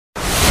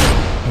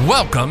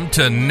Welcome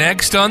to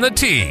Next on the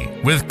Tee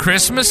with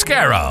Chris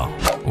Mascaro,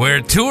 where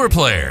tour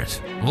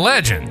players,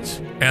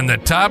 legends, and the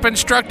top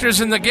instructors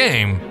in the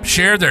game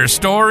share their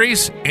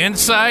stories,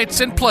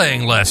 insights, and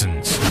playing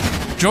lessons.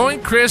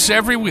 Join Chris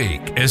every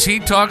week as he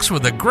talks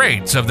with the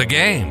greats of the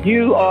game.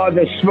 You are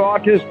the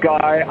smartest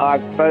guy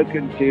I've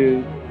spoken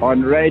to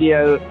on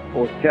radio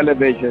or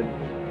television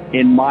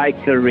in my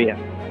career.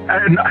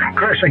 And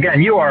Chris,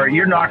 again,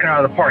 you're knocking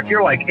out of the park.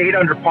 You're like 8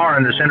 under par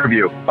in this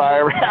interview.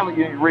 By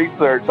having any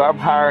research, I'm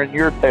hiring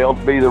your tail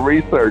to be the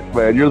research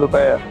man. You're the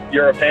best.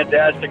 You're a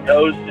fantastic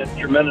host and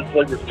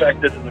tremendously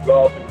respected in the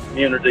golf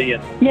community.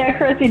 Yeah,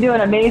 Chris, you do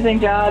an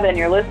amazing job, and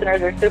your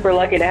listeners are super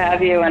lucky to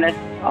have you, and it's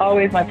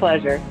always my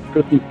pleasure.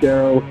 Chris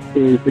Mascaro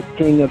is the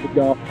king of the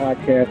golf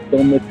podcast.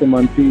 Don't miss him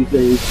on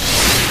Tuesdays.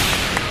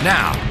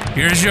 Now,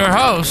 here's your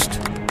host,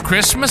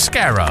 Chris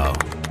Mascaro.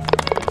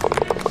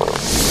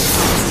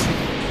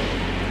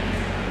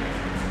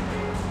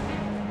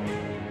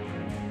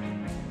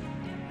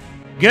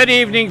 Good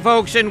evening,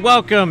 folks, and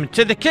welcome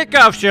to the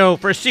Kickoff Show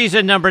for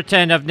season number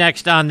 10 of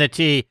Next on the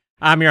Tee.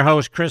 I'm your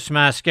host, Chris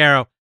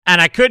Mascaro, and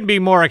I couldn't be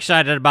more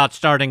excited about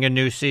starting a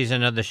new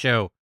season of the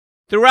show.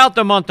 Throughout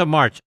the month of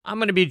March, I'm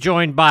going to be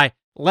joined by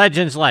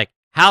legends like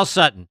Hal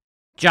Sutton,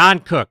 John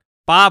Cook,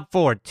 Bob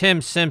Ford,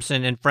 Tim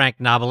Simpson, and Frank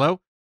Nobilo,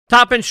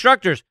 top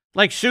instructors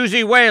like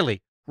Susie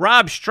Whaley,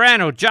 Rob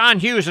Strano, John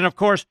Hughes, and of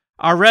course,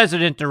 our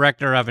resident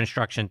director of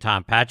instruction,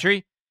 Tom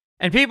Patri,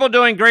 and people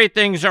doing great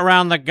things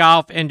around the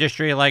golf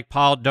industry like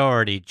Paul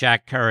Doherty,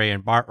 Jack Curry,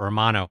 and Bart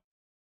Romano.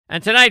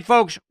 And tonight,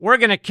 folks, we're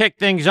going to kick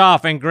things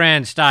off in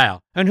grand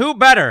style. And who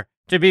better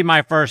to be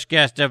my first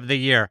guest of the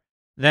year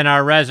than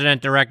our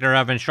resident director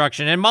of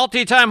instruction and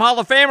multi-time Hall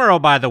of Famer, oh,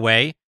 by the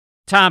way,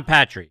 Tom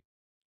Patri.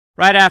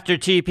 Right after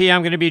TP,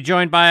 I'm going to be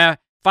joined by a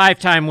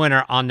 5-time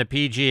winner on the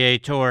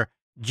PGA Tour,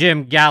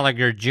 Jim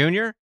Gallagher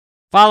Jr.,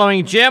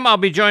 Following Jim, I'll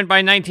be joined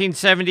by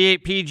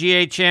 1978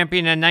 PGA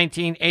champion and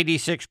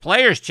 1986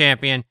 Players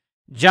champion,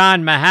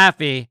 John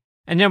Mahaffey,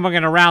 and then we're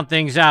going to round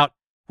things out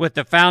with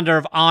the founder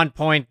of On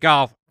Point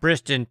Golf,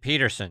 Briston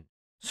Peterson.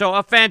 So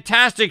a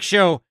fantastic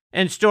show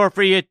in store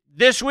for you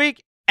this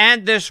week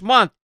and this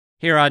month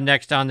here on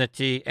Next on the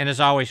Tee. And as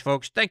always,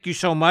 folks, thank you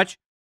so much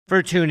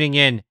for tuning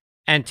in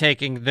and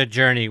taking the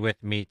journey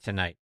with me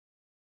tonight.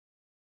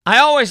 I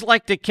always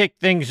like to kick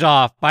things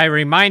off by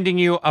reminding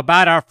you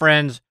about our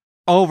friends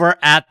over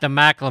at the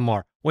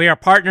Macklemore. We are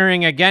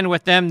partnering again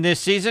with them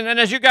this season, and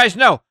as you guys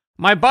know,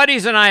 my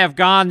buddies and I have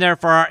gone there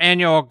for our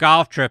annual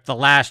golf trip the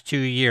last 2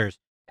 years,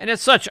 and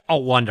it's such a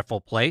wonderful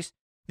place.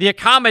 The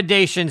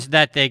accommodations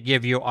that they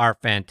give you are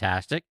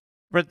fantastic.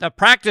 But the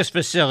practice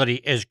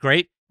facility is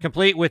great,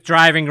 complete with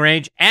driving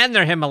range and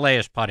their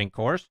Himalayas putting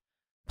course.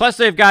 Plus,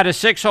 they've got a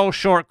 6-hole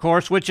short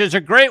course, which is a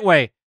great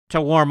way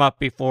to warm up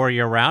before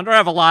your round or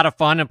have a lot of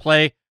fun and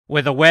play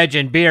with a wedge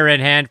and beer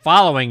in hand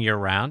following your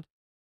round.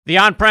 The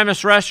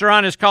on-premise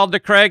restaurant is called The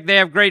Craig. They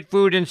have great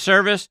food and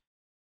service.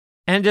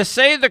 And to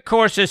say the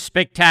course is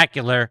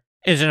spectacular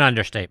is an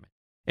understatement.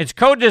 It's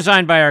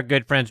co-designed by our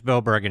good friends Bill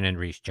Bergen and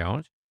Reese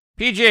Jones.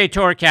 PGA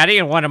Tour caddy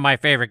and one of my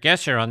favorite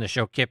guests here on the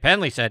show, Kip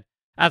Henley, said,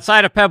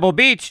 outside of Pebble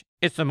Beach,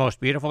 it's the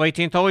most beautiful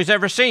 18th hole he's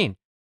ever seen.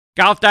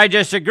 Golf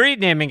Digest agreed,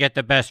 naming it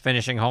the best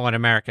finishing hole in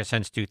America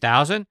since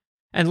 2000.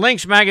 And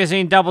Links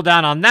Magazine doubled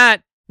down on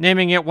that,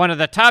 naming it one of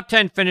the top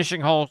 10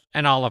 finishing holes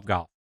in all of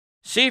golf.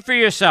 See for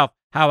yourself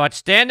how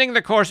outstanding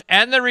the course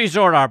and the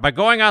resort are by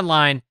going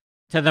online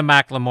to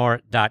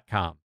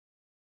themacklemore.com.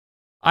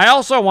 I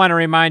also want to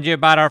remind you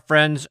about our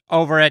friends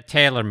over at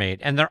TaylorMade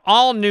and their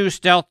all-new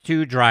Stealth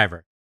 2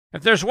 driver.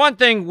 If there's one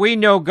thing we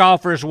know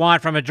golfers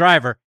want from a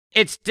driver,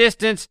 it's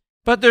distance,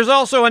 but there's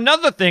also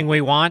another thing we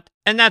want,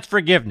 and that's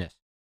forgiveness.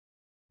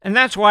 And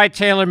that's why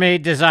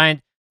TaylorMade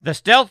designed the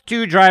Stealth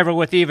 2 driver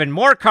with even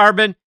more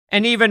carbon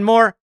and even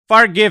more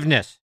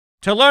forgiveness.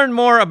 To learn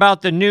more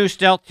about the new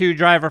Stealth 2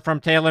 driver from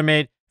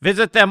TaylorMade,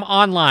 visit them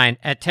online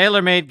at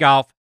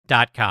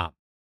TaylorMadeGolf.com.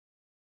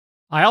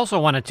 I also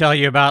want to tell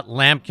you about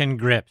Lambkin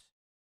grips.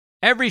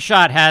 Every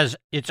shot has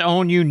its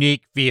own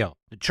unique feel.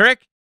 The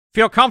trick?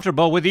 Feel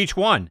comfortable with each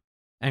one.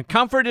 And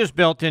comfort is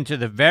built into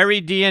the very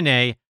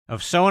DNA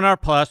of Sonar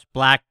Plus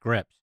Black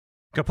grips.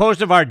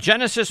 Composed of our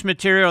Genesis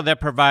material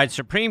that provides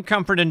supreme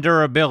comfort and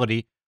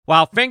durability,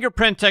 while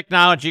fingerprint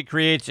technology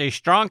creates a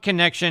strong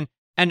connection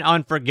and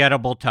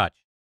unforgettable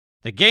touch.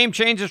 The game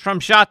changes from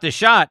shot to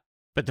shot,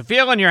 but the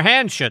feel in your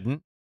hand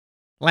shouldn't.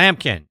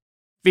 Lambkin.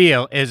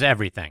 Feel is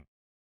everything.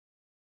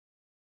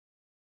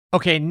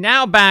 Okay,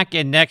 now back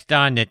in Next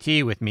on the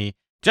Tee with me.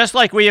 Just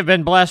like we have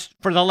been blessed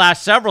for the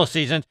last several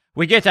seasons,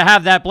 we get to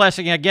have that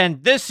blessing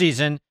again this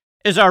season,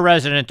 is our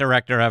resident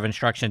director of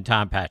instruction,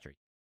 Tom Patri.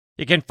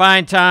 You can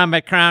find Tom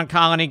at Crown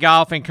Colony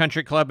Golf and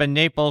Country Club in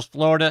Naples,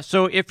 Florida.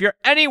 So if you're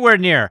anywhere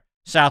near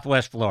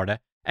Southwest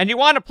Florida and you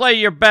want to play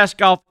your best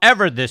golf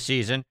ever this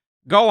season,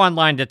 go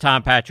online to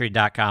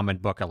tompatri.com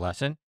and book a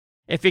lesson.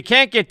 If you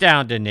can't get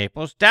down to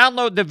Naples,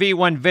 download the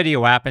V1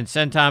 video app and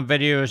send Tom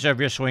videos of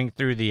your swing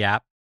through the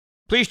app.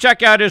 Please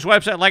check out his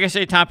website, like I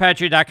say,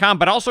 tompatri.com,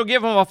 but also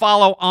give him a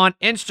follow on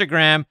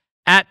Instagram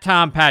at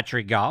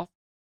TomPatriGolf.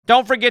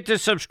 Don't forget to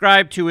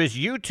subscribe to his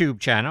YouTube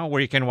channel,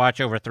 where you can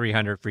watch over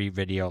 300 free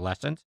video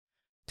lessons.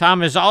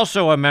 Tom is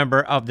also a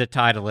member of the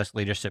Titleist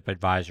Leadership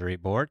Advisory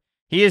Board.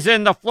 He is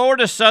in the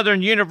Florida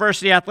Southern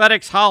University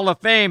Athletics Hall of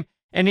Fame,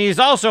 and he's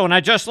also, and I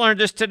just learned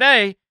this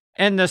today,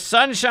 in the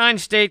Sunshine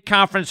State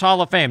Conference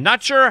Hall of Fame.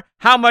 Not sure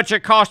how much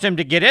it cost him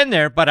to get in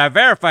there, but I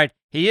verified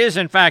he is,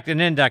 in fact, an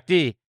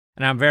inductee,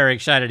 and I'm very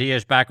excited he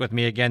is back with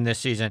me again this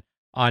season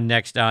on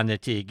Next on the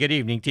Tee. Good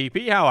evening,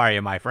 TP. How are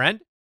you, my friend?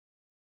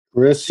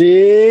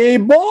 Chrissy,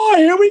 boy,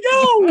 here we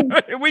go.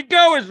 Here we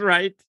go is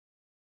right.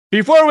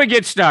 Before we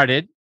get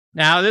started,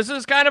 now this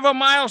is kind of a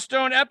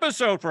milestone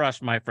episode for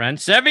us, my friend.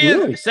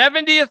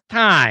 70th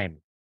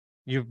time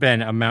you've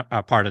been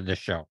a part of this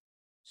show.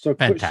 So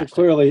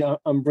clearly,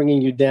 I'm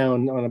bringing you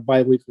down on a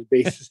bi-weekly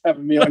basis,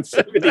 having me on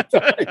 70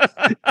 times.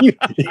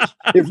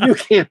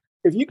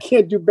 If you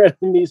can't do better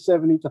than me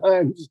 70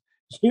 times,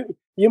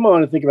 you might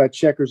want to think about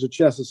checkers or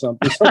chess or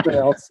something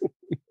else.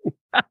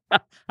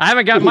 I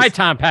haven't got my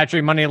Tom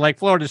Patri money like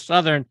Florida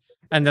Southern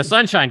and the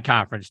Sunshine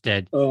Conference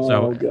did.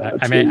 So God,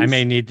 I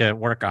may need to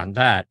work on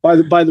that. By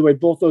the way,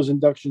 both those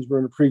inductions were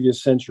in a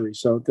previous century.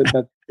 So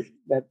that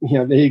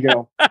there you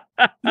go.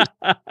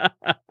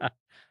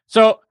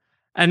 So,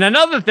 and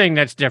another thing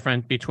that's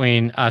different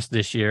between us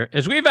this year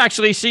is we've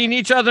actually seen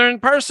each other in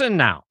person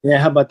now. Yeah,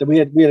 how about that? We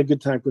had a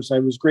good time, Chris.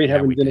 It was great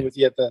having dinner with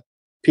you at the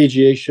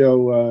PGA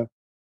show.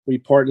 We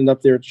partnered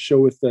up there at the show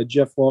with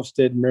Jeff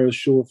Lofstead and Meryl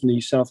Schul from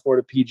the South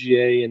Florida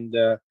PGA, and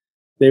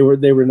they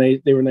were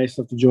nice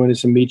enough to join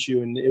us and meet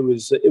you. And it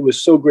was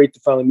so great to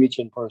finally meet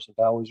you in person,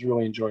 pal. It was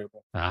really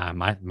enjoyable.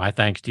 My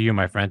thanks to you,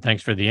 my friend.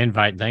 Thanks for the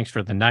invite. Thanks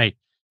for the night.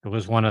 It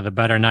was one of the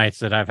better nights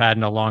that I've had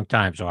in a long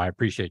time. So I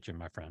appreciate you,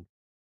 my friend.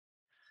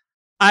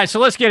 All right, so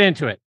let's get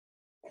into it.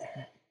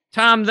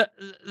 Tom,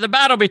 the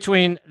battle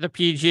between the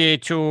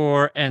PGA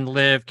Tour and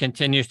LIV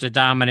continues to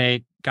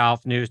dominate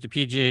golf news. The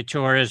PGA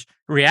Tour has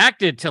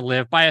reacted to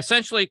LIV by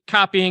essentially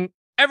copying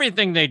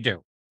everything they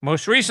do.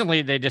 Most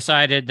recently, they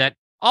decided that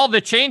all the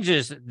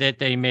changes that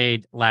they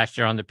made last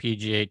year on the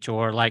PGA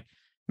Tour, like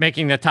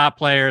making the top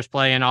players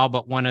play in all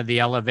but one of the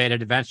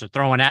elevated events, or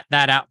throwing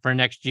that out for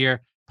next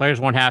year.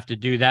 Players won't have to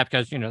do that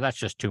because, that's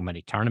just too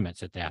many tournaments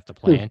that they have to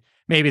play in.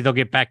 Maybe they'll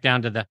get back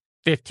down to the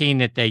 15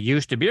 that they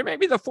used to be, or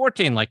maybe the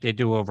 14 like they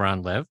do over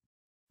on LIV.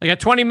 They got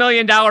 $20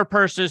 million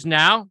purses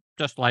now,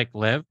 just like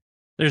LIV.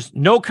 There's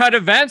no-cut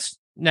events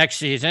next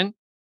season,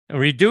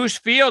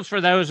 reduced fields for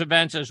those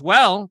events as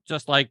well,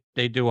 just like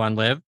they do on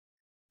LIV.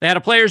 They had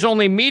a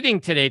players-only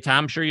meeting today,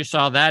 Tom. I'm sure you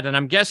saw that, and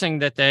I'm guessing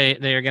that they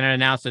are going to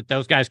announce that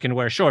those guys can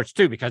wear shorts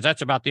too, because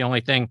that's about the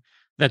only thing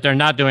that they're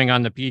not doing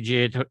on the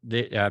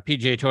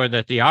PGA Tour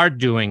that they are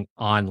doing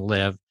on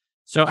LIV.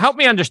 So help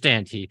me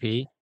understand,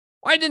 TP.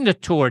 Why didn't the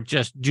Tour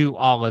just do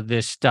all of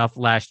this stuff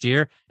last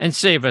year and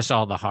save us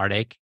all the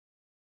heartache?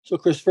 So,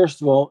 Chris,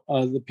 first of all,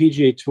 the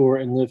PGA Tour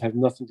and LIV have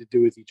nothing to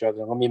do with each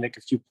other. Let me make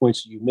a few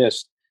points that you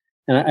missed.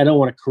 And I don't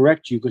want to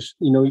correct you because,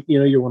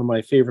 you're one of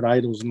my favorite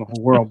idols in the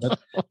whole world. But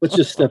let's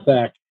just step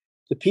back.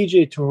 The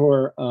PGA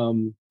Tour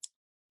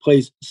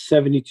plays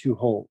 72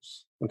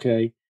 holes,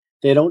 okay?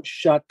 They don't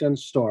shotgun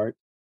start.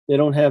 They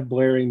don't have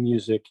blaring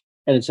music.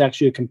 And it's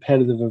actually a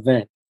competitive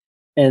event.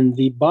 And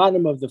the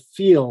bottom of the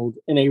field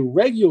in a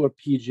regular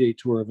PGA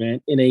Tour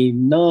event, in a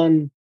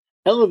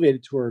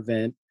non-elevated tour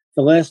event,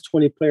 the last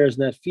 20 players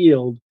in that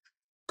field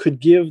could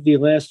give the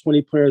last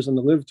 20 players on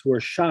the LIV Tour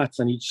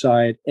shots on each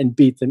side and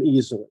beat them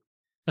easily.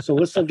 So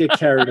let's not get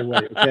carried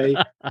away, okay?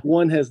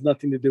 One has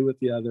nothing to do with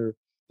the other.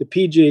 The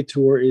PGA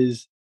Tour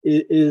is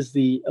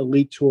the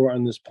elite tour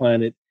on this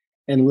planet,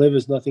 and LIV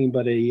is nothing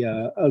but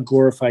a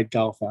glorified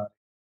golf outing.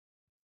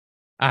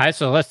 All right,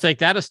 so let's take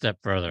that a step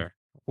further.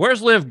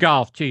 Where's LIV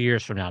Golf 2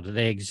 years from now? Do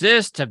they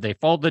exist? Have they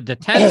folded the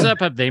tents up?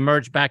 Have they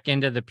merged back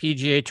into the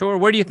PGA Tour?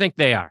 Where do you think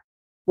they are?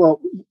 Well,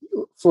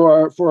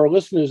 for our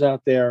listeners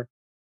out there,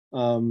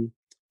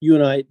 you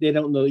and I, they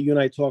don't know that you and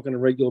I talk on a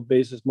regular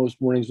basis most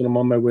mornings when I'm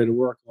on my way to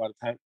work. A lot of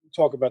times we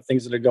talk about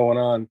things that are going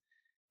on.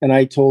 And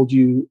I told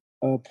you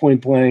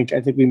point blank,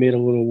 I think we made a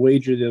little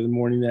wager the other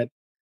morning that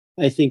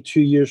I think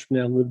 2 years from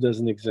now, LIV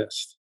doesn't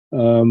exist.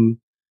 The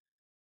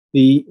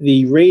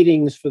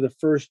ratings for the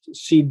first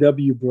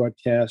CW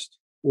broadcast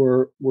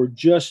were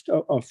just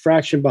a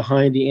fraction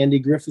behind the Andy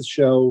Griffith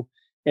Show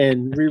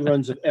and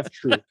reruns of F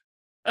Troop.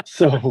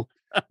 So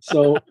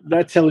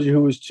that tells you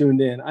who was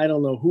tuned in. I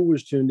don't know who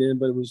was tuned in,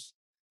 but it was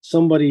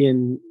somebody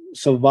in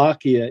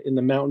Slovakia, in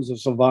the mountains of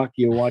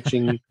Slovakia,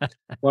 watching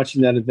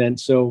that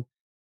event. So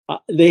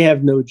they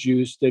have no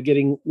juice. I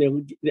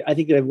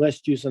think they have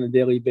less juice on a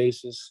daily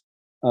basis.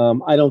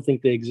 I don't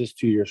think they exist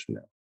 2 years from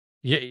now.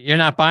 You're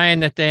not buying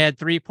that they had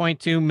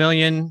 3.2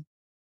 million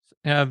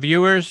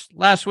viewers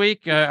last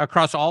week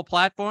across all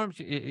platforms?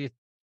 You're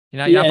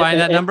not buying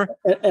that number?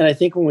 And I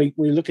think when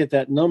we look at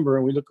that number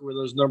and we look at where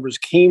those numbers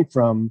came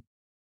from,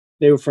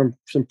 they were from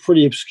some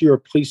pretty obscure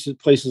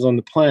places on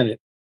the planet.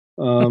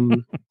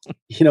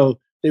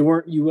 They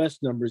weren't U.S.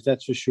 numbers,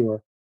 that's for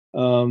sure.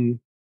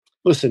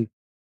 Listen,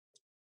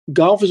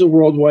 golf is a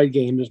worldwide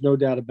game. There's no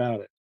doubt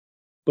about it.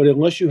 but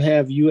unless you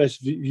have U.S.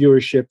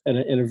 viewership and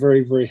a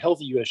very, very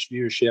healthy U.S.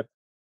 viewership,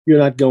 you're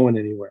not going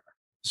anywhere.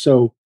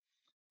 So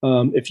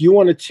if you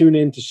want to tune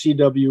in to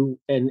CW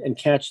and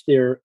catch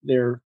their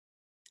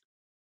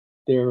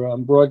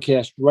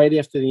broadcast right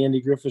after the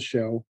Andy Griffith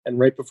show and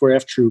right before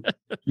F Troop,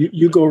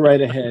 you go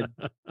right ahead.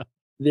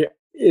 There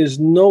is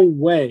no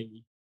way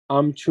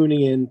I'm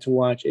tuning in to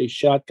watch a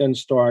shotgun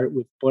start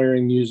with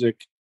blaring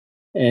music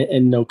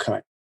and no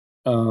cut.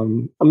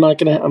 I'm not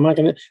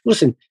gonna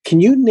listen. Can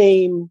you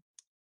name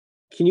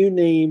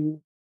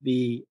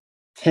the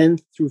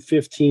 10th through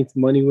 15th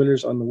money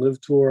winners on the Live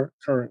Tour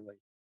currently?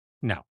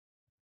 No.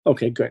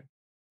 Okay, good.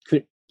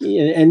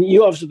 And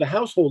you obviously the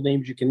household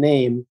names you can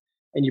name,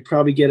 and you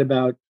probably get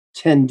about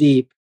 10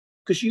 deep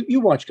because you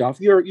watch golf.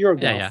 You're a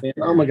golf fan.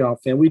 I'm a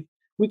golf fan.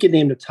 We could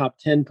name the top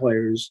 10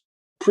 players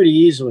pretty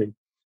easily,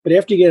 but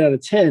after you get out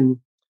of 10,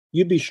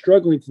 you'd be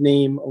struggling to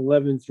name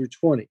 11 through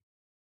 20.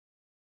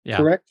 Yeah.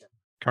 Correct.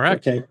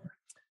 Okay.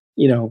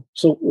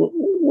 So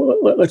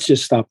let's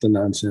just stop the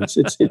nonsense.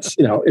 It's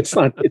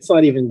it's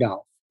not even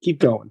golf. Keep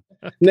going.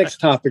 Next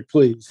topic,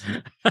 please.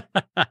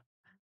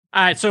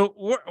 All right, so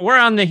we're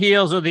on the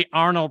heels of the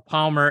Arnold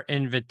Palmer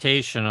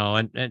Invitational,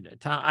 and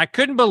Tom, I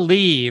couldn't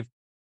believe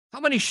how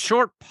many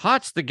short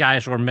putts the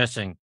guys were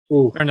missing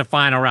during the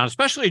final round,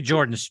 especially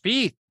Jordan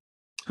Spieth,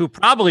 who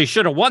probably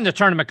should have won the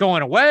tournament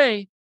going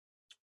away,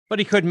 but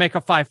he couldn't make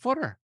a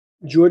 5-footer.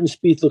 Jordan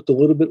Spieth looked a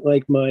little bit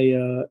like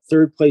my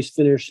third place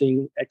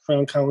finishing at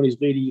Crown Colony's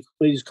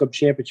Ladies Club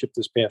Championship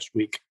this past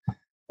week.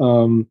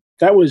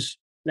 That was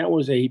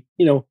a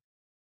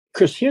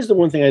Chris. Here's the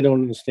one thing I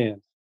don't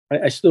understand.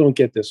 I still don't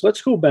get this.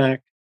 Let's go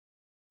back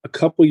a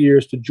couple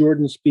years to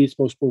Jordan Spieth's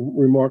most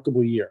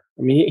remarkable year.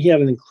 I mean, he had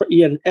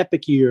an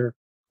epic year.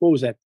 What was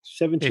that?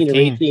 17 or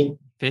 18?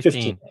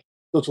 15.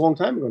 So it's a long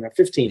time ago now.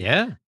 15.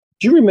 Yeah.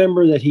 Do you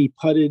remember that he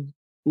putted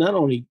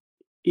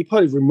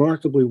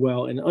remarkably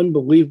well and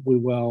unbelievably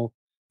well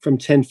from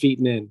 10 feet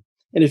and in?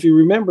 And if you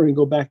remember and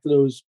go back to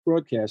those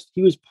broadcasts,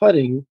 he was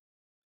putting,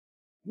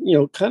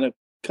 kind of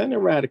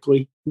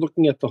radically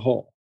looking at the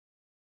hole.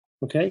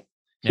 Okay.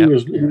 He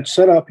would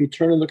set up, he'd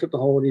turn and look at the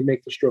hole, and he'd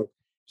make the stroke.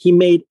 He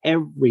made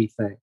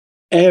everything.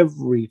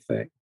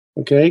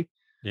 Okay.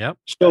 Yep.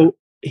 So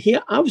he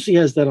obviously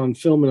has that on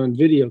film and on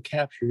video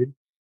captured.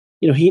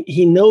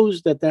 He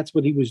knows that that's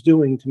what he was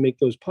doing to make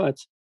those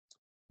putts.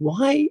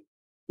 Why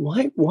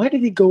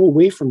did he go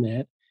away from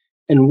that?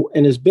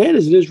 And as bad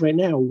as it is right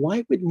now,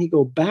 why wouldn't he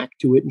go back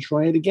to it and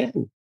try it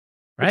again?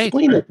 Right.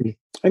 Explain that to me.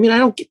 I mean, I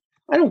don't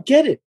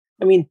get it.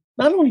 I mean,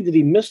 not only did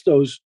he miss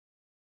those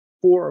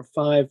 4 or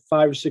 5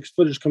 or 6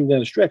 footers coming down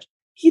the stretch,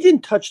 he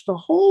didn't touch the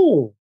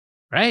hole.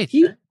 Right.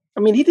 He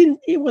didn't.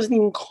 It wasn't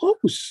even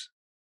close.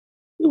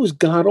 It was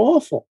god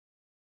awful.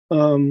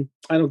 I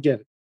don't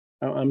get it.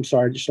 I'm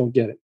sorry, I just don't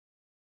get it.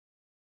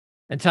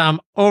 And Tom,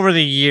 over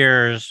the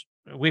years,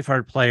 we've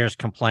heard players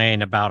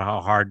complain about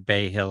how hard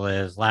Bay Hill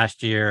is.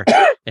 Last year,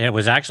 it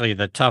was actually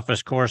the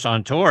toughest course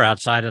on tour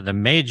outside of the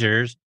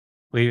majors.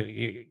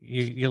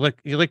 You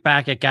look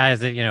back at guys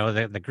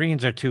that the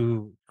greens are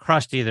too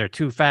crusty, they're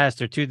too fast,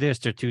 they're too this,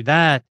 they're too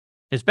that.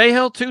 Is Bay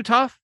Hill too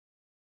tough?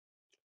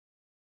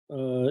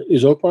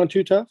 Is Oakmont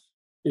too tough?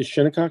 Is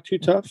Shinnecock too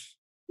tough?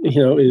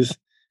 Is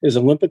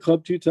Olympic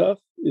Club too tough?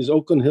 Is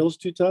Oakland Hills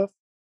too tough?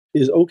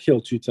 Is Oak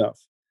Hill too tough?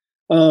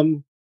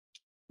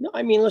 No,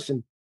 I mean,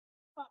 listen.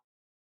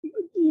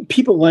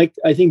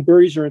 I think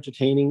birdies are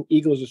entertaining.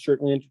 Eagles are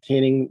certainly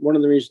entertaining. One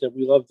of the reasons that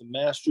we love the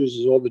Masters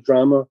is all the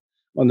drama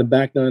on the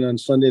back nine on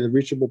Sunday, the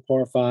reachable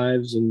par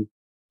fives and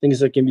things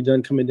that can be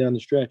done coming down the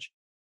stretch.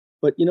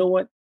 But you know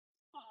what?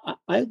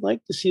 I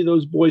like to see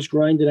those boys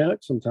grind it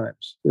out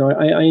sometimes.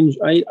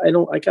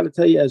 I got to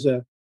tell you, as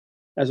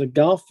a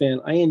golf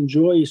fan, I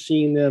enjoy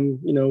seeing them,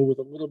 with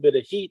a little bit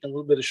of heat and a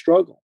little bit of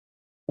struggle.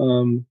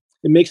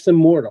 It makes them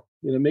mortal.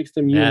 It makes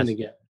them human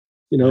again.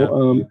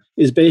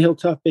 Is Bay Hill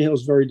tough? Bay Hill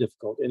is very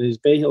difficult. And is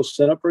Bay Hill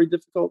set up very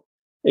difficult?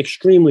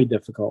 Extremely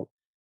difficult.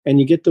 And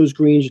you get those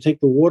greens, you take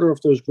the water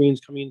off those greens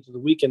coming into the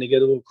weekend, they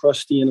get a little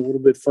crusty and a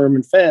little bit firm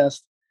and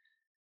fast.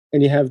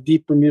 And you have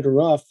deep Bermuda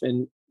rough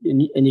and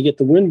you get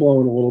the wind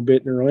blowing a little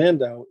bit in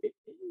Orlando.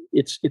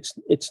 It's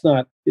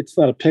not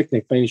a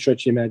picnic by any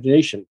stretch of the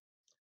imagination.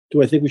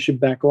 Do I think we should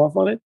back off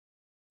on it?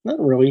 Not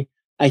really.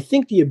 I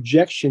think the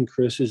objection,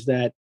 Chris, is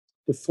that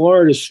the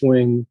Florida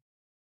swing,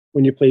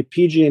 when you play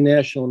PGA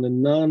National in the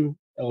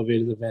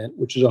non-elevated event,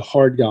 which is a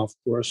hard golf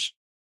course,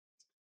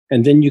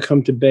 and then you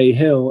come to Bay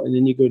Hill, and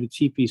then you go to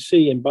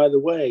TPC. And by the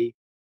way,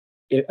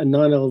 a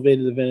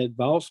non-elevated event at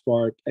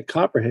Valspar at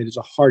Copperhead is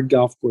a hard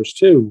golf course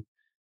too.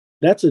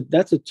 That's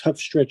a tough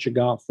stretch of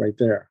golf right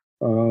there,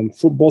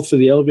 for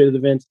the elevated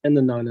events and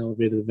the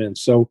non-elevated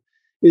events. So,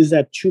 is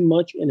that too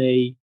much in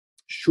a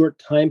short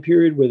time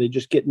period where they're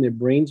just getting their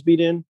brains beat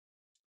in?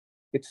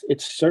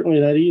 It's certainly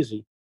not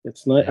easy.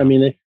 It's not. I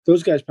mean,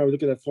 those guys probably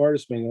look at that Florida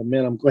swing. Oh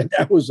man, I'm glad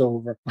that was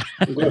over.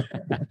 I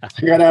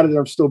got out of there.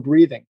 I'm still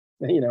breathing.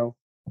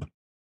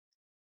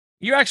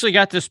 You actually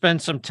got to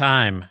spend some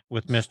time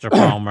with Mr.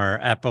 Palmer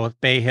at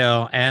both Bay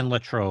Hill and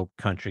Latrobe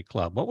Country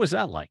Club. What was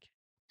that like?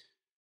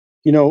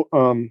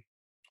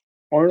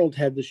 Arnold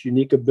had this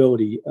unique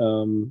ability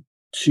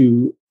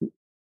to,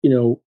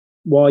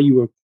 while you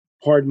were,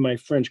 pardon my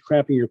French,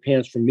 crapping your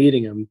pants from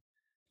meeting him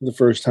for the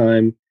first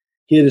time,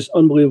 he had this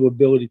unbelievable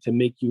ability to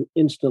make you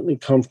instantly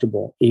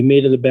comfortable. He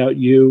made it about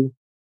you.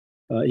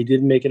 He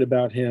didn't make it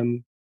about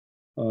him.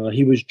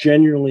 He was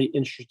genuinely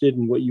interested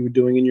in what you were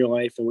doing in your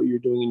life and what you were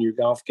doing in your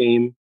golf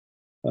game.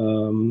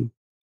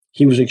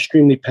 He was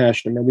extremely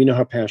passionate, and we know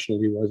how passionate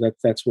he was.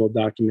 That's well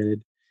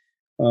documented.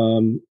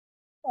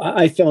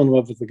 I fell in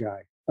love with the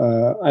guy.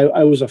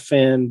 I was a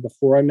fan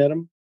before I met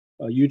him,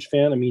 a huge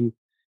fan. I mean,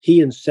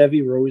 he and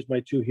Seve were always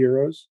my two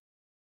heroes.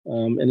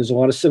 And there's a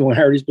lot of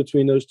similarities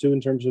between those two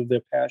in terms of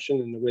their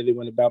passion and the way they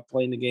went about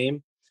playing the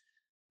game.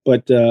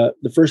 But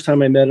the first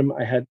time I met him,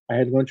 I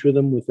had lunch with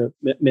him with a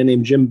man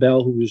named Jim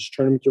Bell, who was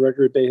tournament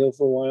director at Bay Hill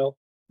for a while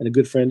and a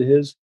good friend of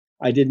his.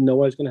 I didn't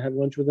know I was going to have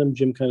lunch with him.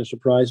 Jim kind of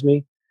surprised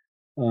me.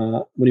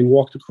 When he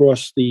walked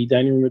across the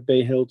dining room at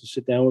Bay Hill to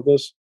sit down with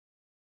us,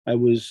 I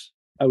was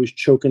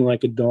choking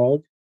like a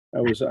dog. I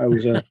was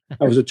a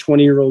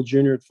 20-year-old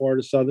junior at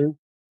Florida Southern,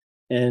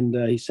 and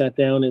he sat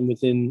down,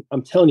 and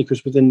I'm telling you,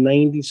 Chris, within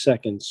 90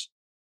 seconds,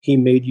 he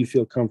made you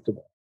feel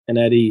comfortable and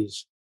at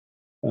ease.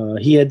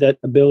 He had that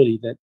ability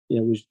that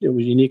it was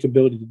a unique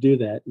ability to do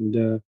that,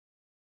 and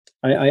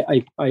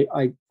I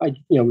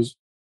was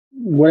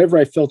whatever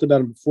I felt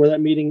about him before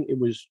that meeting, it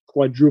was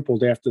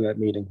quadrupled after that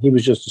meeting. He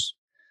was just a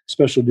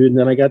special dude, and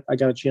then I got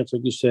a chance,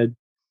 like you said,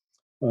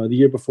 the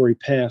year before he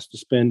passed, to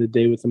spend a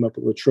day with him up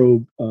at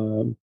Latrobe.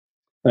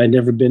 I'd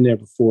never been there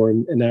before,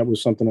 and that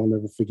was something I'll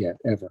never forget,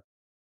 ever.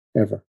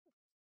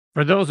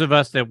 For those of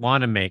us that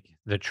want to make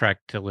the trek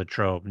to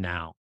Latrobe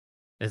now,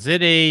 is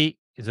it a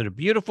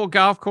beautiful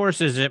golf course?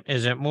 Is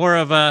it more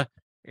of a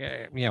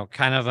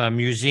kind of a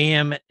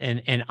museum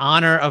in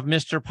honor of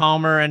Mr.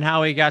 Palmer and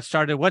how he got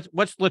started?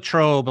 What's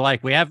Latrobe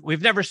like?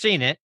 We've never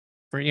seen it.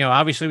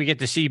 Obviously we get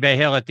to see Bay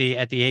Hill at the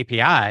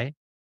API,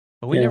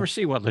 but we never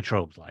see what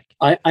Latrobe's like.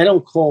 I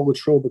don't call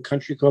Latrobe a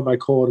country club. I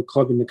call it a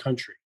club in the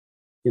country.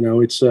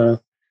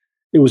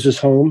 It was his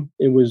home.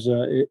 It was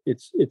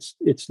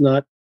it's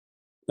not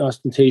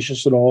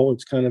ostentatious at all.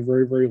 It's kind of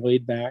very, very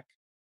laid back.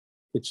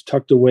 It's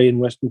tucked away in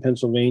Western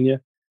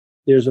Pennsylvania.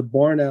 There's a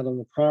barn out on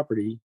the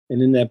property,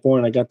 and in that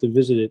barn I got to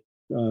visit it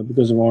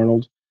because of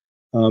Arnold.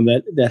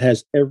 That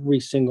has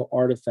every single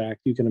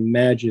artifact you can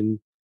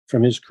imagine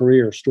from his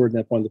career stored in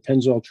that barn. The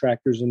Pennzoil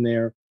tractor's in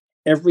there.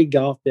 Every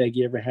golf bag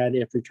he ever had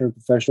after he turned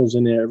professional's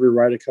in there. Every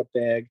Ryder Cup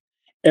bag.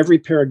 Every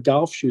pair of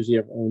golf shoes he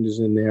ever owned is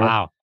in there.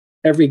 Wow.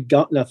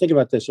 Now think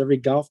about this. Every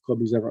golf club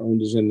he's ever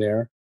owned is in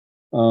there.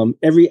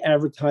 Every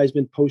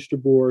advertisement, poster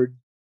board,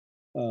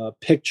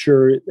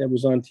 picture that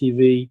was on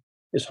TV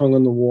is hung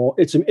on the wall.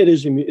 It's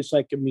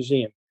like a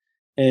museum,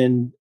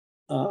 and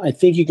I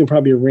think you can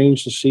probably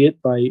arrange to see it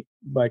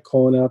by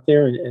calling out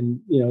there.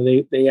 And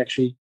they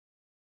actually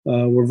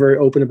were very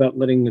open about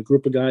letting the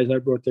group of guys I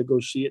brought there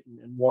go see it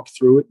and walk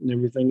through it and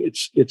everything.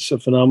 It's a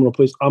phenomenal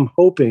place. I'm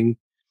hoping,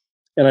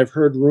 and I've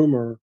heard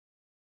rumor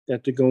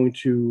that they're going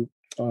to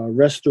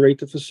restaurate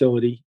the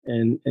facility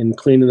and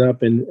clean it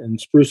up and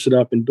spruce it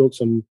up and build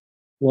some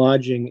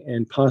lodging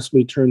and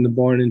possibly turn the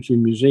barn into a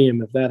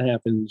museum. If that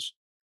happens,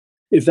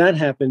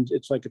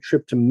 it's like a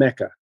trip to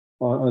Mecca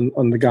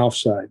on the golf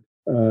side.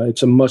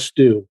 It's a must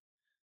do.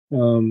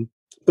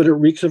 But it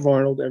reeks of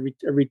Arnold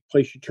every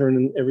place you turn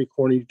and every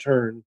corner you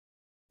turn.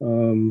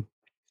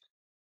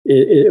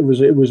 It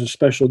was a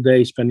special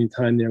day spending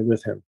time there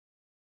with him.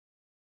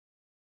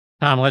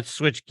 Tom, let's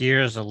switch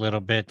gears a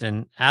little bit.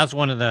 And as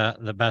one of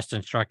the best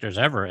instructors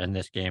ever in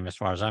this game, as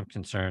far as I'm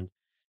concerned,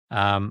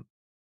 want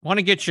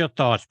to get your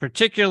thoughts,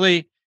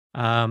 particularly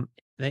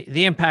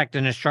the impact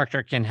an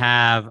instructor can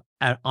have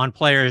on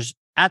players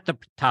at the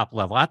top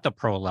level, at the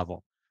pro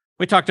level.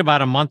 We talked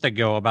about a month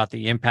ago about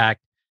the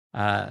impact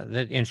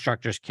that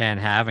instructors can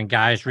have and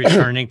guys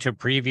returning to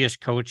previous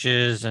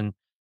coaches. And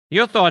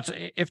your thoughts,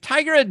 if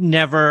Tiger had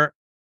never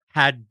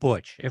had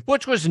Butch, if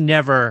Butch was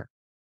never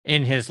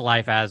in his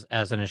life as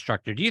an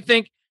instructor, do you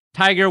think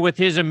Tiger, with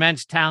his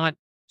immense talent,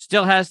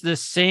 still has the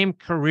same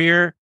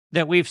career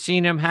that we've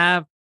seen him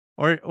have?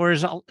 Or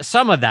is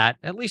some of that,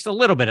 at least a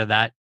little bit of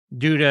that,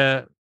 due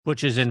to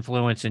Butch's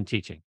influence in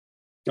teaching?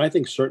 I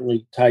think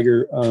certainly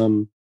Tiger,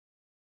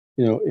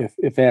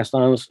 if asked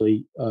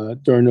honestly,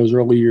 during those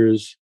early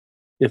years,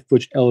 if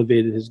Butch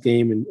elevated his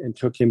game and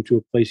took him to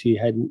a place he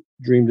hadn't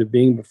dreamed of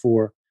being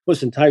before.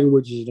 Listen, Tiger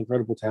Woods is an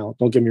incredible talent.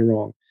 Don't get me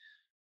wrong.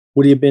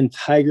 Would he have been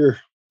Tiger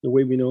the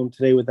way we know him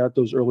today without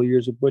those early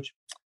years of Butch?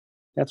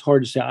 That's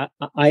hard to say.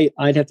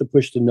 I'd have to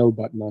push the no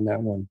button on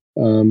that one.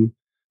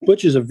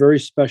 Butch is a very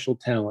special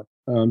talent,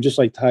 just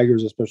like Tiger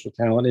is a special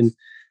talent. And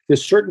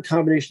there's certain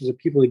combinations of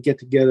people that get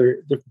together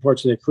at different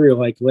parts of their career,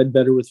 like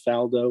Ledbetter with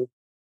Faldo.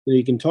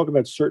 You can talk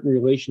about certain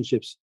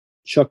relationships.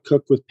 Chuck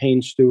Cook with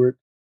Payne Stewart.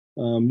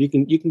 You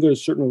can go to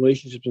certain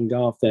relationships in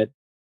golf that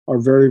are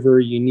very,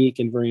 very unique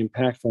and very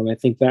impactful. And I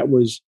think that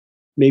was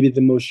maybe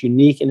the most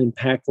unique and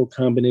impactful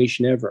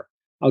combination ever.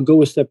 I'll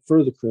go a step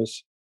further,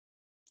 Chris.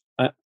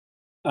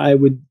 I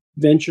would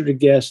venture to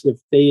guess if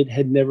they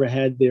had never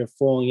had their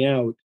falling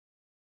out,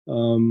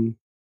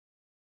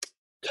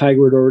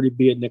 Tiger would already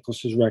be at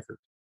Nicklaus's record.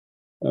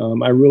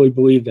 I really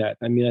believe that.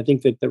 I mean, I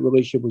think that the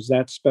relationship was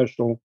that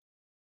special.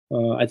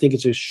 I think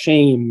it's a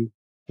shame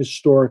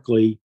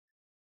historically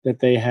that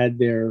they had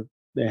their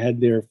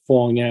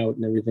falling out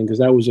and everything, because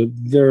that was a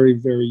very,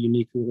 very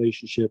unique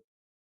relationship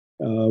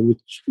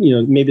with,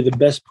 maybe the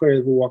best player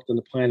that ever walked on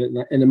the planet,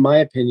 and in my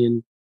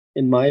opinion,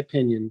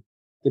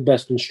 the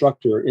best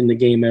instructor in the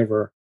game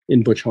ever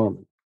in Butch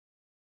Harmon.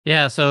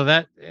 Yeah, so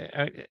that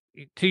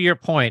to your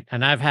point,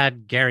 and I've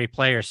had Gary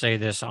Player say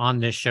this on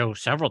this show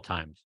several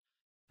times,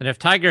 that if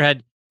Tiger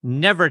had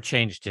never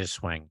changed his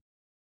swing,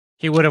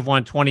 he would have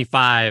won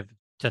 25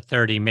 to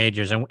 30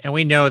 majors. And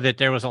we know that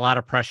there was a lot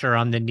of pressure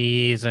on the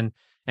knees and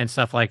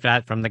stuff like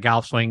that from the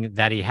golf swing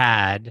that he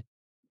had.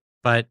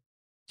 But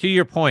to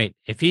your point,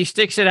 if he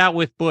sticks it out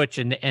with Butch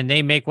and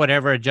they make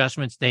whatever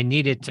adjustments they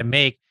needed to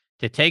make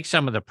to take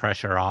some of the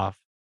pressure off,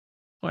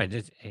 boy,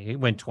 did he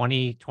win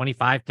 20,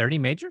 25, 30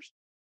 majors?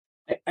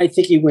 I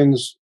think he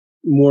wins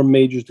more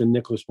majors than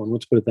Nicklaus won.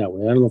 Let's put it that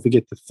way. I don't know if we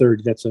get to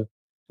 30. That's a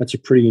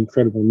pretty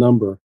incredible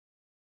number,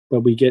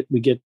 but we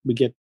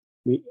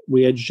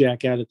edge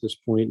Jack out at this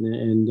point,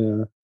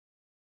 and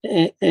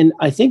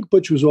I think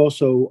Butch was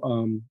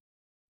also,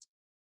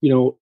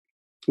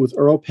 with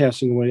Earl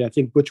passing away, I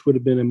think Butch would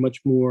have been a much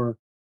more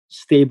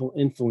stable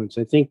influence.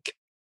 I think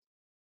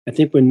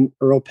when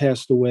Earl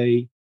passed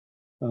away,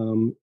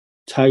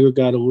 Tiger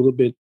got a little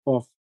bit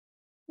off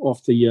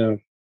the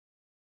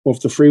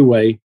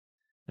freeway,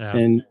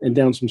 and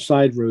down some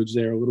side roads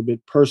there a little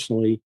bit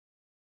personally.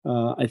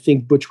 I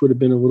think Butch would have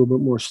been a little bit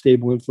more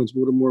stable influence, a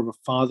little more of a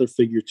father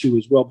figure too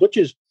as well. Butch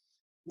is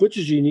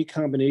a unique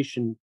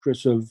combination,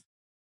 Chris, of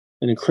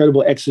an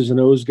incredible X's and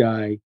O's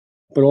guy,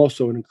 but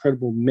also an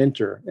incredible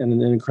mentor and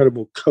an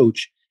incredible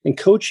coach. And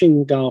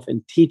coaching golf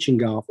and teaching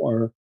golf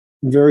are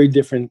very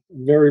different,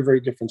 very, very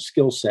different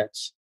skill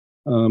sets.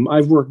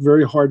 I've worked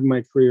very hard in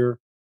my career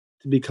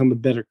to become a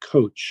better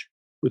coach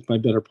with my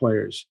better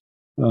players.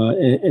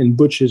 And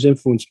Butch has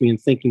influenced me in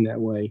thinking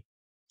that way,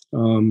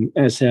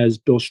 as has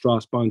Bill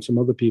Strasbaugh and some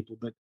other people.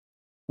 But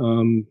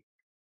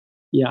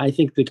I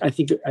think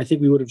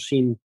we would have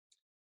seen,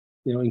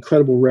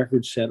 incredible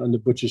records set under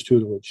Butch's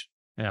tutelage.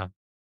 Yeah,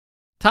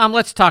 Tom,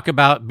 let's talk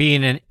about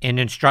being an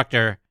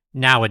instructor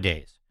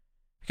nowadays,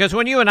 because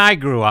when you and I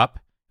grew up,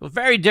 it was a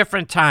very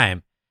different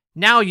time.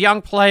 Now,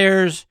 young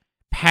players,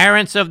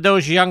 parents of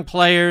those young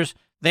players,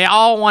 they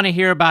all want to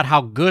hear about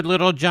how good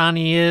little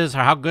Johnny is or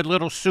how good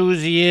little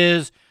Susie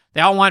is.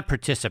 They all want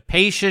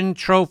participation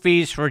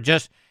trophies for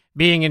just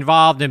being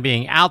involved and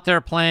being out there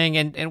playing.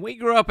 And we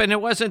grew up and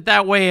it wasn't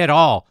that way at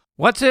all.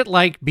 What's it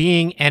like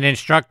being an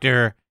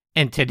instructor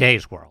in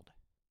today's world?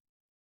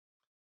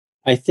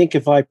 I think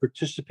if I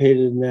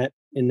participated in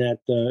that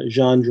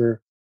genre,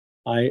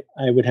 I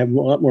would have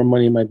a lot more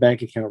money in my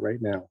bank account right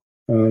now.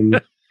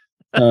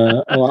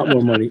 A lot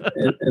more money.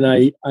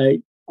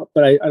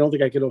 But I don't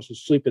think I could also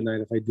sleep at night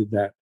if I did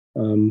that.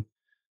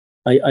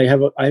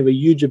 I have a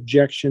huge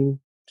objection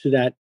to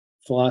that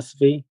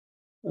philosophy.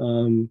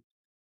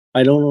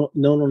 I don't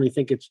only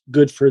think it's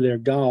good for their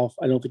golf.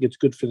 I don't think it's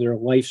good for their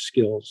life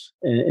skills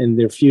and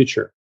their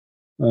future.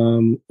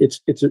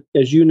 It's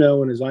as you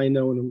know, and as I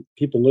know, and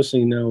people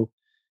listening know,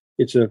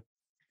 it's a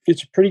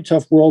pretty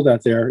tough world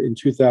out there in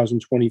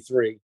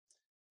 2023.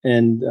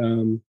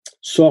 And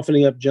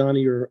softening up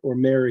Johnny or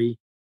Mary,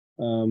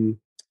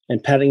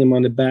 and patting them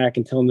on the back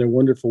and telling them they're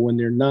wonderful when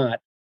they're not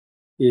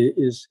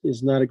is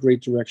not a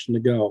great direction to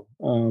go.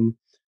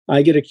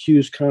 I get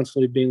accused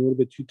constantly of being a little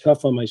bit too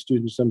tough on my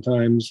students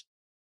sometimes.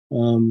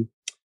 And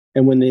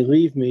when they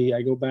leave me,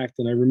 I go back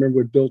and I remember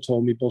what Bill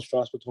told me. Bill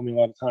Strasbaugh told me a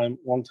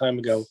long time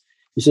ago.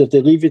 He said, if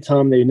they leave you,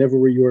 Tom, they never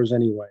were yours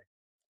anyway.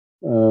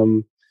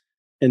 And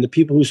the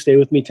people who stay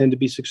with me tend to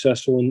be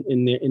successful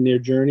in their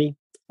journey.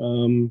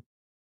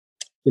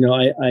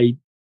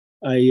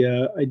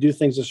 I do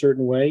things a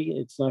certain way.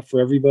 It's not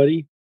for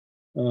everybody.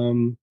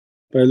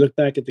 But I look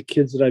back at the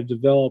kids that I've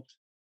developed,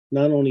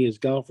 not only as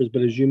golfers,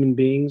 but as human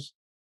beings,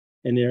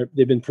 and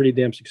they've been pretty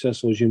damn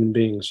successful as human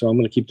beings. So I'm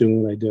going to keep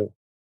doing what I do.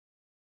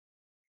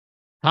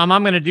 Tom,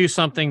 I'm going to do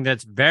something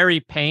that's very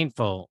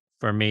painful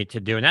for me to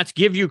do, and that's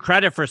give you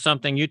credit for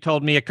something you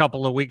told me a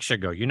couple of weeks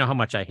ago. You know how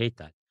much I hate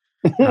that.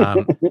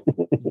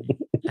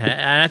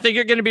 And I think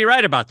you're going to be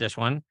right about this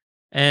one.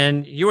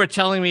 And you were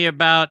telling me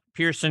about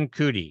Peterson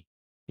Cootie.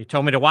 You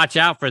told me to watch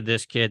out for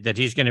this kid, that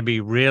he's going to be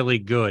really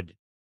good.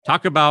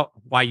 Talk about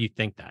why you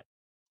think that.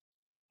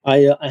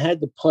 I had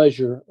the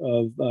pleasure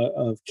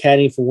of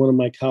caddying for one of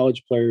my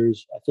college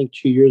players, I think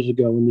 2 years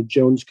ago in the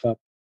Jones Cup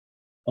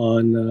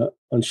on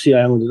Sea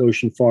Island at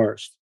Ocean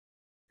Forest.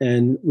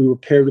 And we were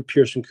paired with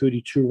Peterson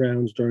Cootie 2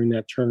 rounds during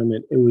that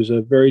tournament. It was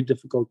a very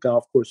difficult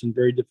golf course in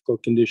very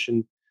difficult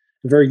condition,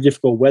 very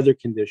difficult weather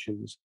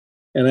conditions.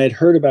 And I had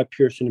heard about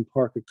Peterson and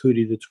Parker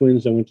Cootie, the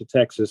twins that went to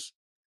Texas,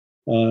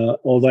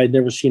 although I'd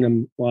never seen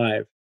them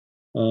live.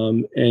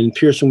 And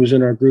Peterson was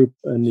in our group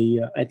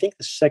in I think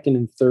the second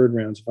and third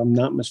rounds, if I'm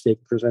not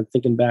mistaken, because I'm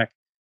thinking back.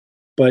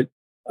 But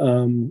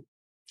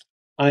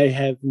I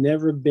have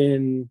never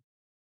been,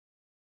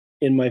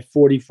 in my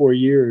 44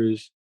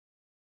 years,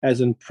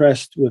 as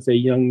impressed with a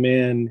young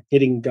man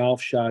hitting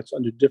golf shots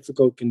under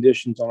difficult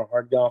conditions on a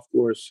hard golf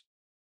course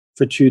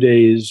for 2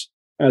 days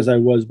as I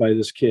was by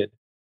this kid.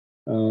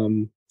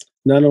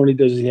 Not only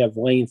does he have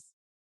length,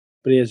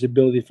 but he has the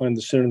ability to find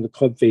the center of the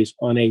club face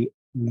on a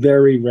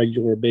very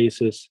regular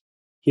basis.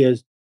 He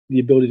has the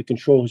ability to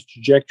control his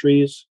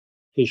trajectories,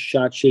 his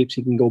shot shapes.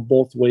 He can go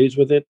both ways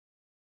with it.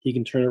 He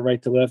can turn it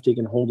right to left. He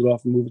can hold it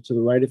off and move it to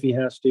the right if he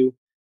has to.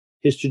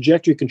 His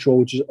trajectory control,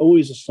 which is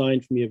always a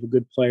sign for me of a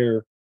good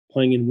player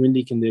playing in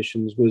windy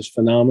conditions, was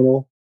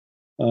phenomenal.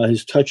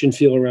 His touch and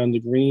feel around the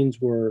greens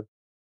were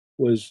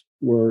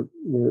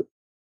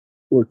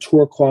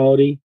tour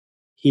quality.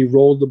 He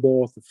rolled the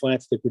ball with the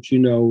flat stick, which,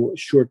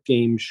 short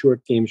game,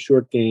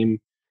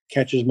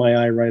 catches my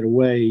eye right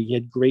away. He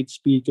had great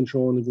speed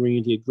control on the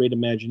green. He had great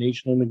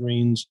imagination on the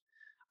greens.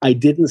 I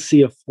didn't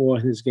see a flaw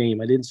in his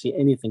game. I didn't see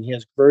anything. He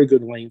has very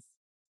good length,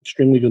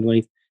 extremely good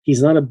length.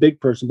 He's not a big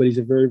person, but he's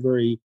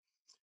a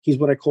he's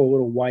what I call a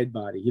little wide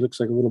body. He looks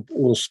like a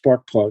little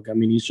spark plug. I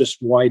mean, he's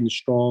just wide and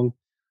strong,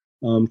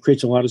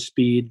 creates a lot of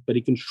speed, but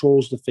he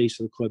controls the face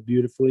of the club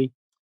beautifully.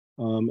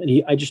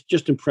 And I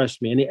just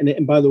impressed me.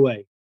 And by the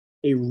way,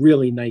 a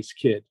really nice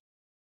kid.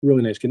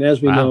 And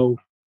as we know,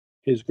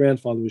 his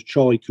grandfather was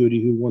Charlie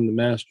Cootie, who won the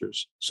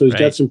Masters. So he's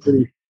got some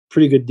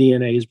pretty good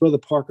DNA. His brother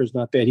Parker's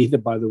not bad either,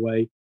 by the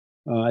way.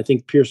 I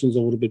think Peterson's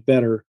a little bit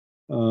better.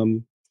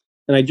 And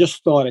I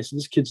just thought, I said,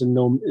 this kid's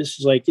this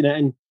is like,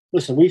 and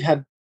listen,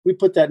 we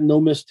put that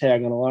no miss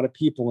tag on a lot of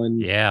people,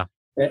 and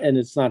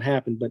it's not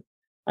happened. But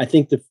I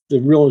think the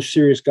real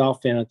serious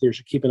golf fan out there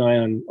should keep an eye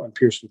on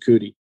Pearson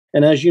Cootie.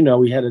 And as you know,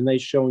 we had a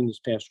nice showing this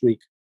past week.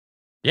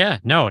 Yeah,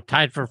 no,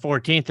 tied for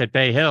 14th at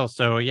Bay Hill.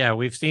 So yeah,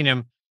 we've seen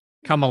him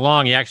come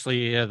along. He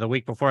actually the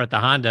week before at the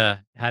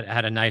Honda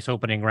had a nice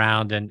opening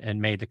round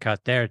and made the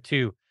cut there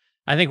too.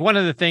 I think one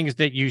of the things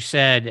that you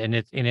said, and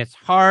it's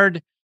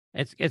hard.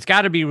 It's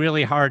got to be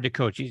really hard to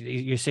coach.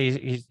 You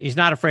say he's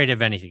not afraid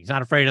of anything. He's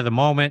not afraid of the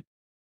moment.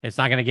 It's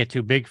not going to get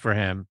too big for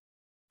him.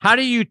 How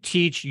do you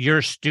teach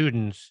your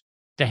students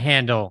to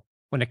handle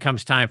when it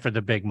comes time for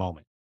the big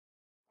moment?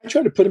 I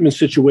try to put them in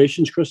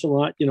situations, Chris, a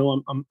lot.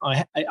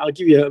 I'll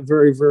give you a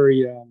very,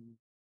 very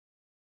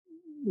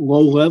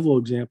low-level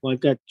example. I've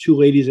got two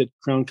ladies at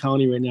Crown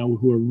Colony right now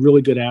who are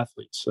really good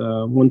athletes.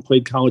 One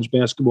played college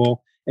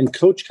basketball and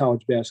coached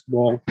college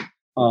basketball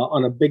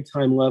on a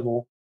big-time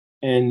level,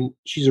 and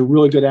she's a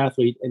really good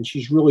athlete, and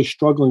she's really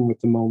struggling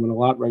with the moment a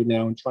lot right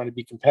now and trying to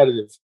be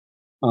competitive.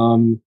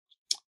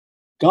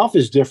 Golf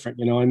is different,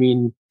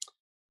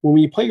 when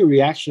you play your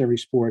reactionary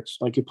sports,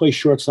 like you play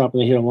shortstop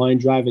and they hit a line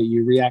drive at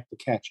you react to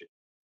catch it.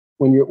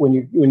 When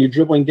you're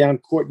dribbling down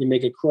court and you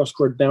make a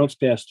cross-court bounce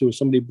pass to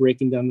somebody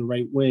breaking down the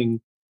right wing,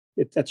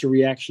 that's a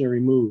reactionary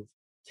move.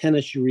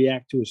 Tennis, you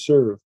react to a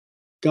serve.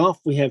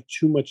 Golf, we have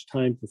too much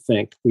time to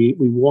think. We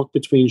walk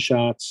between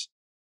shots.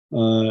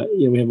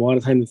 We have a lot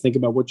of time to think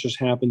about what just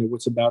happened and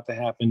what's about to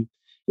happen.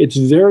 It's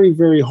very,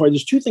 very hard.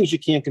 There's two things you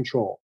can't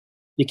control.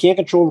 You can't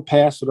control the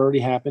past that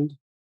already happened,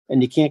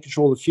 and you can't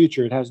control the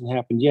future. It hasn't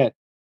happened yet.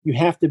 You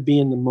have to be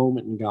in the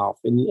moment in golf,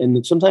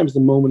 and sometimes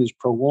the moment is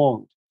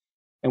prolonged.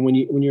 And when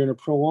you're in a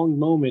prolonged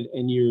moment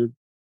and you're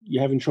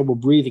having trouble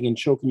breathing and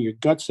choking your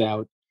guts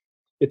out,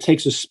 it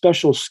takes a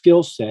special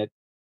skill set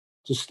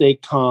to stay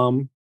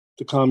calm,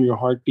 to calm your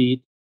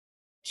heartbeat,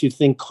 to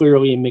think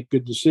clearly and make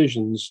good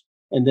decisions,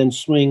 and then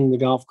swing the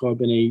golf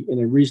club in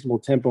a reasonable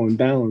tempo and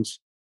balance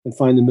and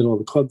find the middle of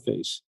the club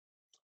face.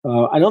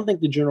 I don't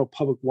think the general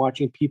public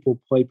watching people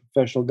play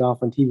professional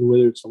golf on TV,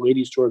 whether it's the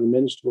ladies tour or the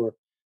men's tour,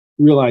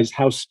 realize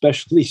how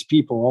special these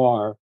people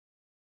are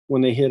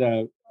when they hit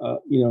a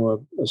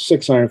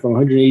 6-iron from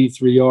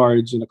 183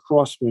 yards in a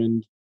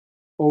crosswind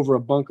over a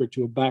bunker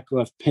to a back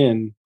left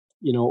pin,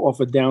 off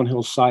a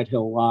downhill side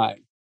hill lie.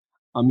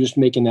 I'm just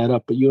making that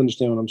up, but you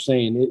understand what I'm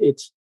saying.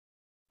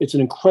 It's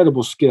an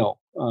incredible skill.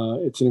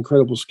 It's an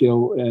incredible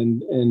skill,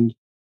 and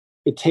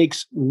it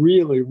takes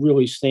really,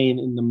 really staying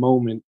in the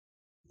moment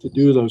to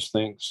do those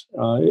things.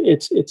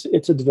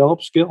 It's a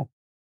developed skill.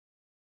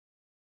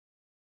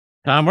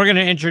 Tom, we're going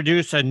to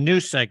introduce a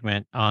new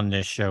segment on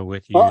this show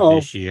with you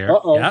this year.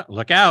 Yeah,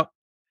 look out.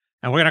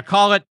 And we're going to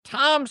call it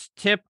Tom's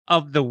Tip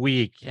of the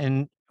Week.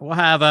 And we'll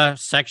have a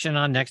section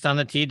on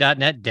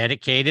nextonthetee.net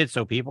dedicated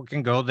so people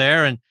can go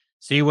there and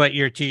see what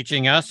you're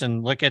teaching us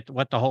and look at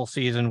what the whole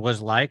season was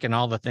like and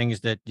all the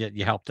things that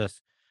you helped us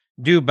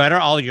do better,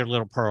 all your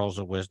little pearls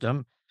of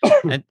wisdom.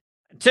 And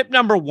tip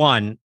number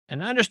 1,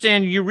 and I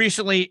understand you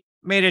recently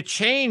made a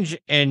change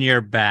in your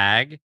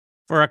bag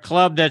for a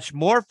club that's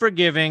more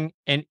forgiving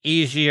and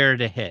easier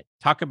to hit.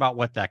 Talk about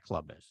what that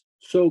club is.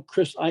 So,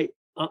 Chris,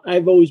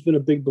 I've always been a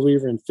big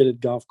believer in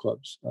fitted golf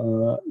clubs.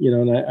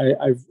 And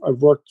I've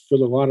worked for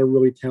a lot of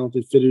really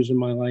talented fitters in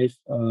my life.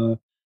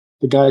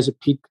 The guys at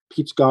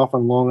Pete's Golf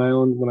on Long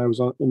Island when I was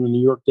in the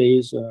New York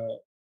days,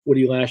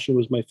 Woody Lashley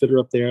was my fitter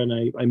up there,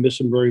 and I miss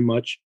him very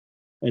much.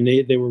 And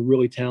they were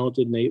really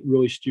talented, and they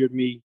really steered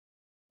me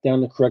down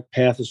the correct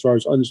path as far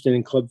as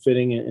understanding club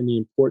fitting and the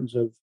importance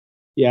of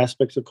the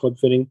aspects of club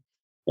fitting.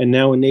 And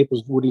now in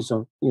Naples, Woody's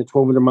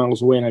 1,200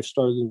 miles away, and I've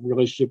started a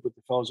relationship with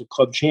the fellows at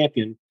Club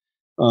Champion.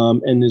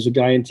 And there's a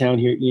guy in town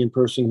here, Ian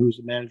Person, who's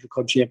the manager of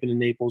Club Champion in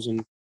Naples,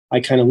 and I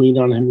kind of leaned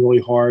on him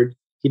really hard.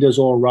 He does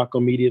all Rocco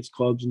Media's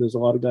clubs, and there's a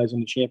lot of guys on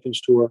the Champions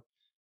Tour.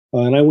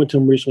 And I went to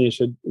him recently and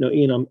said,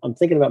 Ian, I'm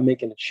thinking about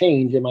making a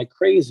change. Am I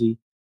crazy?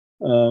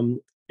 And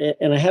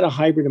I had a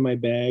hybrid in my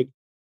bag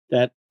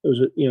that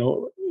was,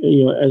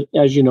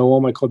 as you know,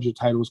 all my clubs are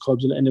Titleist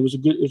clubs, and it was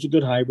a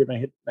good hybrid. And I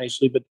hit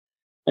nicely, but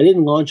I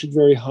didn't launch it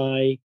very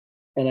high,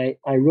 and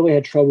I really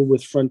had trouble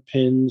with front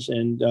pins,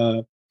 and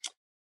I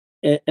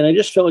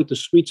just felt like the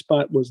sweet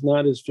spot was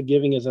not as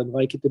forgiving as I'd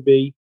like it to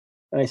be.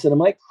 And I said,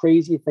 am I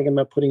crazy thinking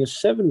about putting a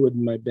 7-wood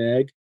in my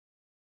bag?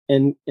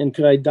 And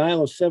could I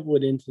dial a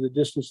 7-wood into the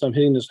distance I'm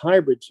hitting this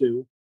hybrid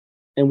to?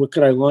 And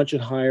could I launch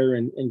it higher?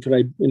 And could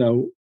I,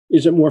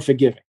 is it more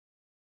forgiving?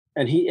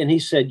 And he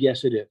said,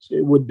 yes, it is.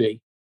 It would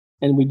be.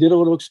 And we did a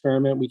little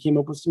experiment. We came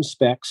up with some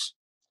specs.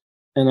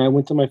 And I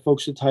went to my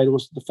folks at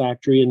Titleist at the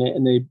factory,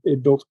 and they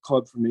built a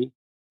club for me.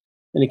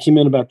 And it came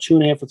in about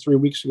 2.5 or 3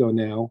 weeks ago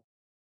now.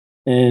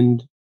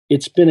 And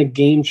it's been a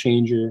game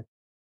changer.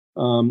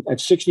 At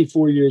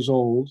 64 years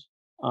old,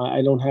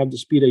 I don't have the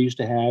speed I used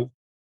to have.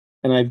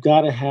 And I've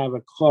got to have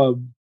a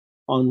club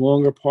on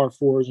longer par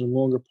 4s and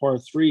longer par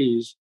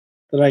 3s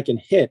that I can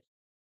hit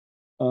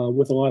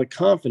with a lot of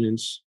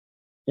confidence.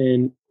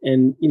 And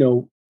when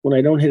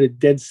I don't hit a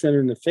dead center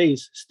in the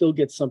face, still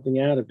get something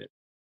out of it.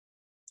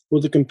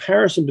 Well, the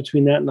comparison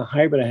between that and the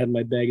hybrid I had in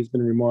my bag has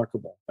been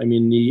remarkable. I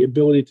mean, the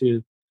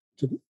ability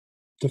to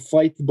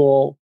fight the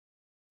ball,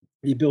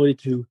 the ability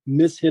to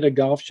mishit a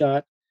golf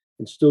shot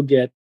and still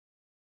get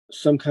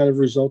some kind of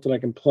result that I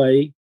can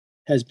play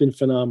has been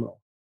phenomenal.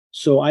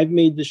 So I've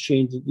made this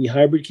change. The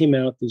hybrid came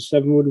out, the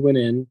 7-wood went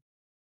in,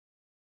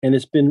 and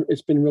it's been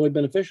really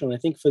beneficial. And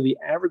I think for the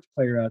average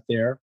player out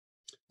there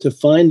to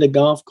find a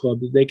golf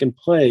club that they can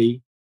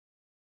play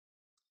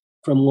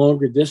from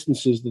longer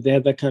distances, that they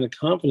have that kind of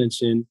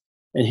confidence in,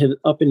 and hit it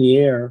up in the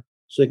air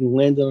so they can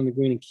land it on the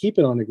green and keep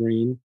it on the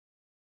green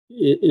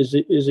is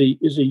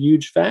a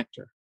huge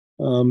factor.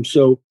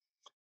 So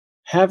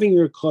having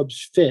your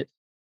clubs fit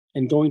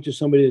and going to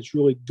somebody that's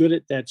really good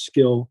at that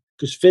skill,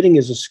 because fitting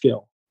is a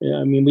skill.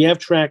 I mean, we have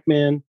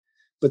TrackMan,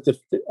 but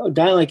a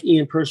guy like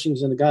Ian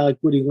Persings and a guy like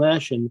Woody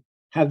Lashin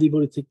have the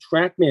ability to take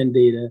TrackMan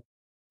data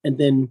and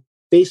then,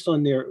 based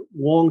on their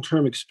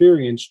long-term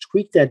experience,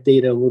 tweak that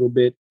data a little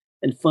bit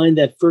and find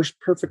that first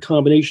perfect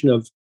combination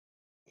of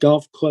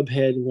golf club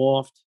head,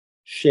 loft,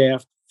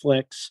 shaft,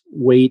 flex,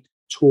 weight,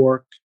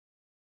 torque,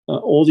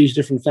 all these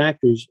different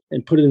factors,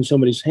 and put it in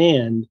somebody's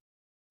hand.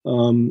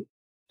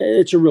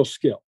 It's a real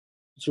skill.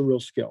 It's a real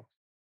skill.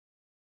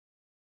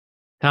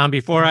 Tom,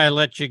 before I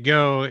let you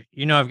go,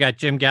 I've got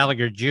Jim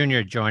Gallagher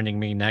Jr. joining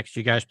me next.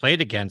 You guys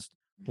played against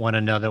one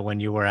another when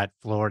you were at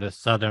Florida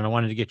Southern. I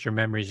wanted to get your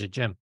memories of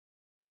Jim.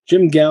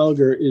 Jim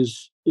Gallagher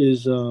is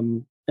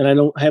and I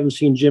haven't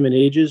seen Jim in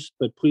ages,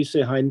 but please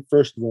say hi.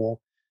 First of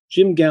all,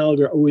 Jim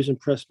Gallagher always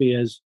impressed me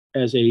as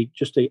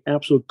just a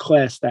absolute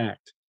class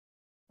act.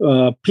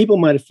 People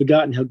might have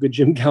forgotten how good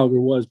Jim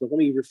Gallagher was, but let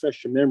me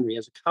refresh your memory.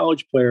 As a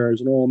college player,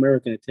 as an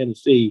All-American at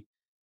Tennessee,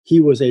 he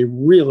was a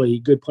really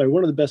good player,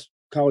 one of the best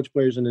college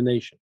players in the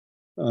nation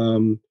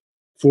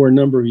for a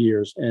number of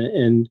years.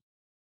 And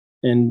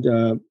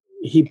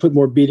he put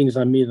more beatings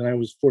on me than I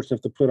was fortunate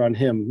enough to put on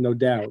him, no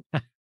doubt.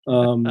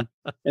 And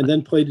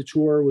then played the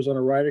tour, was on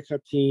a Ryder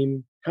Cup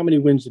team. How many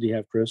wins did he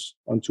have, Chris,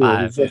 on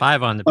tour?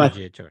 Five on the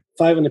PGA Tour.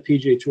 5 on the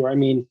PGA Tour. I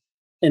mean,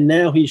 and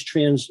now he's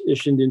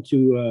transitioned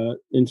into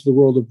the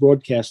world of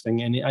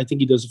broadcasting, and I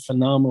think he does a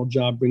phenomenal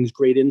job. Brings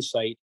great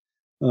insight.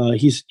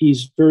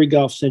 He's very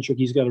golf centric.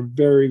 He's got a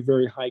very,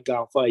 very high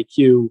golf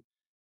IQ.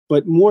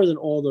 But more than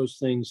all those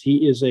things,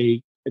 he is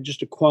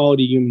just a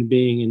quality human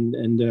being,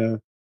 and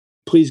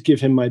please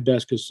give him my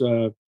best, because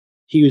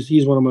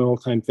he's one of my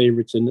all-time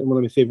favorites and one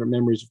of my favorite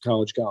memories of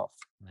college golf.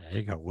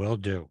 There you go. Will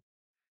do.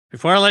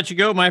 Before I let you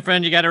go, my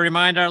friend, you got to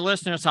remind our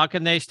listeners, how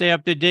can they stay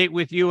up to date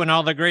with you and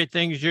all the great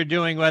things you're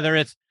doing, whether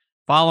it's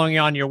following you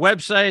on your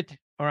website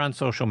or on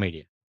social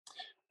media?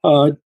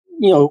 The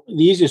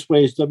easiest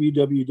way is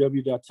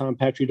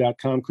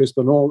www.tompatri.com, Chris,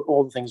 but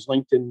all the things,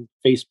 LinkedIn,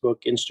 Facebook,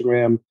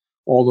 Instagram,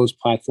 all those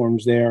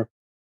platforms there.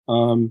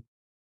 And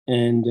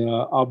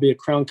I'll be at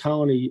Crown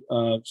Colony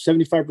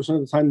 75%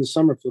 of the time this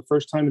summer for the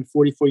first time in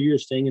 44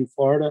 years, staying in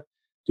Florida,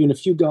 doing a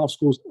few golf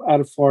schools out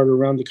of Florida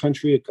around the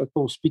country, a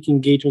couple of speaking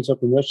engagements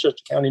up in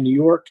Westchester County, New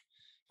York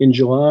in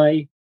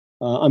July.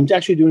 I'm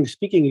actually doing a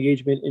speaking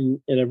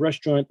engagement in a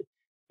restaurant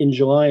in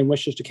July in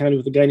Westchester County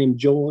with a guy named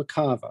Joe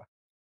LaCava.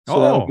 So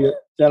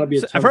that'll be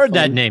a ton I've heard of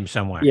fun. that name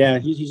somewhere. Yeah,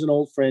 he's an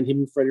old friend. Him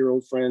and Freddie are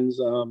old friends.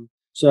 So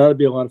that'll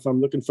be a lot of fun.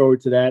 I'm looking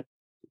forward to that.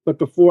 But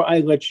before I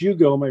let you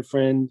go, my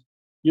friend,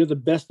 you're the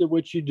best at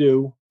what you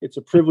do. It's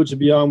a privilege to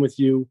be on with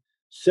you.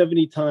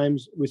 70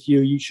 times with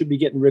you. You should be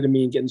getting rid of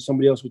me and getting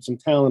somebody else with some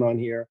talent on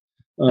here.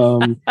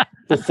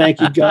 But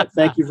thank you, God.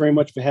 Thank you very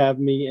much for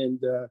having me.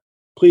 And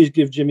please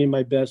give Jimmy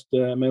my best,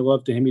 my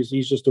love to him.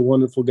 He's just a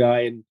wonderful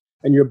guy,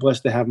 and you're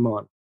blessed to have him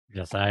on.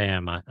 Yes, I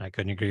am. I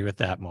couldn't agree with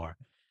that more.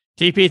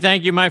 TP,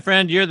 thank you, my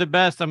friend. You're the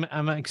best.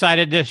 I'm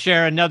excited to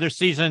share another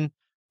season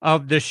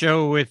of the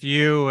show with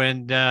you,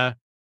 and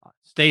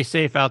stay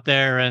safe out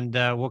there, and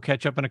we'll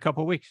catch up in a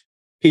couple of weeks.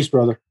 Peace,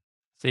 brother.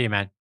 See you,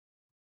 man.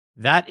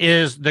 That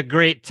is the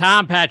great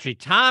Tom Patri,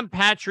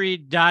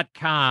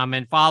 tompatri.com,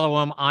 and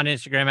follow him on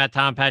Instagram at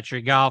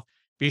TomPatriGolf.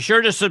 Be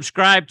sure to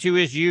subscribe to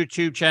his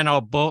YouTube channel.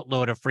 A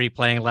boatload of free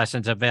playing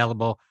lessons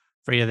available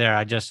for you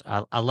there.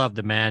 I love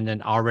the man,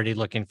 and already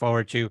looking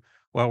forward to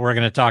what we're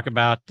going to talk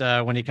about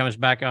when he comes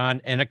back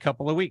on in a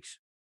couple of weeks.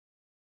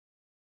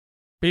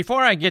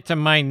 Before I get to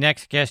my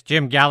next guest,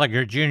 Jim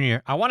Gallagher Jr.,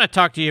 I want to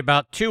talk to you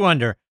about 2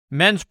 Under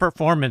men's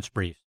performance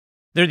briefs.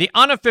 They're the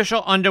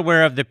unofficial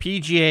underwear of the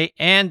PGA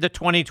and the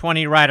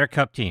 2020 Ryder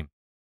Cup team.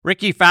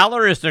 Ricky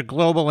Fowler is their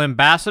global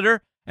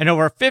ambassador, and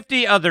over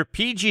 50 other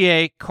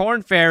PGA,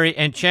 Korn Ferry,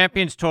 and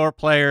Champions Tour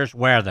players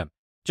wear them.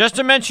 Just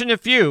to mention a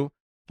few,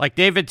 like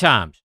David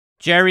Toms,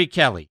 Jerry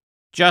Kelly,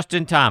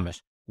 Justin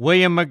Thomas,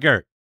 William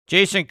McGirt,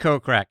 Jason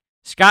Kokrak,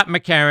 Scott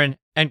McCarron,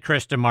 and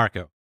Chris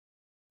DeMarco.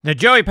 The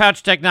Joey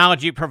Pouch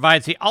technology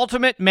provides the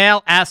ultimate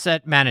male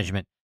asset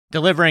management,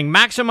 delivering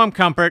maximum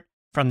comfort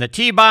from the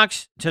tee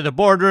box to the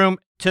boardroom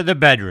to the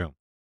bedroom.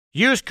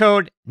 Use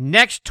code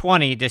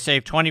NEXT20 to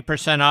save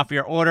 20% off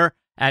your order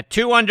at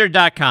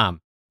 2under.com.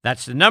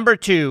 That's the number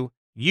 2,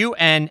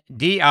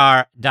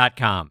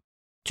 UNDR.com.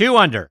 2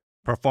 Under,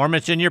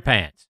 performance in your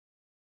pants.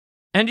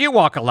 And you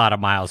walk a lot of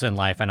miles in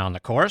life and on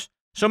the course,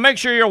 so make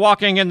sure you're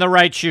walking in the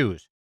right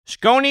shoes.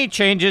 Skoni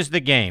changes the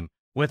game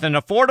with an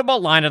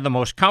affordable line of the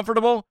most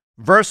comfortable,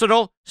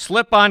 versatile,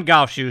 slip-on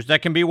golf shoes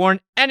that can be worn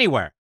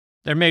anywhere.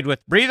 They're made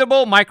with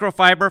breathable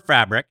microfiber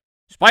fabric,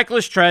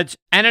 spikeless treads,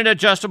 and an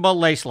adjustable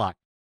lace lock.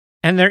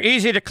 And they're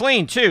easy to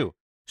clean, too,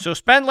 so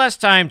spend less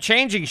time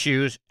changing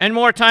shoes and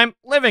more time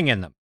living in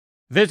them.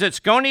 Visit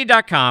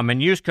Skoni.com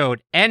and use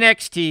code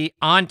NXT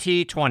on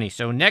T20,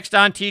 so next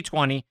on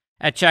T20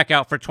 at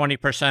checkout for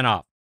 20%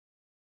 off.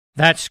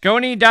 That's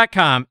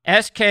Skoni.com,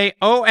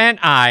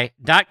 SKONI.com.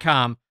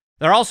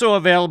 They're also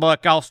available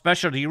at golf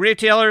specialty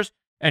retailers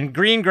and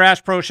green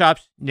grass pro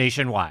shops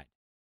nationwide.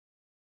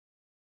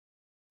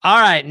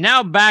 All right,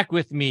 now back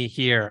with me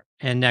here,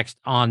 and next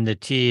on the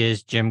tee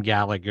is Jim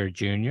Gallagher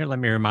Jr. Let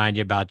me remind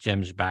you about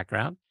Jim's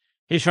background.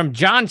 He's from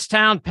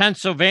Johnstown,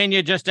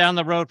 Pennsylvania, just down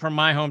the road from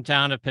my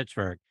hometown of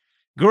Pittsburgh.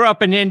 Grew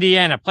up in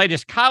Indiana, played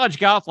his college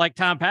golf, like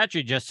Tom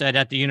Patri just said,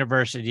 at the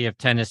University of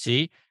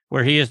Tennessee,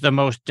 where he is the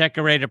most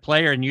decorated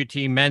player in UT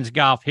men's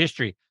golf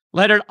history.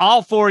 Led it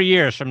all 4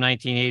 years from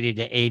 1980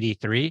 to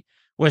 83.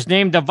 Was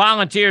named the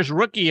Volunteers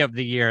Rookie of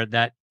the Year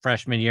that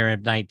freshman year in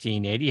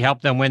 1980.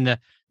 Helped them win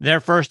their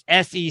first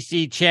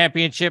SEC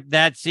championship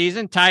that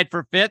season. Tied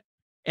for 5th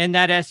in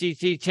that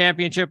SEC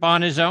championship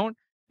on his own.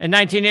 In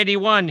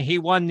 1981, he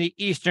won the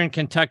Eastern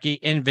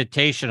Kentucky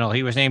Invitational.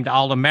 He was named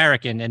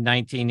All-American in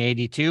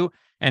 1982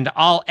 and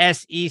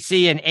All-SEC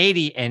in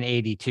 80 and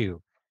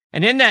 82.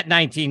 And in that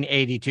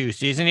 1982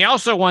 season, he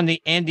also won the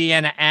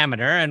Indiana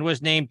Amateur and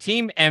was named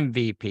Team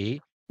MVP.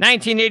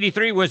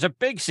 1983 was a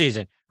big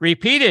season,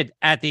 repeated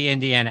at the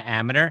Indiana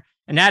Amateur,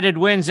 and added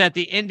wins at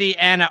the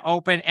Indiana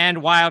Open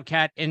and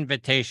Wildcat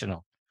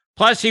Invitational.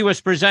 Plus, he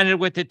was presented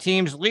with the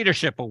team's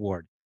Leadership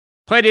Award.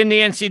 Played in the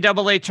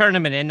NCAA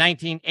tournament in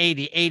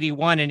 1980,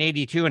 81, and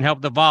 82, and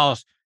helped the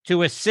Vols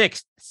to a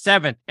 6th,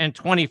 7th, and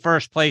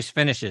 21st place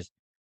finishes.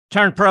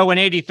 Turned pro in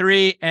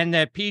 83, and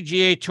the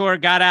PGA Tour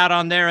got out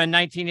on there in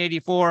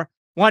 1984,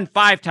 won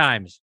 5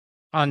 times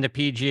on the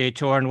PGA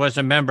Tour, and was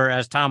a member,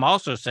 as Tom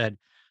also said,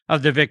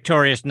 of the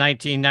victorious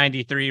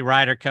 1993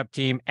 Ryder Cup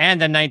team and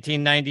the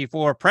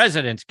 1994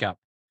 President's Cup.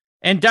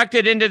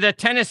 Inducted into the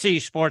Tennessee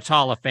Sports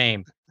Hall of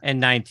Fame in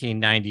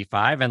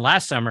 1995, and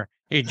last summer,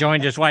 he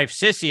joined his wife,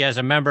 Sissy, as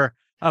a member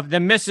of the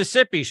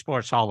Mississippi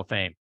Sports Hall of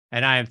Fame,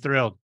 and I am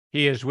thrilled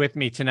he is with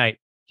me tonight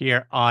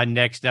here on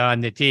Next on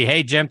the Tee.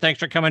 Hey, Jim, thanks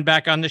for coming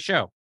back on the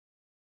show.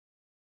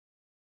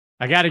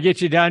 I got to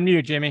get you down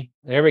mute, Jimmy.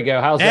 There we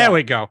go. How's that? There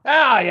we go.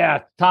 Ah,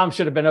 yeah. Tom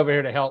should have been over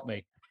here to help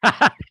me.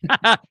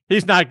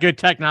 He's not good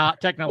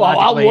technologically. Well,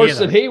 I'm worse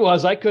either. than he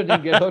was. I couldn't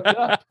even get hooked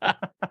up.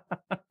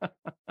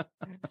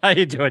 How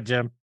you doing,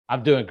 Jim?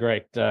 I'm doing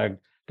great. Got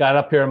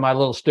up here in my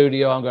little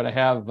studio I'm going to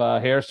have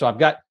here. So I've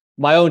got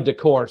my own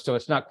decor, so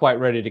it's not quite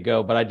ready to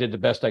go, but I did the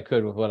best I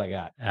could with what I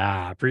got.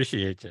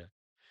 Appreciate you.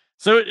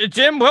 So,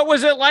 Jim, what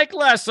was it like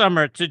last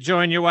summer to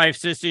join your wife,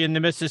 Sissy, in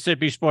the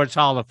Mississippi Sports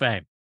Hall of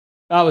Fame?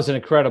 That was an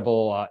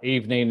incredible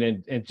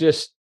evening, and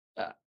just,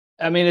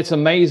 I mean, it's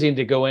amazing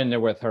to go in there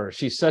with her.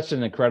 She's such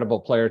an incredible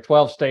player,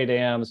 12 state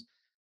AMs,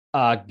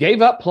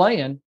 gave up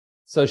playing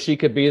so she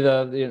could be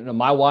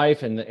my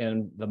wife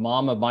and the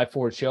mom of my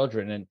 4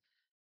 children. And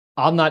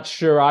I'm not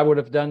sure I would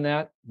have done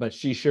that, but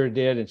she sure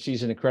did. And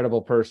she's an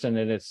incredible person.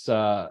 And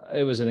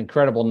it was an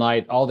incredible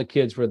night. All the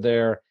kids were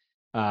there.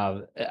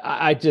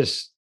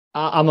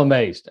 I'm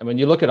amazed. I mean,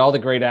 you look at all the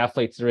great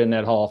athletes that are in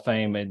that Hall of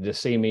Fame, and to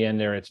see me in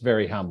there, it's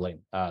very humbling,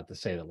 to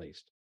say the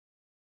least.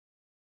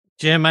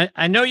 Jim,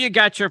 I know you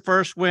got your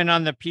first win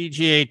on the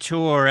PGA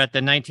Tour at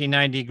the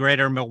 1990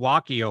 Greater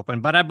Milwaukee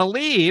Open, but I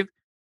believe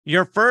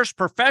Your first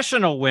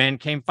professional win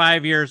came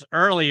 5 years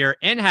earlier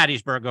in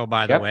Hattiesburg,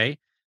 by the way,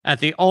 at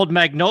the Old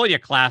Magnolia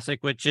Classic,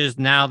 which is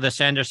now the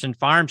Sanderson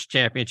Farms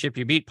Championship.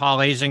 You beat Paul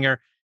Azinger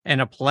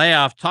in a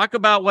playoff. Talk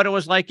about what it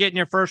was like getting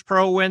your first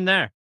pro win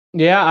there.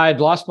 Yeah, I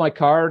had lost my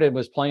card and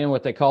was playing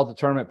what they called the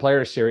Tournament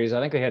Player Series. I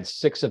think they had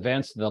 6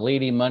 events. The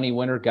leading money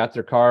winner got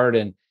their card,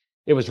 and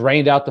it was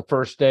rained out the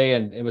first day,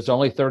 and it was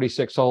only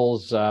 36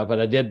 holes, but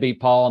I did beat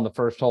Paul on the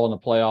first hole in the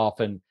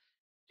playoff, and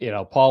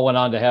Paul went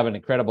on to have an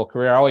incredible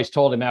career. I always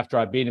told him after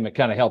I beat him, it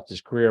kind of helped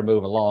his career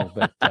move along.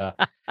 But,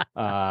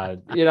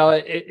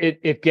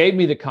 it gave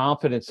me the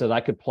confidence that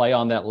I could play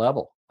on that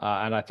level.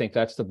 And I think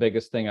that's the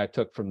biggest thing I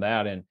took from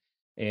that. And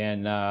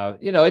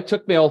it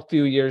took me a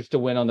few years to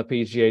win on the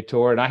PGA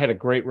Tour. And I had a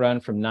great run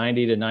from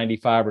 90 to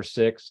 95 or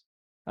 6.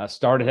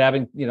 Started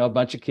having, a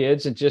bunch of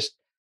kids and just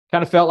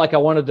kind of felt like I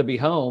wanted to be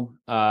home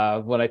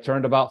when I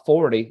turned about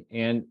 40.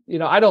 And,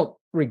 I don't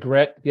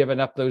regret giving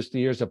up those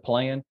years of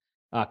playing.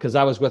 Because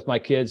I was with my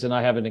kids and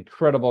I have an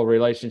incredible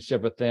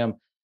relationship with them.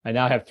 I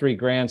now have 3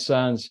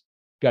 grandsons,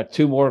 got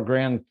 2 more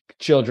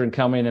grandchildren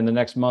coming in the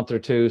next month or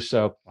 2.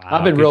 So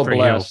I've been real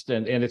blessed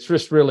and it's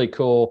just really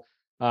cool.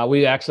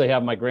 We actually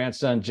have my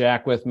grandson,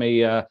 Jack, with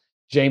me,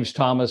 James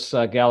Thomas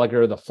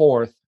Gallagher, the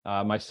 4th,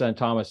 my son,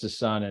 Thomas's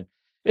son. And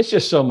it's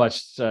just so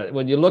much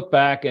when you look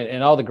back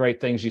and all the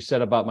great things you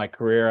said about my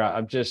career,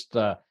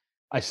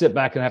 I sit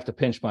back and have to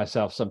pinch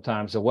myself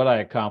sometimes of what I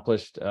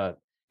accomplished.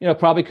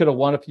 Probably could have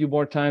won a few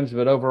more times,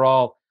 but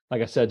overall,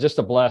 like I said, just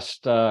a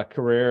blessed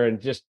career.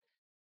 And just,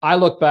 I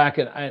look back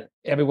and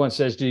everyone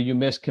says, do you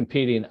miss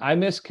competing? I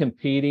miss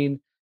competing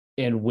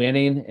and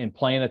winning and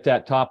playing at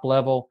that top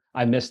level.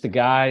 I miss the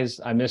guys.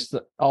 I miss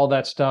all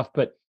that stuff.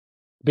 But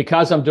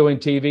because I'm doing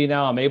TV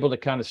now, I'm able to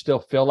kind of still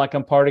feel like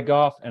I'm part of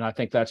golf. And I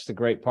think that's the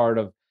great part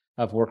of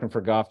working for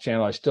Golf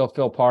Channel. I still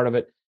feel part of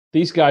it.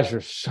 These guys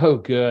are so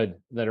good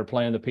that are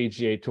playing the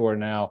PGA Tour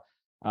now.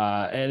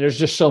 And there's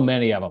just so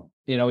many of them.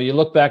 When you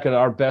look back at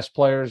our best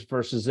players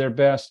versus their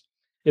best,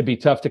 it'd be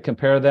tough to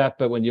compare that.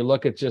 But when you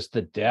look at just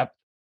the depth,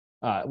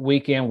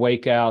 week in,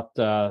 week out,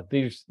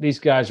 these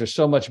guys are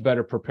so much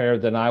better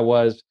prepared than I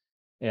was.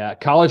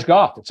 College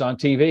golf, it's on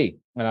TV.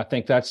 And I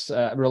think that's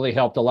really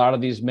helped a lot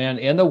of these men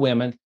and the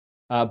women,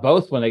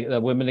 both when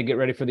the women to get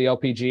ready for the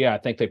LPGA. I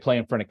think they play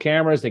in front of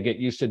cameras. They get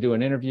used to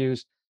doing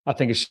interviews. I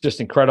think it's just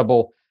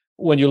incredible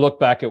when you look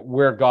back at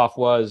where golf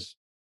was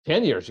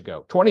 10 years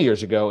ago, 20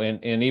 years ago,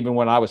 and even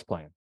when I was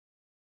playing.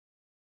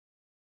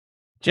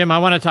 Jim, I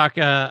want to talk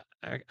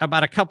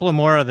about a couple of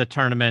more of the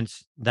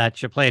tournaments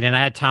that you played. And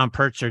I had Tom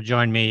Purtzer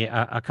join me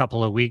a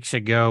couple of weeks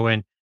ago.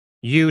 And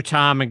you,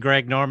 Tom, and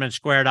Greg Norman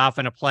squared off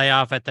in a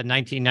playoff at the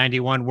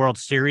 1991 World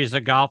Series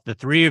of Golf. The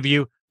 3 of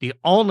you, the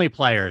only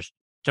players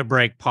to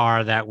break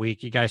par that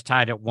week. You guys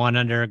tied at 1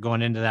 under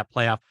going into that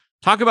playoff.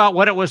 Talk about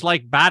what it was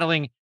like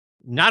battling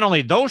not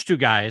only those 2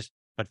 guys,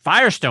 but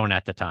Firestone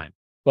at the time.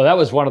 Well, that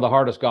was one of the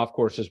hardest golf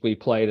courses we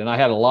played. And I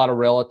had a lot of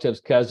relatives,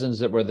 cousins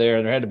that were there,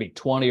 and there had to be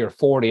 20 or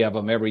 40 of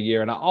them every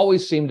year. And I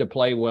always seemed to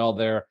play well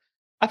there.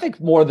 I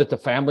think more that the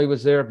family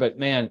was there, but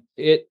man,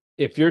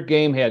 if your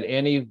game had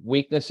any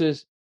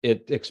weaknesses,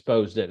 it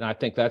exposed it. And I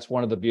think that's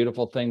one of the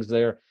beautiful things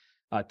there.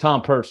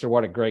 Tom Purtzer,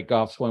 what a great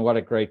golf swing, what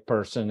a great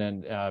person.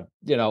 And,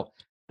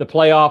 the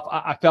playoff,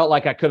 I felt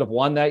like I could have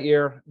won that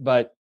year,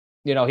 but,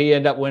 he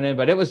ended up winning.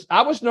 But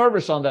I was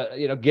nervous on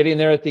the, getting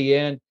there at the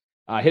end.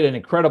 I hit an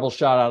incredible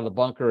shot out of the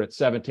bunker at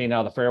 17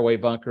 out of the fairway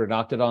bunker,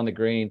 knocked it on the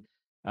green.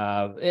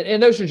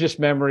 And those are just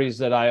memories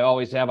that I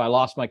always have. I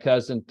lost my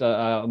cousin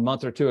a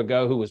month or 2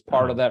 ago who was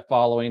part of that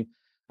following.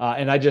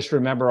 And I just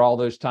remember all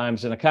those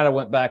times. And I kind of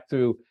went back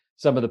through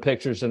some of the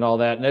pictures and all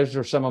that. And those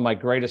are some of my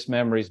greatest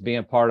memories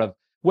being part of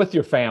with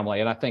your family.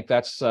 And I think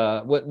that's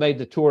what made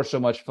the tour so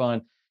much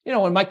fun.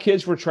 When my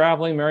kids were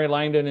traveling, Mary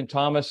Langdon and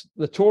Thomas,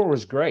 the tour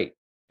was great.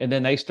 And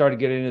then they started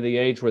getting into the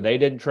age where they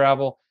didn't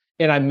travel.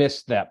 And I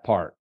missed that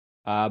part.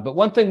 But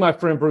one thing my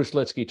friend Bruce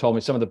Litsky told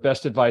me, some of the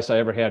best advice I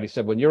ever had, he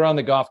said, when you're on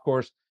the golf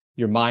course,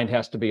 your mind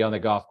has to be on the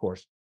golf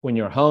course. When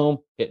you're home,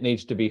 it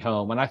needs to be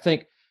home. And I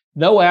think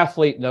no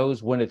athlete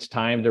knows when it's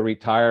time to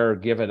retire or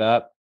give it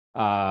up.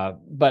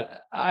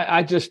 But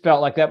I just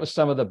felt like that was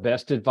some of the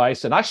best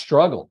advice. And I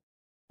struggled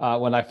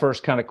when I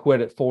first kind of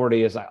quit at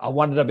 40, is I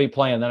wanted to be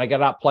playing. Then I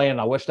got out playing.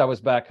 I wished I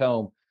was back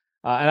home.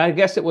 And I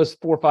guess it was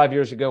 4 or 5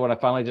 years ago when I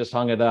finally just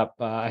hung it up.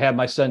 I had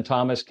my son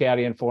Thomas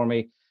caddying for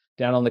me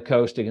down on the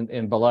coast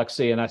in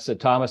Biloxi. And I said,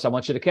 Thomas, I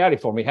want you to caddy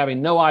for me,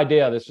 having no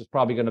idea this was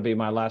probably going to be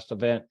my last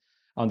event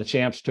on the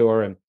Champs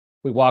Tour. And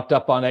we walked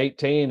up on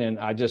 18 and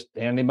I just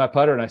handed him my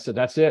putter and I said,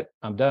 that's it,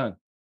 I'm done.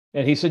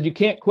 And he said, you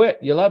can't quit.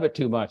 You love it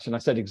too much. And I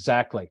said,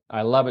 exactly.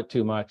 I love it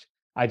too much.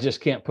 I just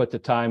can't put the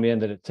time in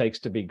that it takes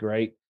to be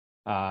great.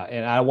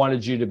 And I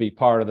wanted you to be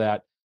part of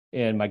that.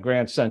 And my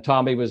grandson,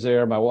 Tommy, was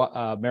there,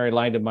 my Mary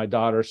Langdon, my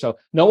daughter. So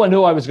no one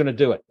knew I was going to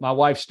do it. My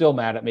wife's still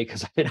mad at me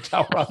because I didn't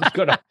tell her I was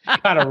going to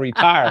kind of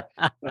retire.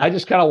 I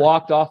just kind of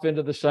walked off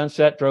into the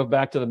sunset, drove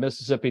back to the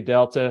Mississippi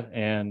Delta.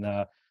 And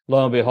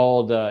lo and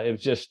behold, it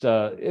was just,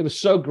 it was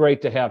so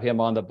great to have him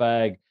on the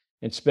bag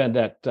and spend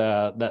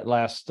that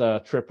last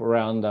trip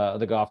around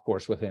the golf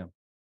course with him.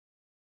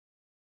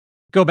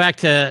 Go back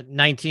to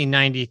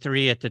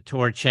 1993 at the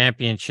Tour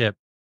Championship.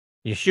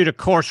 You shoot a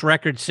course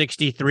record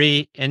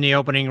 63 in the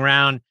opening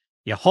round.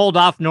 You hold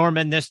off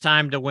Norman this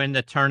time to win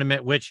the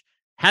tournament, which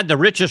had the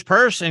richest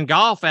purse in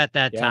golf at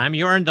that time.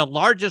 You earned the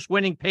largest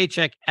winning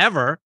paycheck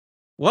ever.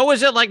 What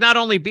was it like not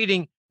only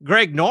beating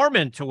Greg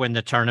Norman to win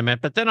the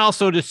tournament, but then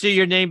also to see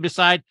your name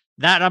beside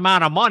that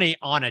amount of money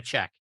on a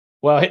check?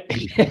 Well,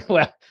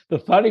 well, the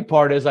funny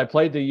part is I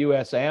played the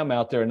US Am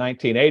out there in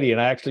 1980,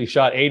 and I actually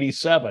shot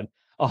 87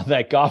 on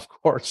that golf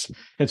course.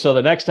 And so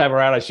the next time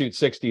around, I shoot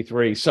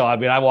 63. So, I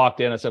mean, I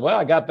walked in and said, well,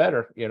 I got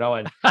better,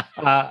 and,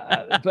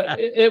 but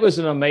it was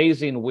an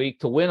amazing week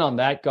to win on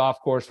that golf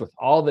course with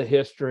all the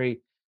history.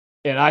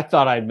 And I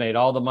thought I'd made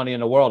all the money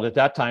in the world. At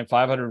that time,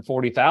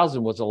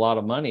 $540,000 was a lot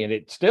of money, and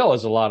it still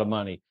is a lot of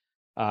money.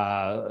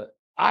 I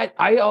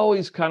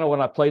always kind of,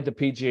 when I played the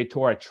PGA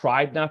Tour, I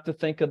tried not to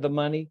think of the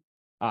money.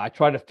 I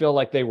tried to feel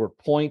like they were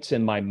points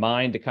in my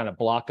mind to kind of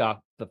block off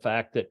the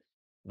fact that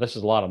this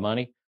is a lot of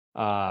money.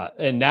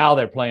 And now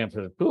they're playing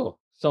for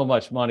so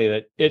much money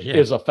that it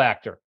is a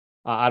factor.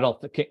 I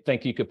don't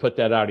think you could put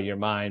that out of your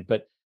mind.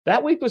 But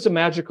that week was a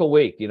magical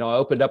week. I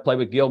opened up, played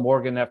with Gil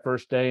Morgan that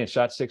first day and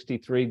shot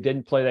 63.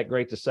 Didn't play that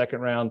great the second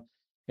round,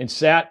 and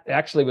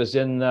was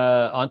in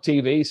on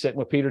TV sitting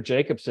with Peter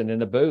Jacobson in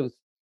the booth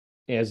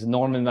as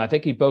Norman. I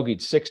think he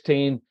bogeyed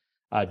 16,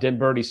 didn't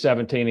birdie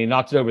 17. He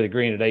knocked it over the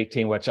green at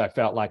 18, which I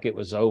felt like it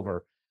was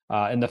over.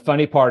 And the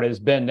funny part is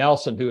Ben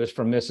Nelson, who is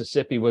from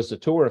Mississippi, was the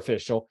tour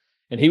official.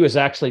 And he was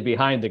actually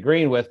behind the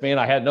green with me, and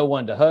I had no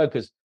one to hug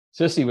because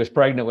Sissy was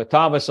pregnant with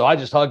Thomas, so I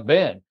just hugged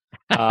Ben.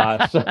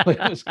 So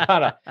it was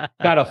kind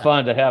of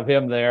fun to have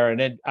him there. And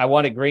then I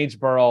won at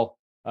Greensboro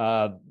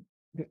a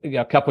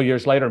couple of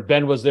years later.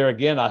 Ben was there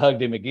again. I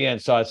hugged him again.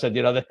 So I said,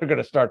 they're going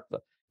to start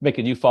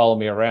making you follow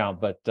me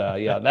around. But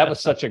that was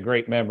such a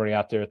great memory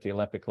out there at the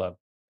Olympic Club.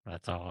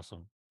 That's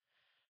awesome.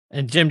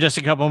 And Jim, just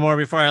a couple more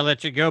before I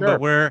let you go. Sure. But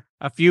we're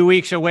a few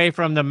weeks away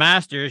from the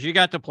Masters. You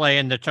got to play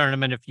in the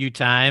tournament a few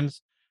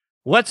times.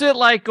 What's it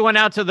like going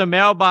out to the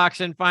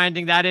mailbox and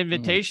finding that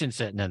invitation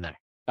sitting in there?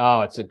 Oh,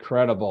 it's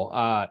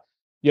incredible.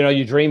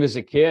 You dream as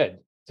a kid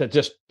to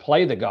just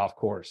play the golf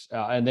course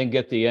and then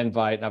get the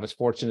invite. And I was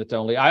fortunate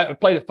to I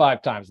played it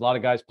 5 times. A lot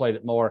of guys played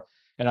it more.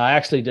 And I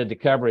actually did the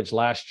coverage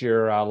last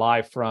year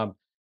live from,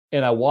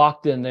 and I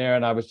walked in there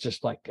and I was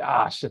just like,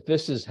 gosh, if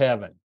this is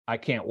heaven, I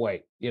can't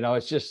wait.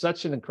 It's just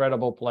such an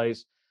incredible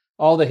place.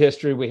 All the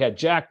history. We had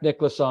Jack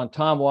Nicklaus on,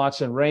 Tom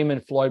Watson,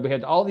 Raymond Floyd. We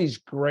had all these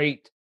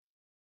great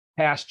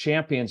past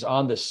champions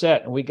on the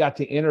set, and we got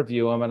to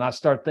interview them. And I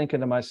start thinking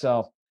to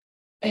myself,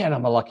 man,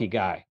 I'm a lucky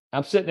guy.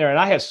 I'm sitting there and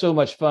I had so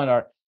much fun.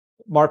 Our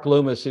Mark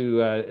Loomis,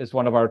 who is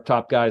one of our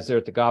top guys there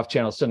at the Golf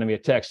Channel, sending me a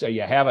text. Are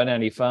you having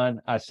any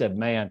fun? I said,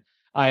 man,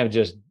 I am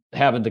just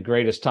having the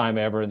greatest time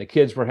ever. And the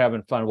kids were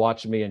having fun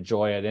watching me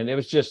enjoy it. And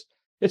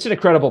it's an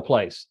incredible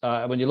place.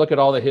 When you look at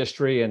all the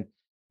history, and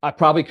I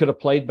probably could have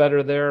played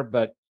better there,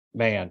 but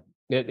man,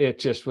 it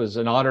just was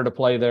an honor to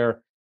play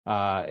there.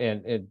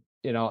 It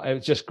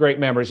was just great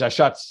memories. I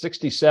shot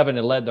 67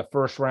 and led the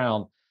first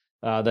round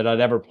that I'd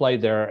ever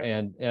played there.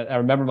 And I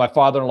remember my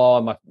father-in-law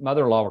and my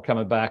mother-in-law were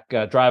coming back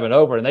driving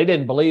over, and they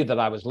didn't believe that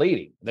I was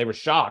leading. They were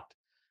shocked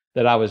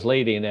that I was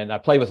leading. And I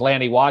played with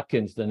Lanny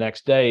Watkins the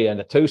next day in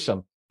the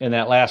twosome in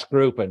that last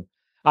group. And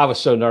I was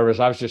so nervous.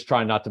 I was just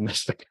trying not to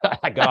miss the guy.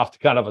 I got off to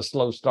kind of a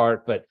slow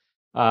start, but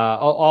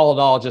all in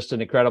all, just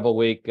an incredible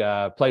week.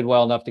 Played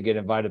well enough to get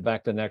invited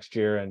back the next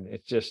year. And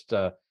it's just,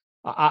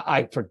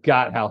 I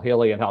forgot how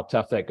hilly and how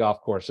tough that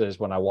golf course is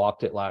when I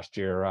walked it last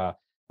year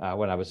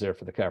when I was there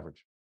for the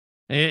coverage.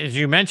 As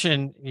you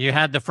mentioned, you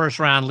had the first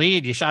round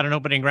lead. You shot an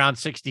opening round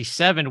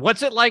 67.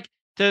 What's it like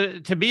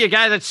to be a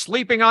guy that's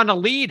sleeping on the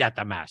lead at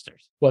the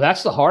Masters? Well,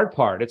 that's the hard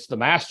part. It's the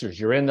Masters.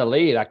 You're in the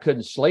lead. I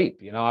couldn't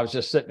sleep. I was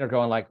just sitting there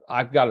going like,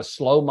 I've got to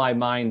slow my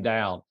mind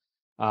down.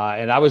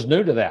 And I was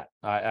new to that.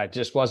 I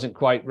just wasn't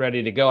quite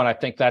ready to go. And I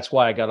think that's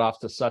why I got off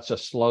to such a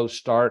slow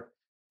start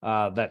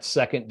that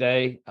second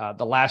day.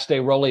 The last day,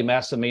 Rolly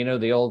Massimino,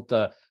 the old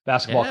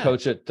basketball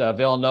coach at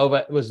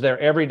Villanova, was there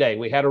every day.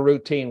 We had a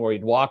routine where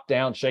he'd walk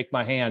down, shake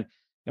my hand,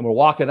 and we're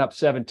walking up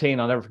 17.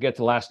 I'll never forget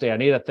the last day. I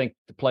need, I think,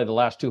 to play the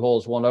last 2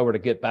 holes, 1 over to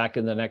get back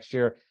in the next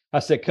year. I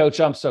said, Coach,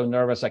 I'm so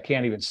nervous. I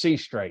can't even see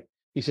straight.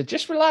 He said,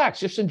 just relax,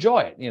 just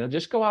enjoy it.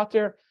 Just go out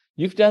there.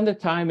 You've done the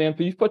time in,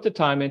 you've put the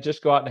time in,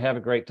 just go out and have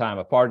a great time.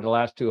 I parted the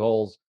last 2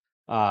 holes.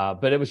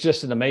 But it was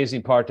just an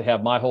amazing part to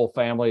have my whole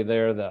family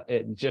there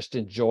and just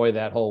enjoy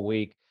that whole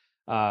week.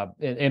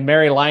 And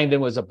Mary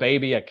Langdon was a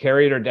baby. I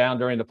carried her down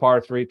during the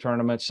par 3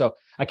 tournament. So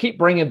I keep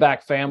bringing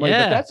back family,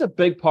 but that's a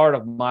big part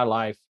of my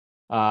life.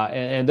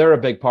 And they're a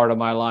big part of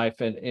my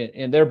life,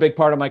 and they're a big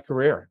part of my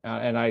career.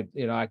 And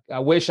I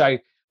wish I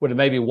would have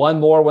maybe won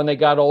more when they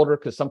got older,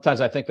 because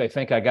sometimes I think they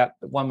think I got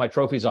won my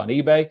trophies on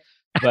eBay,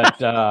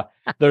 but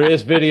there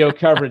is video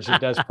coverage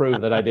that does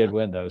prove that I did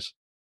win those.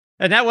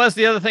 And that was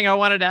the other thing I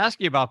wanted to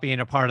ask you about being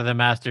a part of the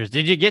Masters.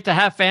 Did you get to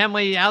have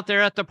family out there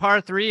at the par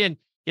 3 and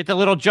get the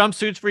little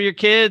jumpsuits for your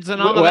kids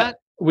and all of that?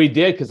 We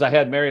did, because I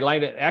had Mary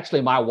Langdon.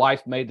 Actually, my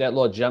wife made that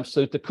little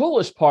jumpsuit. The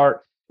coolest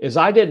part is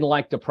I didn't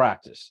like to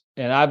practice,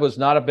 and I was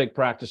not a big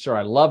practicer.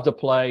 I loved to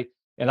play,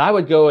 and I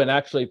would go and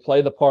actually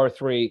play the par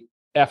 3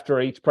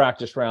 after each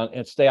practice round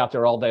and stay out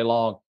there all day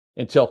long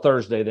until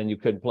Thursday. Then you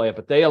couldn't play it.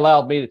 But they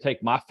allowed me to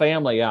take my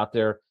family out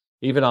there,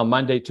 even on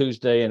Monday,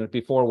 Tuesday, and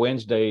before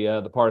Wednesday,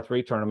 the par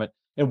 3 tournament,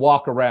 and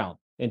walk around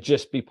and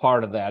just be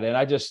part of that. And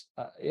I just,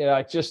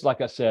 just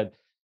like I said,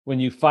 when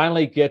you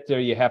finally get there,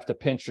 you have to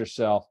pinch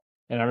yourself.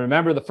 And I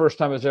remember the first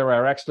time I was there,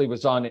 I actually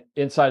was on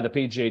inside the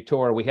PGA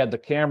Tour. We had the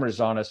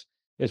cameras on us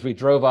as we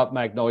drove up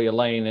Magnolia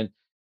Lane. And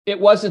it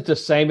wasn't the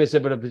same as if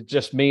it would have been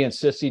just me and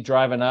Sissy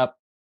driving up.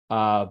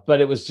 But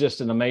it was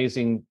just an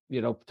amazing,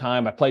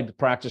 time. I played the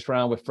practice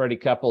round with Freddie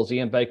Couples,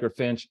 Ian Baker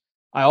Finch.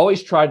 I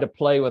always tried to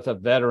play with a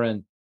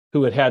veteran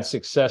who had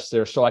success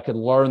there so I could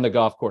learn the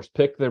golf course,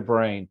 pick their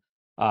brain.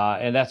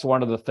 And that's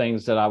one of the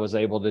things that I was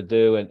able to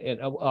do. And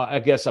I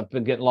guess I've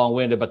been getting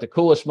long-winded, but the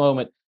coolest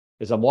moment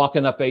is I'm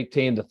walking up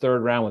 18, the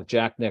third round with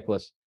Jack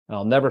Nicklaus. And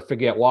I'll never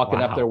forget walking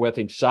up there with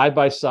him side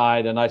by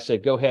side. And I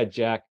said, "Go ahead,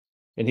 Jack."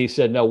 And he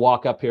said, "No,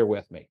 walk up here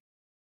with me."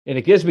 And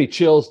it gives me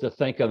chills to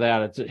think of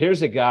that.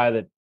 Here's a guy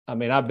that,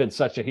 I've been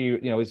such a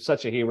hero, he's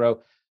such a hero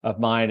of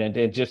mine.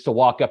 And just to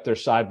walk up there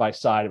side by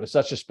side, it was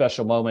such a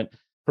special moment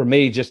for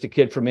me, just a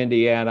kid from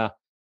Indiana,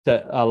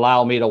 to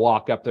allow me to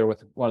walk up there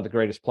with one of the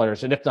greatest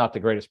players, and if not the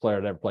greatest player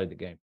that ever played the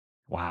game.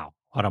 Wow,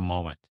 what a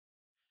moment.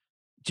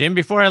 Jim,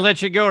 before I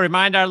let you go,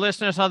 remind our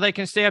listeners how they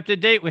can stay up to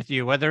date with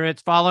you, whether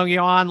it's following you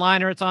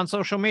online or it's on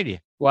social media.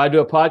 Well, I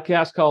do a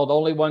podcast called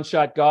Only One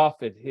Shot Golf.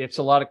 It's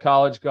a lot of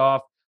college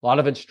golf, a lot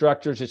of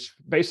instructors. It's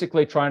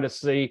basically trying to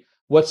see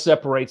what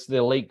separates the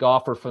elite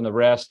golfer from the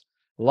rest.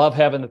 Love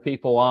having the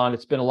people on.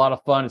 It's been a lot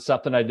of fun. It's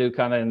something I do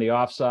kind of in the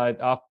off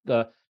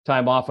the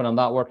time off when I'm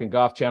not working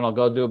Golf Channel. I'll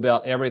go do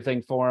about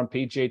everything for them,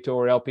 PGA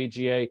Tour,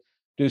 LPGA,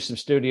 do some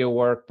studio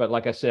work. But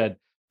like I said,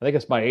 I think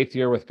it's my 8th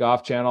year with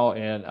Golf Channel,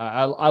 and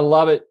I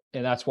love it.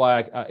 And that's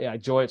why I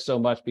enjoy it so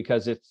much,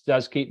 because it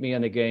does keep me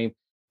in the game.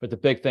 But the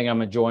big thing,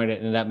 I'm enjoying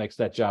it, and that makes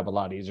that job a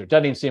lot easier. It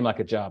doesn't even seem like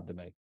a job to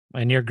me.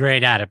 And you're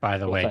great at it, by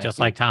the way, just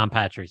like Tom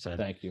Patri said.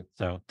 Thank you.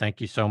 So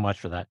thank you so much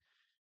for that.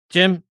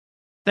 Jim,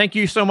 thank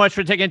you so much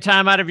for taking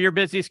time out of your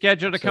busy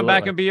schedule to come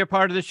back and be a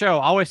part of the show.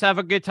 Always have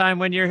a good time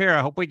when you're here.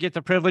 I hope we get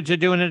the privilege of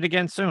doing it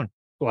again soon.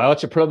 Well,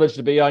 it's a privilege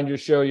to be on your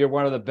show. You're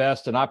one of the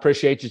best, and I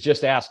appreciate you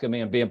just asking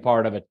me and being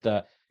part of it.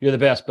 You're the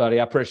best, buddy.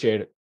 I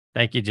appreciate it.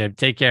 Thank you, Jim.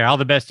 Take care. All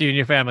the best to you and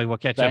your family. We'll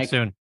catch up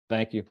soon.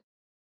 Thank you.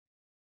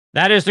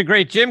 That is the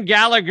great Jim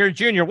Gallagher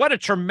Jr. What a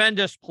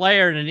tremendous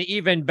player and an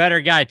even better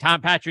guy.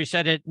 Tom Patri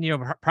said it,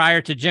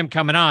 prior to Jim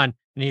coming on,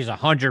 and he's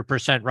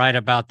 100% right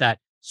about that.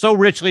 So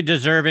richly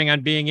deserving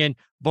on being in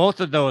both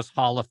of those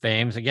Hall of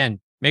Fames. Again,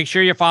 make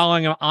sure you're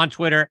following him on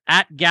Twitter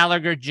at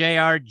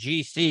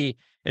GallagherJRGC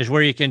is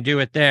where you can do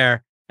it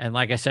there. And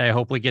like I said, I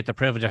hope we get the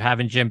privilege of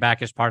having Jim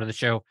back as part of the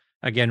show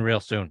again real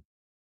soon.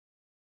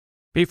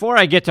 Before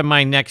I get to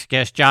my next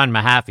guest, John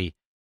Mahaffey,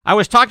 I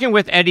was talking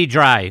with Eddie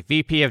Dry,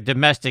 VP of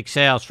Domestic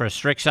Sales for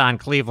Strixon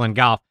Cleveland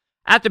Golf,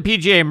 at the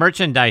PGA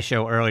Merchandise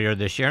Show earlier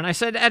this year. And I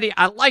said, "Eddie,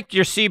 I like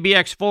your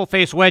CBX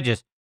full-face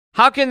wedges.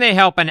 How can they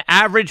help an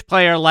average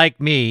player like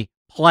me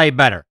play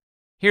better?"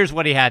 Here's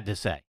what he had to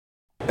say.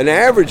 An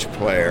average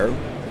player,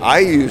 I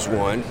use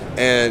one,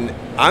 and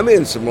I'm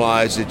in some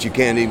lies that you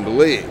can't even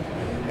believe.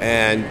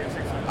 And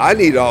I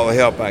need all the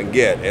help I can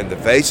get. And the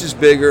face is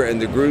bigger,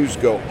 and the grooves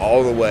go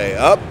all the way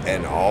up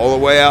and all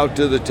the way out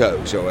to the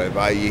toe. So if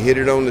you hit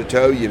it on the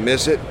toe, you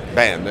miss it,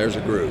 bam, there's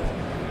a groove.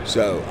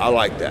 So I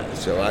like that.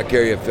 So I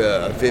carry a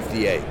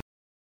 58.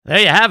 There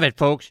you have it,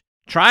 folks.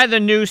 Try the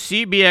new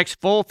CBX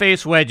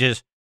full-face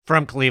wedges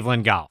from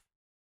Cleveland Golf.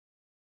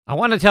 I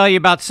want to tell you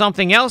about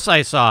something else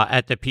I saw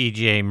at the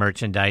PGA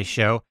Merchandise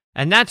Show,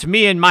 and that's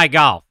Me and My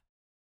Golf.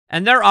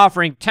 And they're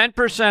offering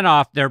 10%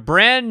 off their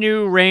brand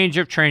new range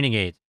of training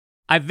aids.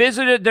 I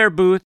visited their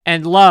booth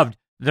and loved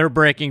their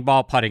breaking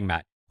ball putting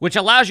mat, which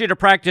allows you to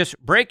practice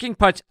breaking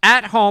putts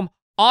at home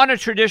on a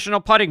traditional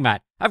putting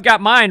mat. I've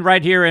got mine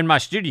right here in my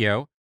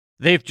studio.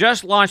 They've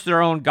just launched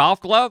their own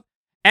golf glove,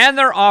 and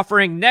they're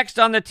offering Next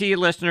on the Tee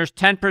listeners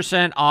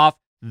 10% off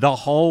the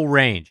whole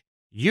range.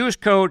 Use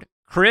code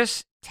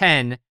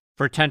CHRIS10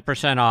 for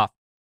 10% off.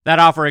 That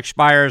offer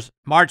expires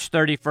March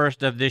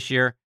 31st of this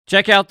year.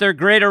 Check out their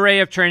great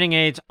array of training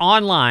aids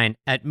online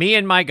at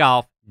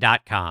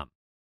meandmygolf.com.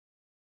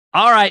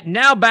 All right,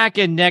 now back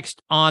in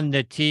Next on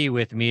the Tee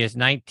with me is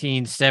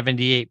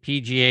 1978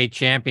 PGA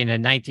champion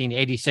and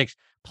 1986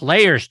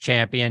 Players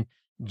champion,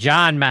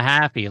 John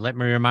Mahaffey. Let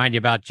me remind you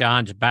about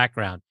John's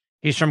background.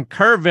 He's from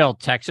Kerrville,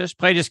 Texas,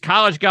 played his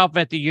college golf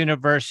at the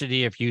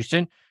University of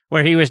Houston,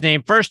 where he was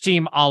named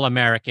first-team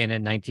All-American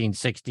in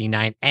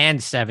 1969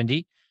 and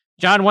 70.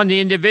 John won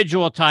the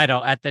individual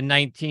title at the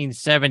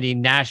 1970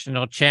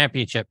 National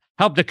Championship,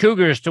 helped the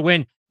Cougars to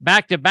win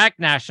back-to-back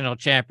national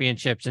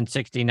championships in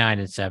 69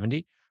 and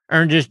 70,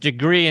 earned his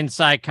degree in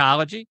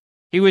psychology.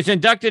 He was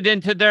inducted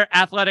into their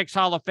Athletics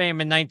Hall of Fame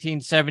in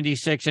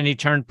 1976, and he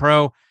turned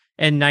pro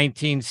in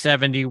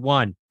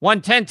 1971.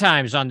 Won 10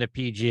 times on the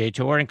PGA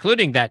Tour,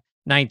 including that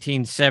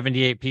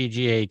 1978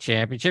 PGA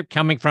Championship,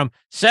 coming from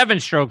 7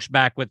 strokes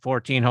back with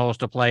 14 holes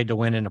to play to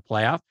win in a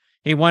playoff.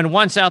 He won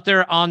once out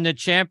there on the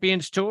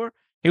Champions Tour.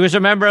 He was a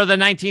member of the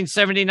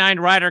 1979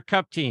 Ryder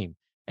Cup team.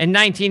 In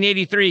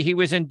 1983, he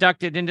was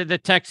inducted into the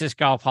Texas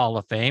Golf Hall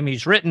of Fame.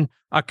 He's written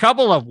a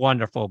couple of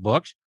wonderful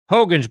books,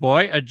 Hogan's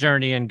Boy, A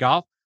Journey in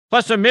Golf,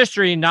 plus a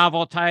mystery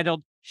novel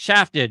titled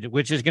Shafted,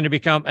 which is going to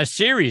become a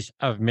series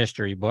of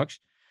mystery books.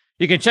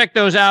 You can check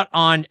those out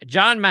on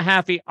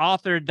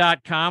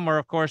johnmahaffeyauthor.com or,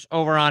 of course,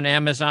 over on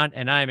Amazon.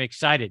 And I'm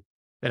excited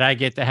that I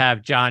get to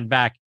have John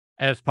back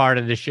as part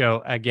of the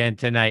show again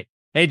tonight.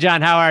 Hey,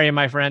 John, how are you,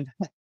 my friend?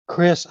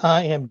 Chris,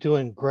 I am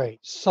doing great.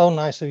 So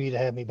nice of you to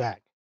have me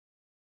back.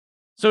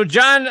 So,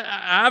 John,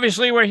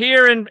 obviously we're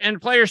here in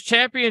Players'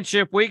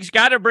 Championship weeks.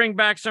 Got to bring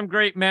back some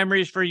great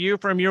memories for you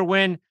from your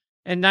win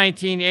in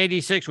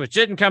 1986, which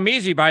didn't come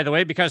easy, by the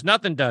way, because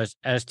nothing does,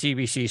 as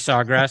TBC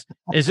Sawgrass.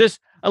 Is this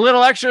a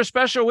little extra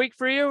special week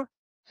for you?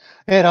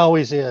 It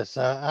always is.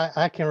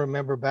 I can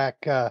remember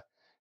back.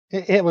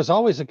 It was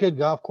always a good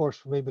golf course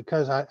for me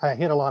because I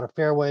hit a lot of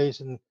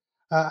fairways and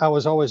I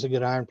was always a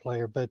good iron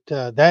player. But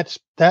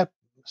that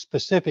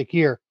specific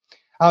year,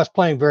 I was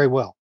playing very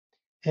well.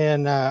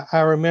 And I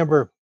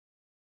remember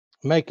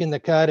making the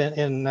cut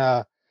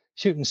and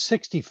shooting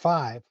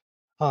 65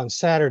 on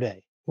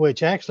Saturday,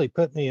 which actually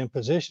put me in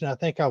position. I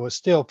think I was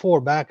still 4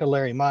 back of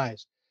Larry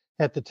Mize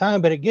at the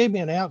time, but it gave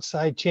me an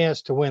outside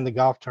chance to win the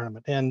golf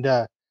tournament. And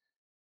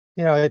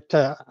it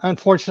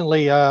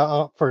unfortunately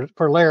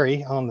for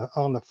Larry on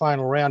the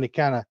final round, he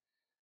kind of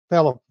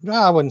fell.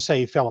 I wouldn't say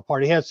he fell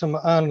apart. He had some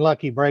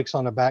unlucky breaks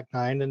on the back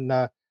nine, and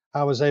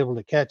I was able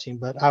to catch him.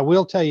 But I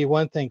will tell you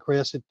one thing,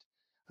 Chris.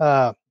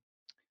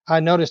 I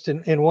noticed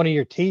in one of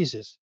your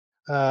teases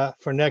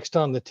for Next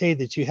on the Tee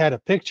that you had a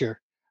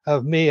picture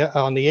of me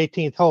on the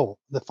 18th hole,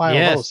 the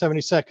final hole,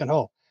 72nd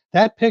hole.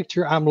 That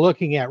picture I'm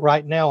looking at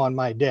right now on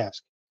my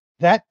desk.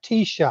 That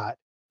tee shot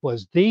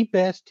was the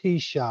best tee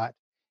shot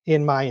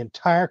in my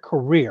entire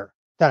career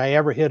that I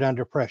ever hit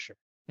under pressure.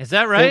 Is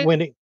that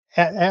right?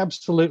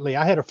 Absolutely.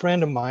 I had a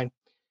friend of mine.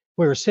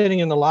 We were sitting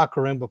in the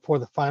locker room before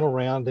the final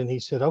round, and he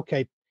said,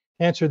 "Okay,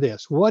 answer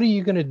this. What are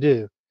you going to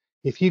do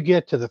if you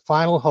get to the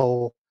final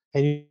hole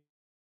and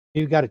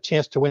you got a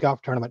chance to win a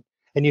golf tournament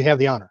and you have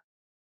the honor?"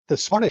 The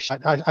smartest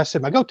shot, I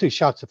said, my go-to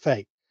shot's a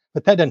fade,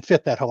 but that doesn't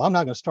fit that hole. I'm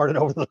not going to start it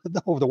over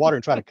the water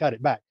and try to cut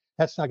it back.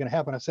 That's not going to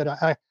happen. I said,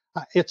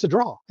 it's a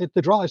draw.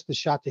 The draw is the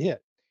shot to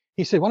hit.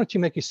 He said, "Why don't you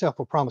make yourself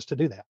a promise to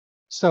do that?"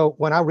 So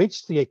when I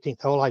reached the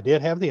 18th hole, I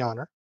did have the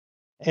honor,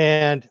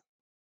 and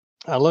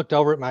I looked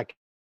over at my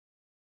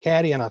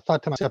caddy and I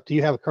thought to myself, "Do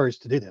you have the courage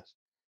to do this?"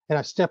 And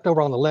I stepped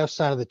over on the left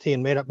side of the tee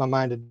and made up my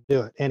mind to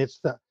do it. And it's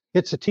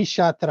a tee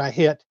shot that I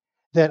hit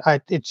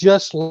it's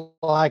just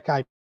like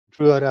I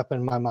drew it up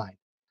in my mind,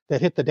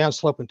 that hit the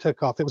downslope and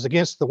took off. It was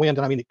against the wind,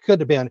 and I mean, it could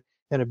have been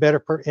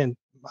in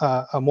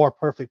a more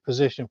perfect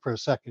position for a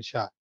second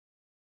shot.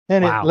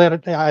 And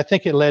I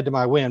think it led to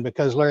my win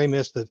because Larry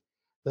missed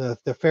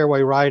the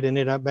fairway right and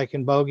ended up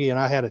making bogey, and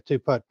I had a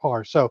 2-putt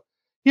par. So,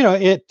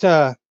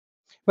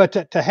 but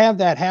to have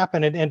that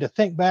happen and to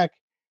think back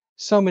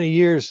so many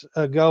years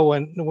ago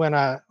when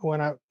I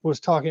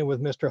was talking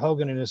with Mr.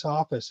 Hogan in his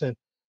office, and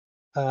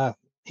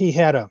he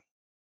had a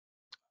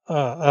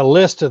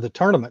list of the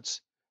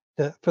tournaments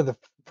for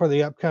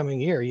the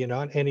upcoming year,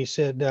 and he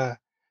said,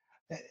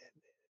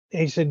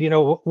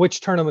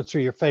 "Which tournaments are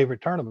your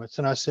favorite tournaments?"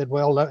 And I said,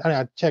 "Well," and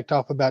I checked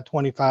off about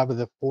 25 of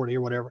the 40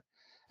 or whatever.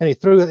 And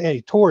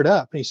he tore it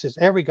up. And he says,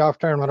 every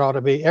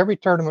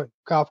tournament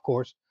golf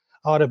course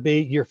ought to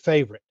be your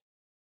favorite.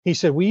 He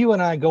said, "Well, you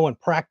and I go and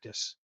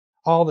practice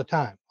all the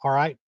time. All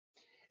right.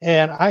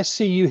 And I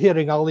see you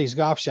hitting all these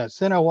golf shots.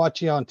 Then I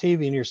watch you on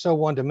TV and you're so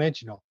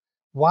one-dimensional.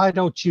 Why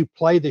don't you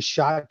play the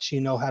shots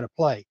you know how to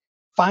play?"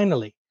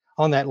 Finally,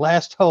 on that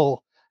last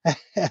hole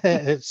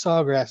at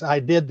Sawgrass, I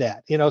did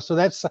that. So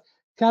that's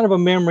kind of a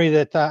memory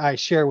that I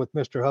share with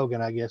Mr.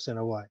 Hogan, I guess, in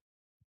a way.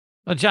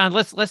 Well, John,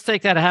 let's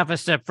take that a half a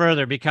step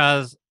further,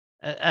 because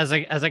as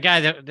a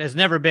guy that has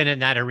never been in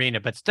that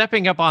arena, but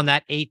stepping up on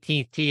that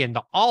 18th tee and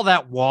all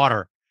that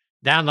water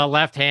down the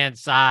left-hand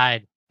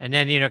side, and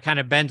then, kind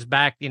of bends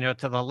back,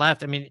 to the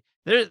left. I mean,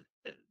 there's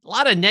a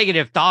lot of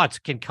negative thoughts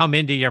can come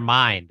into your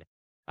mind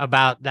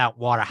about that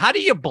water. How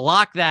do you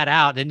block that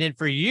out? And then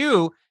for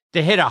you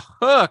to hit a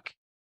hook,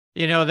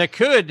 that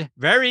could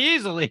very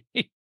easily,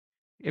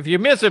 if you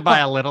miss it by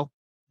a little.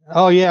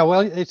 Oh yeah.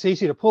 Well, it's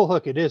easy to pull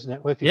hook it, isn't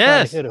it? If you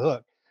try to hit a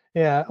hook.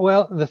 Yeah.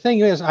 Well, the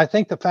thing is, I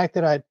think the fact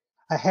that I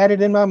had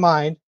it in my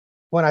mind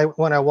when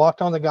I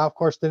walked on the golf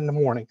course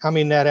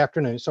that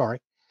afternoon, sorry.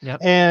 Yep.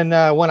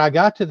 And when I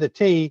got to the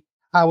tee,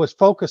 I was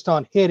focused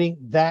on hitting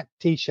that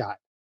tee shot.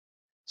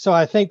 So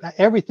I think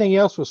everything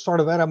else was sort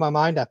of out of my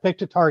mind. I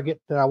picked a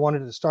target that I wanted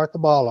to start the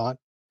ball on,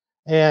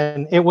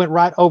 and it went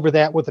right over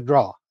that with a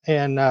draw.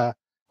 And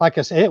like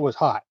I said, it was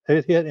hot.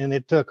 It hit and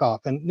it took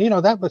off. And,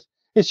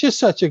 it's just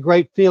such a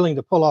great feeling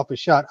to pull off a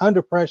shot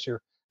under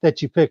pressure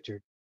that you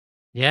pictured.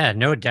 Yeah,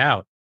 no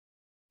doubt.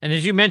 And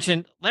as you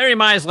mentioned, Larry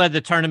Mize led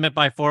the tournament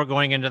by 4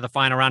 going into the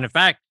final round. In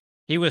fact,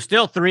 He was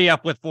still 3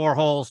 up with 4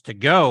 holes to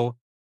go.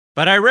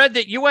 But I read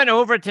that you went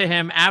over to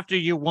him after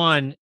you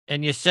won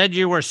and you said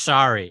you were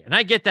sorry. And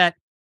I get that,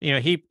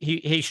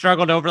 he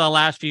struggled over the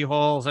last few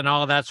holes and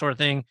all of that sort of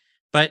thing.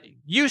 But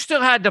you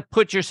still had to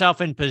put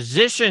yourself in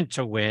position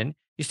to win.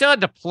 You still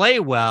had to play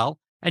well.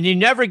 And you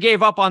never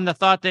gave up on the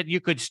thought that you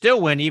could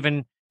still win,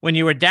 even when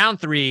you were down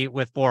 3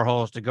 with 4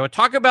 holes to go.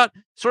 Talk about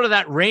sort of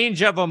that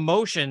range of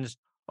emotions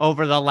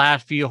over the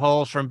last few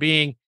holes, from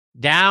being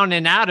down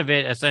and out of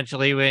it,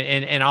 essentially,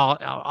 in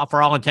all,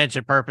 for all intents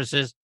and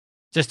purposes,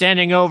 to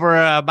standing over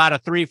about a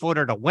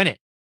 3-footer to win it.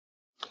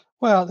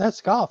 Well,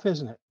 that's golf,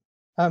 isn't it?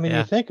 I mean,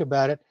 you think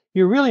about it,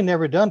 you're really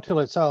never done till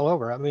it's all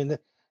over. I mean,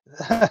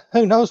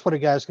 who knows what a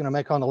guy's going to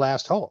make on the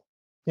last hole?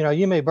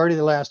 You may birdie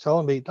the last hole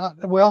and be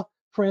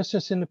for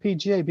instance, in the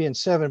PGA, being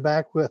 7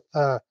 back with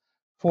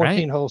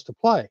 14 holes to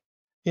play,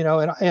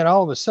 and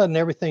all of a sudden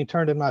everything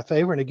turned in my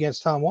favor and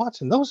against Tom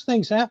Watson. Those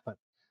things happen.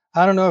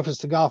 I don't know if it's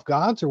the golf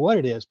gods or what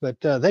it is, but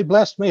they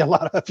blessed me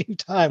a few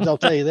times, I'll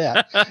tell you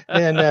that.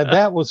 And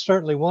that was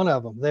certainly one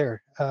of them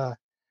there.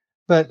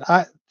 But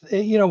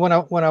when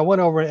I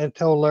went over and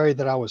told Larry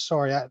that I was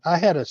sorry, I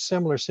had a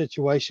similar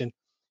situation,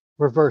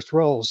 reversed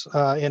roles,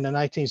 in the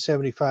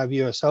 1975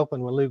 U.S.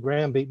 Open when Lou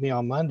Graham beat me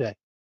on Monday.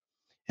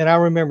 And I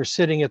remember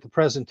sitting at the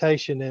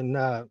presentation,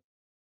 and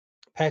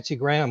Patsy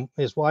Graham,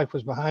 his wife,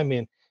 was behind me,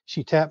 and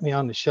she tapped me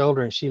on the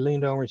shoulder and she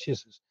leaned over and she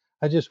says,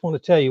 "I just want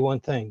to tell you one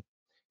thing."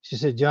 She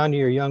said, "John,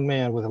 you're a young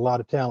man with a lot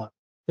of talent.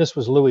 This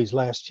was Louis's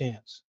last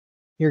chance.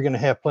 You're going to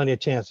have plenty of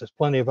chances,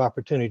 plenty of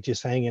opportunity.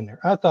 Just hang in there."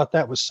 I thought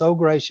that was so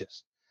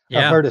gracious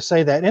of her to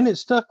say that. And it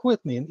stuck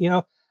with me.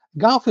 And,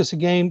 golf is a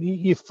game,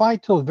 you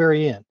fight till the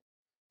very end.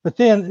 But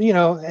then,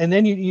 and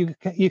then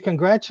you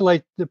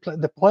congratulate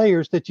the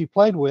players that you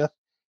played with,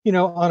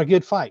 on a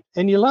good fight.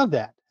 And you love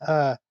that.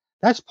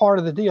 That's part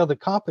of the deal, the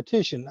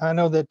competition. I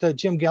know that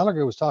Jim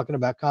Gallagher was talking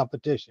about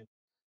competition.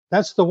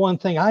 That's the one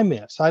thing I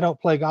miss. I don't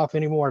play golf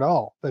anymore at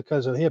all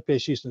because of hip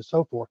issues and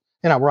so forth.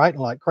 And I'm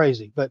writing like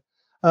crazy, but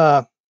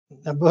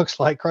books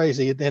like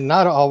crazy, and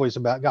not always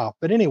about golf.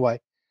 But anyway,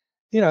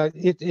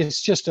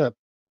 it's just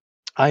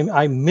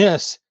I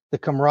miss the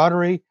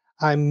camaraderie.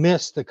 I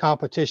miss the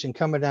competition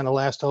coming down the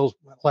last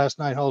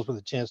 9 holes with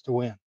a chance to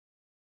win.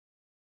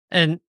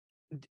 And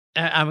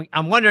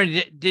I'm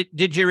wondering,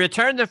 did you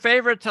return the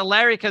favor to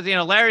Larry? Because,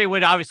 Larry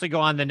would obviously go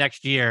on the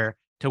next year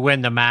to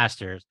win the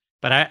Masters.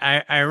 But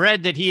I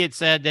read that he had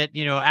said that,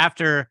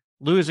 after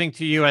losing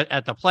to you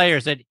at the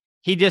Players, that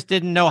he just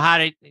didn't know how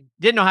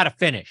to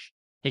finish.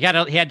 He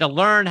had to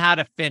learn how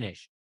to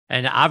finish.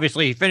 And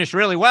obviously he finished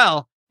really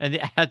well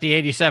at the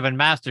 87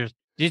 Masters.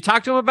 Did you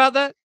talk to him about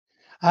that?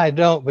 I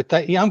don't, but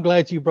I'm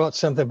glad you brought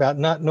something about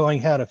not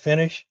knowing how to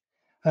finish.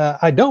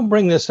 I don't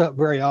bring this up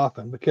very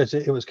often because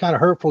it was kind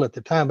of hurtful at the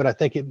time, but I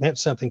think it meant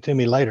something to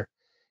me later.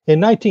 In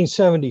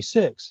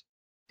 1976,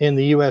 in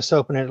the U.S.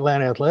 Open at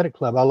Atlanta Athletic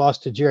Club, I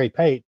lost to Jerry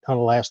Pate on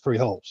the last 3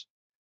 holes.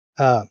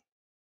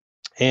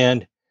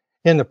 And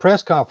in the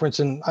press conference,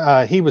 and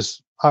he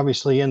was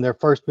obviously in there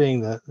first,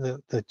 being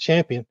the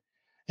champion.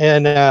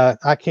 And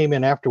I came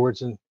in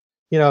afterwards, and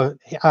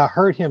I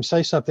heard him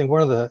say something.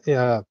 One of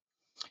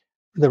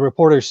the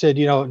reporters said,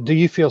 "Do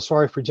you feel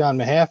sorry for John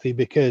Mahaffey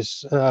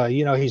because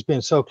he's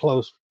been so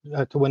close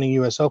to winning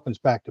U.S. Opens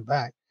back to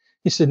back?"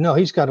 He said, "No,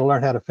 he's got to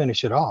learn how to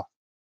finish it off."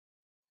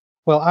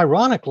 Well,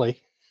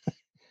 ironically,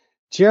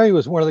 Jerry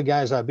was one of the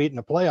guys I beat in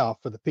the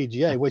playoff for the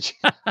PGA, which,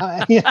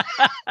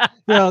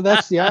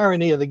 that's the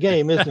irony of the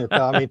game, isn't it?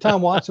 I mean,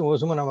 Tom Watson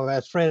was one of my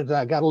best friends, and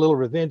I got a little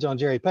revenge on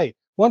Jerry Pate.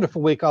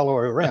 Wonderful week all the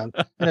way around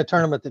in a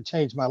tournament that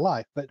changed my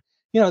life. But,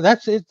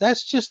 that's it.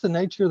 That's just the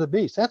nature of the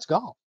beast. That's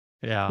golf.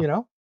 Yeah.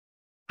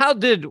 How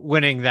did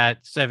winning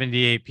that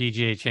 78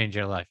 PGA change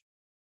your life?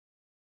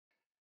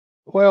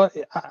 Well,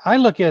 I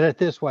look at it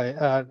this way.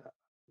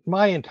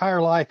 My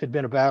entire life had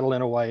been a battle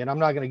in a way, and I'm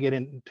not going to get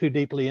in too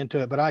deeply into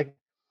it, but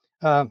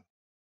I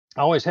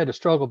always had to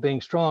struggle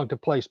being strong to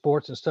play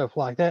sports and stuff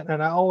like that.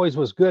 And I always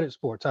was good at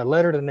sports. I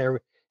lettered in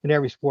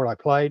every sport I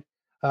played.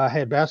 I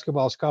had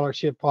basketball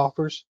scholarship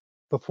offers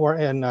before,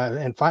 and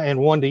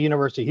won to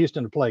University of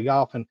Houston to play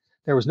golf. And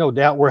there was no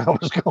doubt where I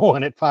was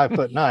going at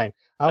 5'9".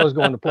 I was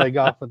going to play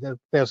golf at the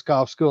best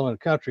golf school in the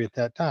country at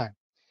that time.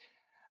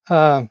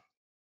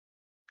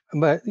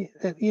 But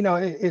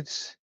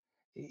it's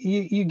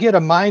you get a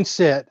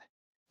mindset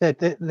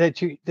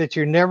that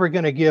you're never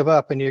going to give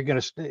up, and you're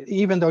going to,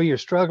 even though you're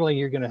struggling,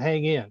 you're going to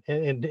hang in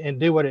and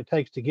do what it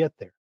takes to get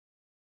there.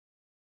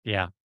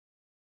 Yeah.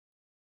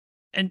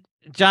 And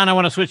John, I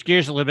want to switch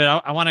gears a little bit.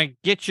 I want to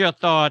get your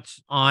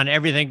thoughts on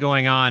everything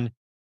going on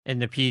in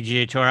the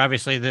PGA Tour.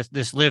 Obviously,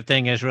 this live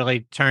thing has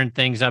really turned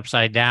things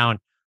upside down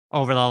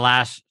over the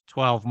last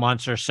 12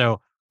 months or so.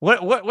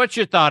 What's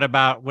your thought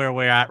about where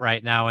we're at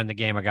right now in the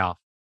game of golf?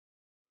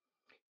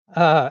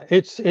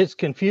 It's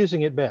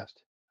confusing at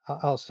best.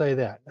 I'll say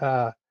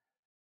that.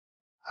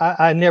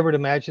 I never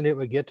imagined it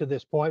would get to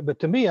this point, but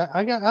to me,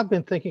 I've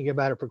been thinking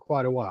about it for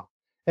quite a while,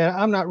 and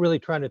I'm not really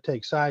trying to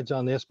take sides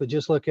on this, but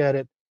just look at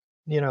it,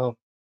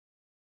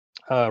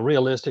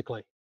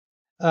 realistically.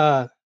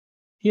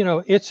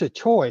 It's a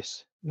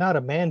choice not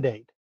a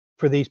mandate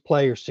for these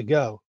players to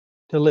go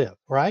to live,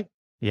 right?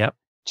 Yep.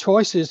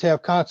 Choices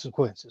have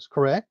consequences,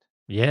 correct?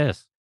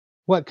 Yes.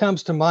 What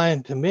comes to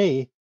mind to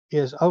me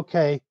is,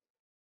 okay,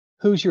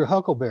 who's your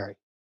huckleberry?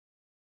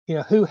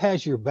 Who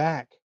has your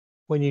back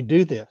when you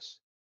do this?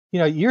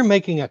 You're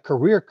making a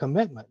career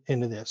commitment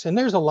into this. And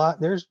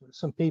there's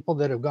some people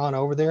that have gone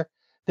over there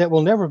that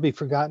will never be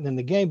forgotten in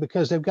the game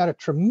because they've got a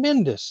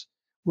tremendous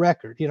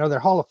record. They're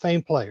Hall of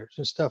Fame players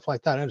and stuff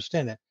like that. I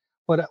understand that.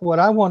 What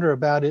I wonder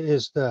about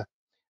is the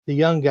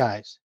young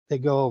guys that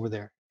go over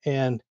there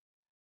and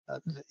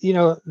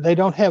they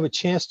don't have a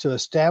chance to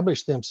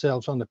establish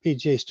themselves on the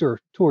PGA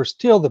Tour,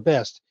 still the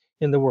best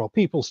in the world.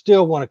 People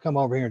still want to come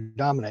over here and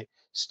dominate.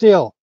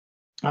 Still,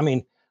 I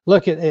mean,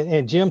 look at,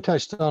 and Jim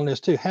touched on this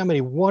too, how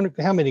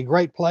many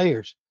great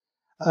players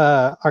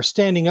are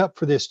standing up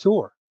for this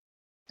tour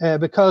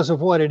because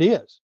of what it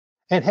is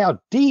and how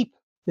deep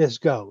this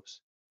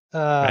goes.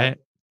 Right.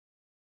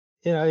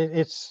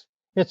 It's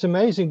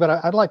amazing, but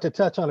I'd like to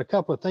touch on a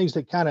couple of things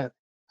that kind of,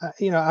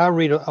 I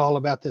read all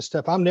about this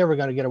stuff. I'm never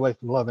going to get away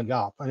from loving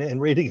golf and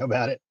reading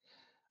about it.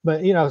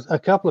 But, a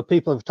couple of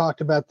people have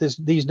talked about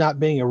these not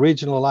being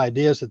original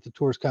ideas that the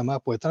tour's come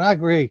up with. And I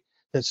agree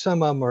that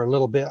some of them are a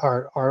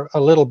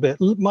little bit,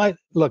 might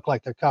look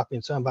like they're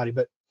copying somebody.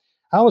 But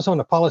I was on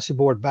the policy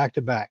board back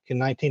to back in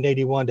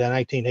 1981 to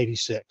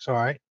 1986. All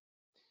right.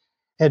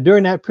 And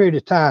during that period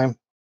of time,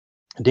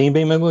 Dean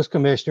Beeman was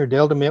commissioner.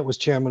 Dale DeMint was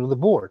chairman of the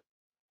board.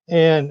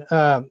 And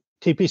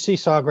TPC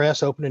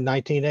Sawgrass opened in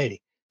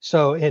 1980.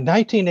 So in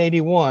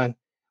 1981,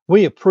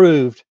 we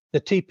approved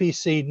the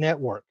TPC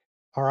network.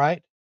 All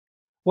right.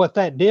 What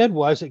that did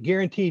was it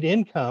guaranteed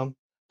income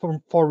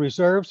for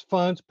reserves,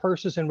 funds,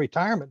 purses, and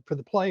retirement for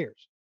the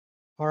players.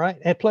 All right.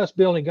 And plus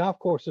building golf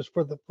courses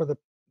for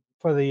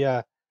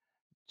the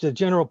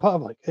general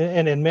public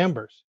and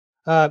members.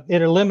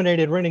 It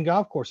eliminated renting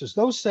golf courses.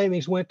 Those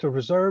savings went to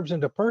reserves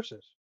and to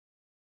purses.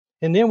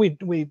 And then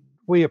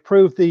we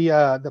approved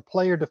the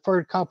player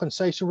deferred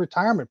compensation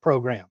retirement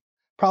program,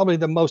 probably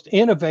the most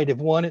innovative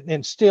one,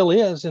 and still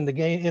is in the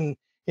game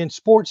in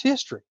sports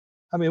history.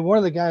 I mean, one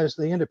of the guys,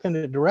 the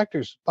independent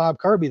directors, Bob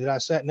Kirby, that I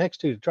sat next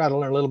to try to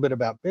learn a little bit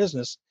about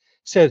business,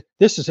 said,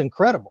 this is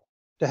incredible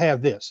to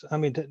have this. I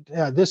mean,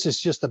 this is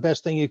just the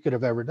best thing you could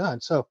have ever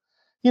done. So,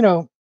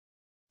 and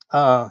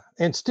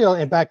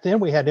back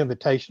then we had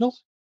invitationals,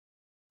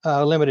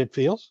 limited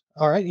fields.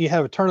 All right. You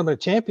have a tournament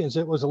of champions.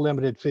 It was a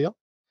limited field.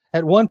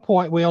 At one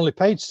point, we only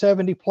paid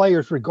 70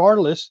 players,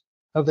 regardless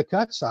of the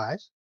cut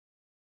size.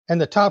 And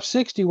the top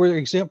 60 were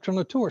exempt from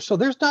the tour. So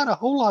there's not a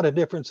whole lot of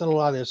difference in a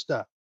lot of this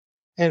stuff.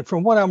 And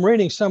from what I'm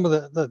reading, some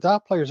of the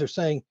top players are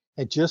saying,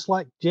 and just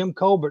like Jim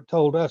Colbert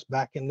told us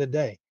back in the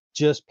day,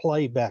 just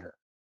play better.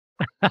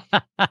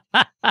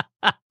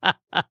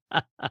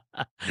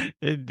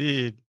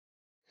 Indeed.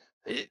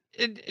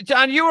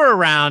 John, you were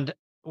around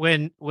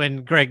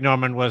when Greg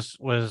Norman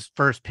was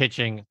first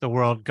pitching the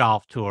World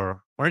Golf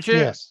Tour, weren't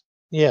you?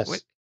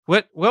 Yes.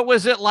 What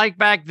was it like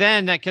back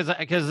then?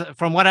 Because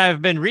from what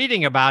I've been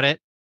reading about it,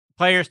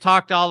 players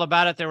talked all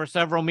about it. There were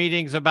several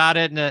meetings about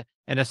it,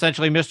 and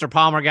essentially Mr.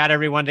 Palmer got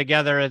everyone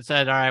together and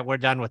said, all right, we're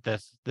done with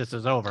this. This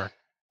is over.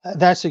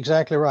 That's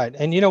exactly right.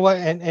 And you know what?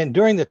 And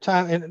during the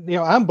time, and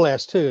I'm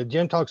blessed too.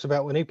 Jim talks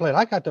about when he played,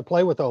 I got to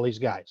play with all these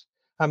guys.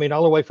 I mean,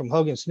 all the way from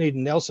Hogan, Snead,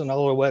 and Nelson,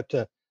 all the way up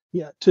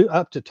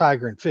to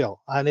Tiger and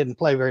Phil. I didn't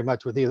play very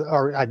much with either,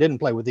 or I didn't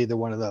play with either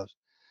one of those.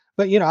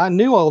 But I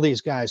knew all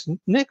these guys.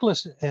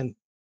 Nicholas and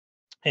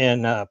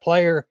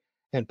Player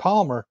and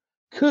Palmer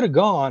could have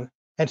gone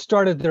and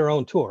started their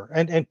own tour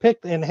and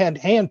picked and had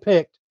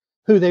handpicked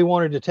who they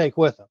wanted to take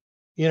with them,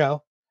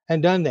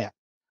 and done that.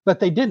 But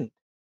they didn't,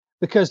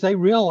 because they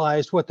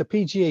realized what the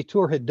PGA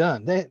Tour had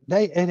done. It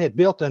had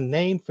built a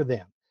name for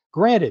them.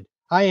 Granted,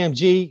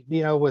 IMG,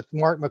 with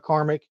Mark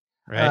McCormick,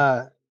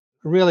 right,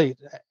 really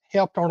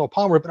helped Arnold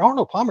Palmer, but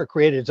Arnold Palmer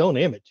created his own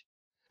image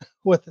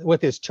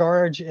with his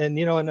charge and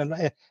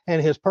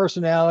his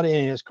personality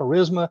and his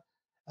charisma,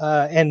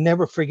 and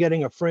never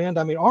forgetting a friend.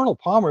 I mean, Arnold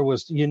Palmer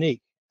was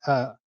unique,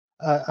 an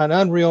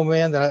unreal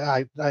man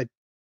that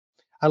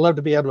I love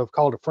to be able to have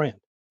called a friend.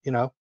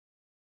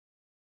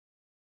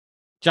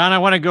 John, I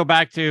want to go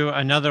back to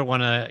another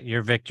one of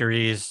your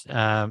victories,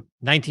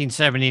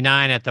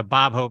 1979 at the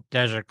Bob Hope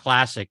Desert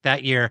Classic.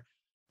 That year,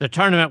 the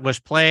tournament was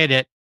played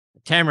at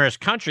Tamara's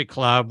Country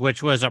Club,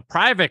 which was a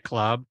private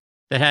club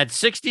that had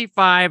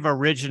 65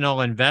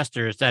 original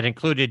investors that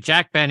included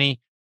Jack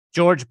Benny,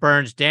 George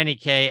Burns, Danny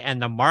Kaye,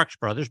 and the Marx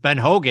Brothers. Ben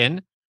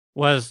Hogan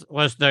was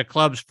the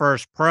club's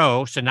first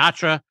pro.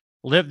 Sinatra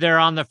lived there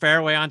on the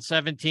fairway on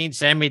 17.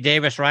 Sammy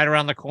Davis right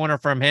around the corner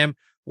from him.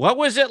 What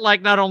was it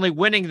like not only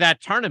winning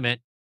that tournament,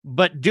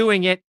 but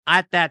doing it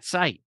at that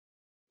site?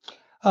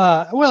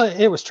 Well,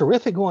 it was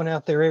terrific going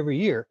out there every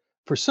year.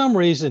 For some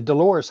reason,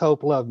 Dolores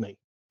Hope loved me,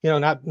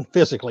 not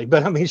physically,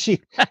 but I mean, she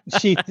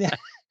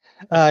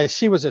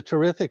was a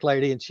terrific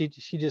lady, and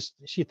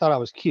she thought I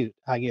was cute,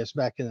 I guess,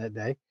 back in that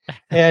day.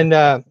 And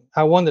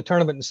I won the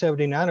tournament in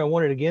 79. I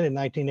won it again in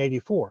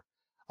 1984.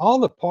 All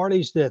the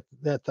parties that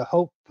the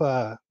Hope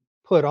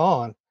put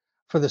on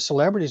for the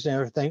celebrities and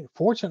everything.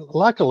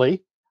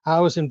 Luckily, I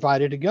was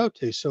invited to go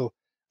to. So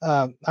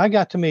I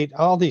got to meet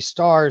all these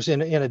stars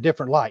in a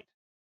different light,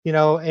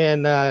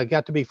 and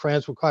got to be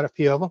friends with quite a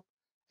few of them,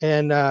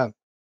 and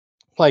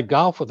played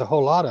golf with a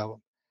whole lot of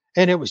them.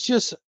 And it was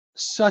just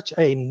such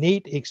a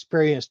neat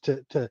experience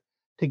to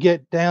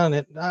get down.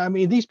 And I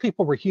mean, these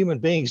people were human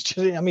beings.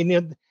 I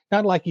mean,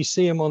 not like you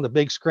see them on the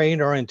big screen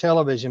or in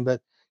television,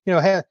 but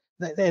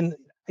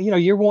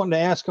you're wanting to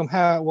ask them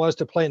how it was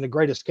to play in The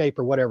Great Escape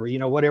or whatever,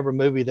 whatever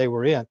movie they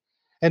were in.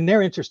 And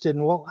they're interested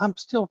in, well, I'm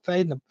still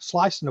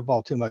slicing the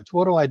ball too much.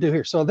 What do I do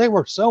here? So they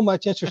were so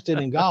much interested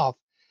in golf.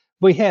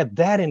 We had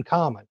that in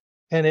common.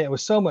 And it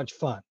was so much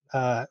fun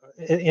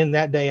in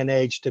that day and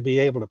age to be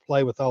able to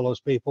play with all those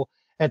people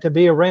and to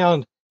be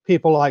around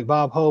people like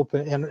Bob Hope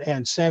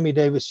and Sammy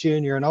Davis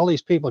Jr. and all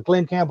these people,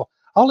 Glenn Campbell,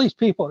 all these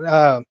people,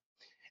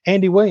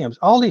 Andy Williams,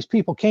 all these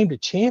people came to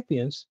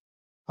Champions,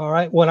 all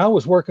right, when I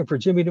was working for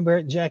Jimmy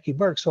DeMeritt and Jackie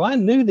Burke. So I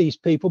knew these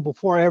people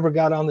before I ever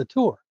got on the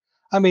tour.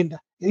 I mean,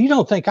 you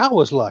don't think I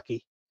was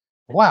lucky.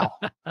 Wow.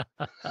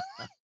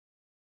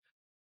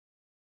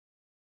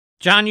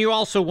 John, you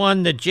also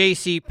won the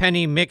J.C.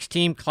 Penney Mixed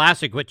Team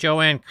Classic with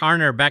Joanne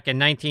Carner back in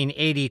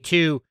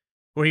 1982.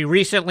 We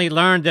recently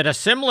learned that a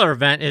similar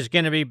event is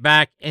going to be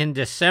back in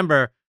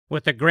December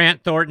with the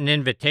Grant Thornton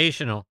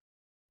Invitational.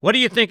 What do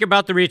you think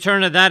about the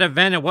return of that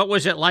event, and what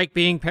was it like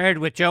being paired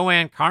with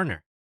Joanne Carner?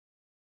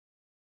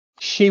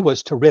 She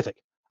was terrific.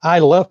 I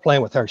love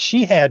playing with her.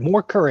 She had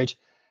more courage.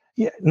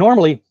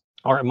 Normally,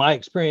 or my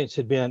experience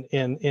had been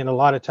in a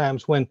lot of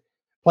times when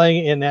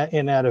playing in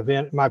that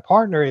event, my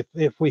partner,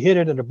 if we hit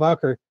it in a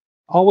bunker,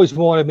 always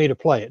wanted me to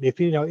play it.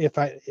 If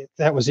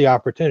that was the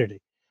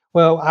opportunity.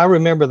 Well, I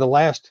remember the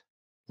last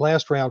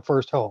round,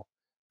 first hole.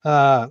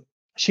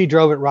 She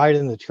drove it right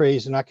in the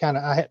trees, and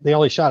the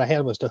only shot I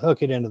had was to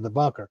hook it into the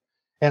bunker,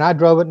 and I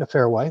drove it in the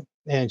fairway,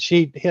 and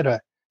she hit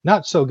a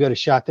not so good a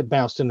shot that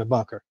bounced in the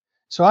bunker.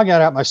 So I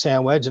got out my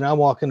sand wedge, and I'm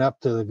walking up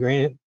to the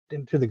green.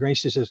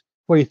 She says,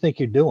 "What do you think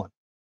you're doing?"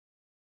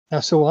 I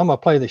said, "Well, I'm gonna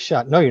play this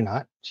shot." "No, you're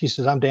not." She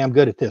says, "I'm damn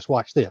good at this.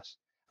 Watch this."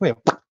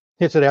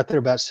 Hits it out there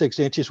about 6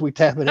 inches. We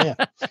tap it in.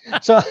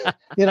 So,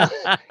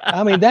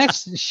 I mean,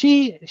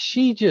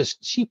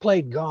 she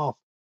played golf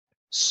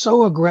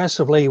so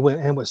aggressively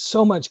and with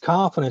so much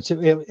confidence.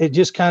 It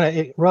just kind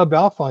of rubbed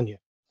off on you.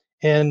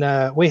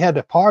 And we had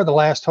to par the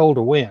last hole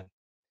to win.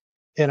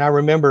 And I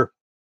remember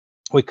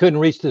we couldn't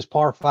reach this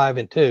par 5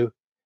 and 2.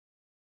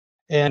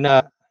 And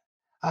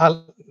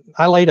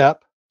I laid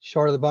up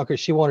short of the bunker.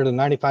 She wanted a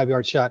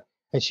 95-yard shot,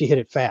 and she hit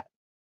it fat.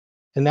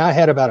 And now I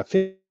had about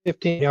a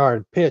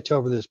 15-yard pitch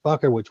over this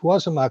bunker, which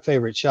wasn't my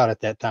favorite shot at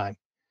that time.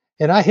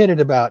 And I hit it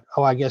about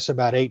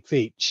 8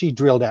 feet. She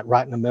drilled that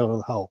right in the middle of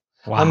the hole.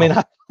 Wow. I mean,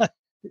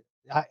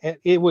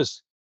 it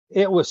was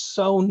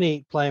so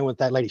neat playing with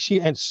that lady.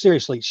 And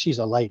seriously, she's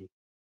a lady.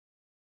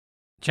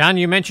 John,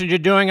 you mentioned you're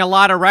doing a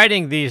lot of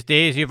writing these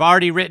days. You've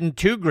already written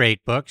 2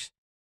 great books.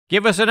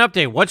 Give us an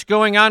update. What's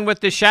going on with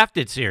the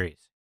Shafted series?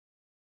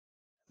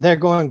 They're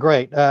going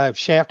great.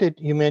 Shafted,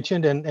 you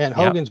mentioned, and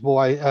Hogan's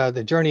Boy,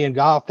 The Journey in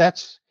Golf,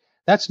 that's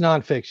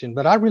nonfiction.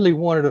 But I really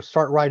wanted to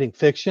start writing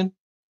fiction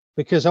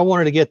because I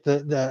wanted to get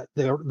the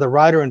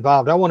writer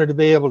involved. I wanted to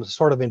be able to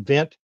sort of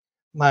invent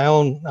my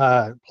own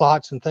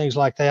plots and things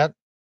like that.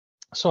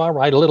 So I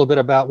write a little bit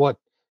about what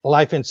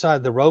life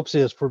inside the ropes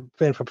is for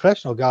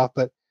professional golf.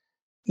 But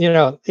in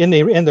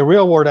the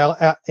real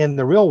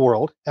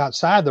world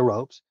outside the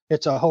ropes,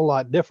 it's a whole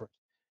lot different.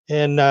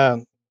 And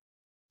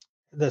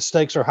the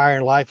stakes are higher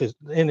in life,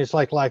 and it's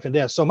like life and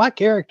death. So my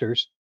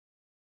characters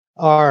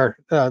are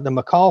the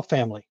McCall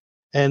family,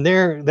 and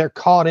they're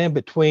caught in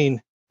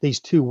between these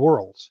two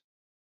worlds.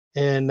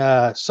 And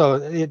so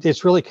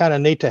it's really kind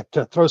of neat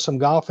to throw some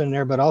golf in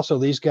there, but also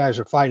these guys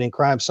are fighting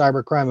crime,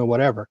 cybercrime, and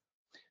whatever.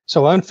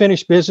 So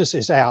Unfinished Business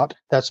is out.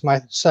 That's my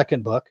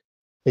second book.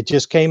 It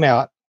just came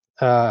out.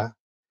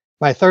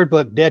 My third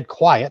book, Dead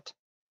Quiet,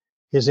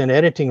 is in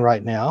editing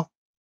right now.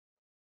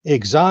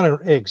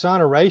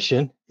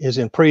 Exoneration is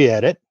in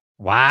pre-edit.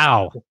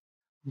 Wow.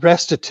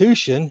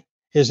 Restitution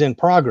is in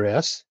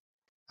progress.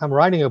 I'm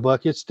writing a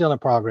book. It's still in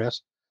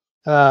progress,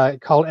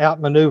 called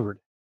Outmaneuvered.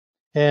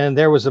 And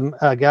there was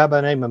a guy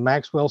by the name of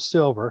Maxwell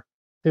Silver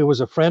who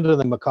was a friend of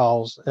the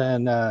McCalls,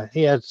 and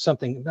he had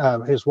something.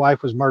 His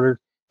wife was murdered,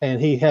 and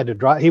he had to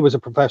drive. He was a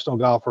professional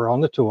golfer on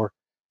the tour,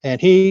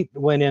 and he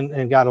went in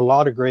and got a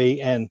law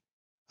degree, and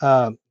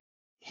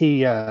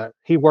he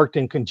worked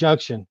in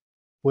conjunction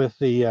with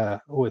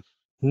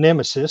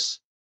Nemesis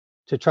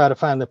to try to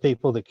find the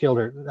people that killed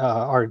her,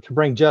 or to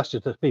bring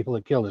justice to the people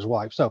that killed his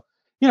wife. So,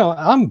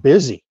 I'm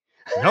busy.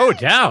 No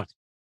doubt.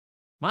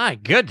 My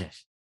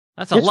goodness.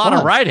 That's a lot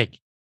of writing.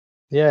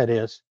 Yeah, it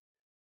is.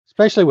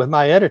 Especially with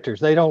my editors.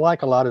 They don't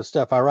like a lot of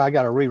stuff I write. I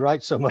got to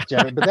rewrite so much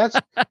of it, but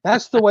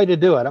that's the way to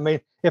do it. I mean,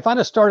 if I'd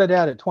have started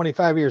out at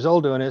 25 years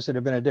old doing this, it'd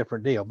have been a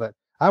different deal, but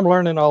I'm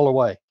learning all the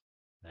way.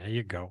 There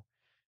you go.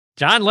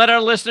 John, let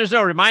our listeners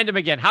know. Remind them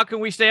again, how can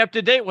we stay up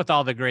to date with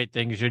all the great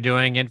things you're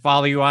doing and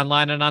follow you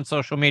online and on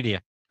social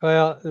media?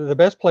 Well, the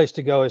best place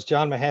to go is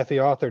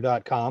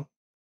johnmahaffeyauthor.com.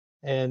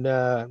 and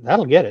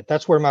that'll get it.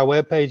 That's where my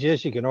webpage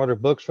is. You can order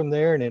books from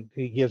there, and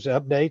it gives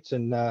updates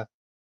and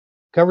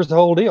covers the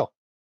whole deal.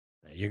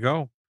 There you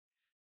go.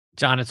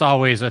 John, it's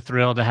always a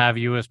thrill to have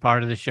you as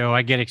part of the show.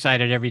 I get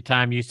excited every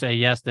time you say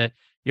yes that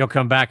you'll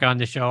come back on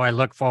the show. I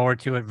look forward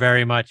to it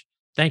very much.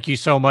 Thank you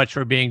so much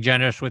for being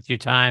generous with your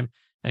time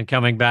and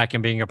coming back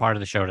and being a part of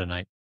the show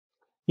tonight.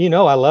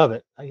 I love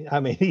it. I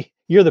mean,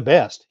 you're the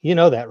best. You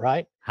know that,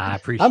 right? I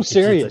appreciate it. I'm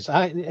serious.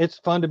 It's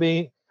fun to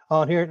be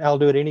on here, and I'll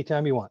do it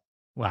anytime you want.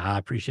 Well, I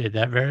appreciate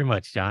that very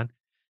much, John.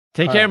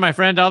 Take care, my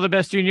friend. All the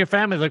best to you and your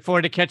family. Look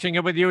forward to catching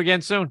up with you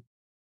again soon.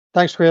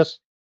 Thanks, Chris.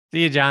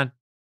 See you, John.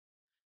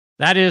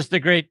 That is the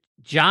great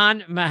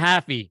John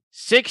Mahaffey.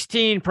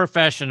 16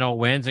 professional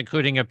wins,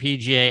 including a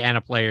PGA and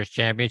a Players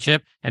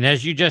Championship. And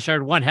as you just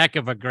heard, one heck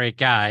of a great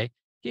guy.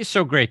 He's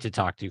so great to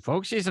talk to,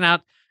 folks. He's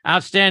an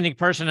outstanding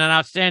person, an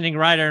outstanding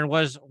writer, and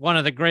was one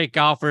of the great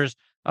golfers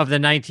of the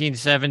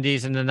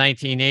 1970s and the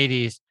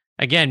 1980s.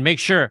 Again, make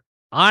sure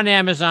on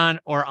Amazon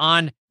or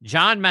on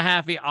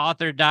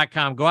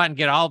johnmahaffeyauthor.com, go out and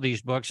get all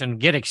these books and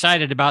get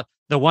excited about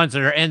the ones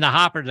that are in the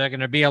hopper that are going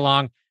to be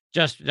along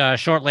just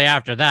shortly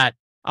after that.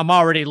 I'm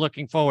already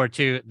looking forward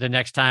to the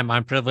next time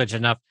I'm privileged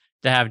enough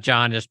to have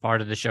John as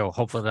part of the show.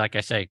 Hopefully, like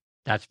I say,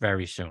 that's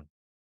very soon.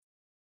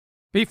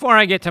 Before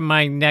I get to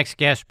my next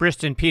guest,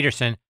 Briston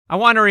Peterson, I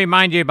want to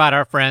remind you about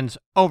our friends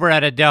over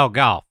at Adele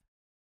Golf.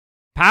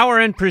 Power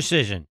and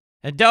precision.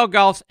 Adele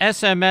Golf's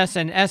SMS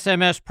and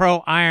SMS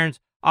Pro irons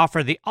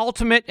offer the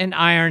ultimate in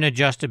iron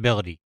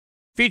adjustability.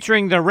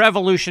 Featuring the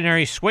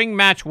revolutionary swing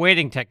match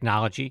weighting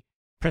technology,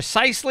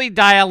 precisely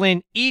dial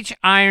in each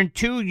iron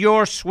to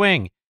your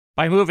swing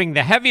by moving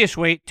the heaviest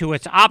weight to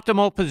its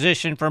optimal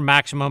position for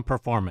maximum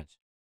performance.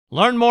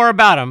 Learn more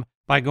about them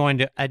by going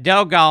to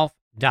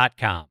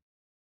adelegolf.com.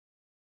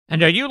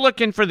 And are you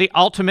looking for the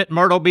ultimate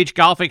Myrtle Beach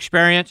golf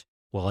experience?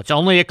 Well, it's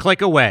only a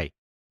click away.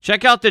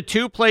 Check out the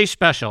two-play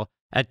special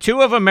at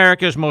two of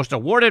America's most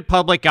awarded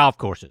public golf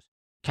courses,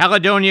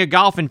 Caledonia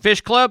Golf and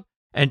Fish Club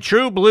and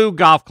True Blue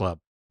Golf Club.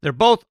 They're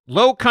both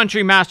low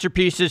country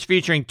masterpieces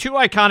featuring two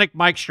iconic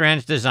Mike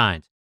Strands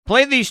designs.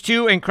 Play these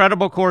two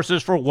incredible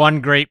courses for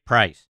one great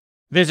price.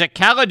 Visit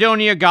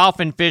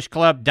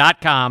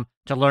CaledoniaGolfandFishClub.com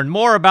to learn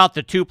more about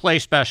the two-play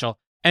special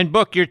and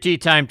book your tee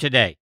time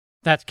today.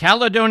 That's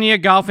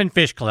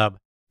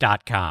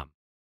CaledoniaGolfandFishClub.com.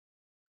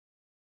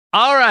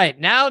 All right,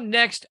 now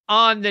next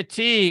on the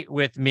tee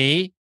with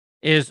me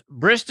is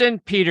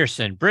Briston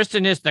Peterson.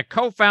 Briston is the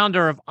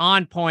co-founder of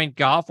On Point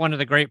Golf, one of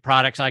the great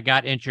products I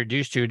got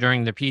introduced to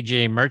during the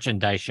PGA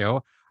Merchandise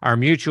Show. Our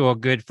mutual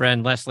good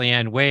friend, Leslie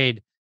Ann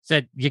Wade,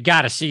 said, you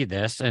got to see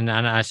this. And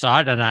I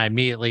saw it, and I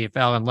immediately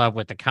fell in love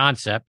with the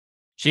concept.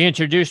 She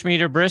introduced me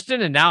to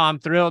Briston, and now I'm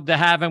thrilled to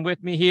have him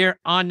with me here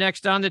on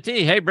Next on the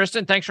Tee. Hey,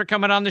 Briston, thanks for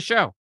coming on the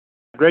show.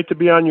 Great to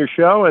be on your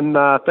show, and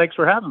thanks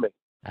for having me.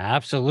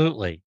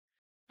 Absolutely.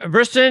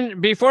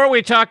 Briston, before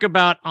we talk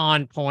about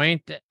On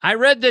Point, I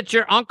read that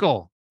your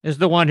uncle is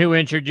the one who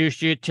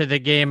introduced you to the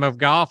game of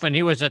golf, and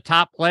he was a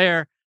top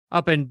player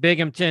up in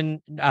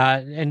Binghamton,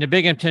 in the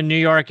Binghamton, New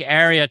York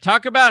area.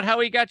 Talk about how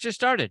he got you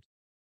started.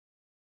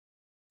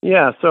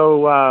 Yeah,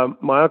 so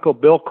my uncle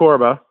Bill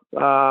Corba,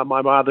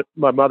 my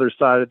mother's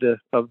side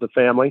of the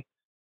family,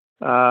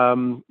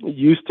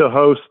 used to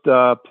host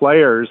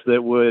players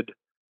that would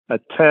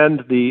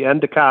attend the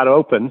Endicott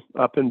Open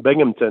up in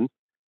Binghamton,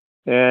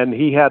 and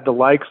he had the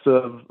likes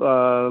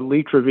of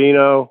Lee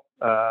Trevino,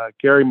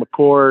 Gary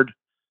McCord,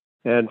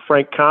 and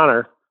Frank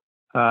Connor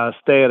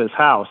stay at his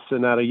house.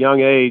 And at a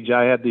young age,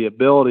 I had the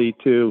ability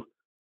to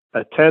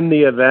attend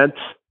the event,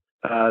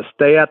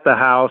 stay at the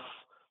house,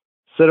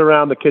 sit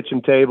around the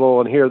kitchen table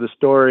and hear the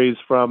stories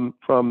from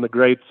the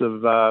greats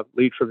of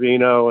Lee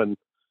Trevino and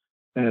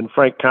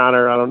Frank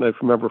Connor. I don't know if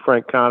you remember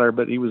Frank Connor,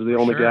 but he was the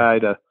only guy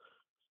to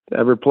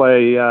ever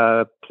play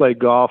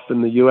golf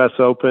in the U.S.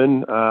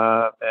 Open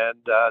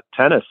and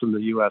tennis in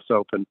the U.S.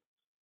 Open.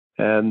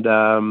 And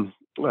so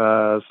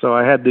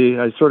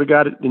I sort of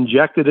got it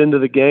injected into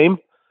the game.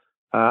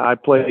 I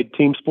played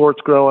team sports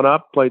growing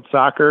up, played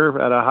soccer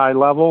at a high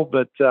level,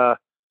 but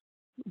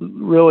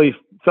really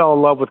fell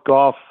in love with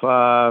golf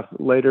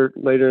later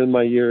in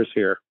my years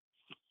here.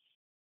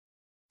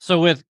 So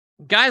with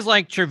guys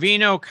like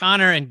Trevino,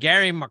 Connor, and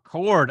Gary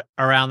McCord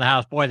around the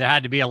house, boy, there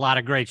had to be a lot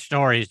of great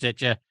stories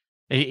that you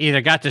either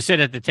got to sit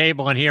at the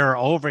table and hear or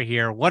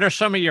overhear. What are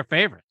some of your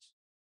favorites?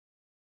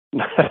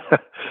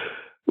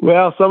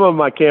 Well, some of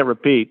them I can't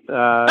repeat.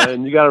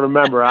 And you got to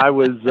remember, I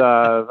was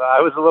a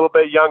little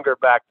bit younger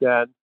back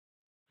then,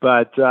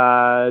 but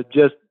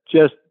just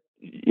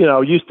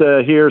used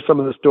to hear some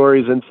of the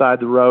stories inside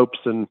the ropes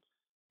and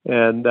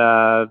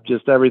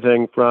just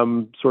everything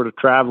from sort of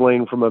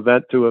traveling from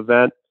event to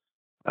event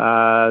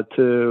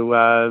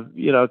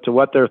to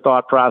what their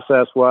thought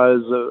process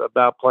was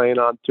about playing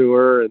on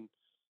tour and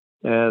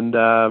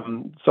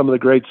some of the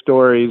great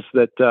stories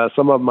that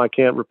some of them I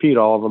can't repeat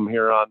all of them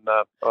here on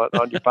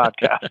your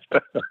podcast.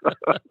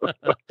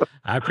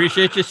 I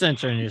appreciate you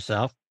censoring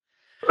yourself.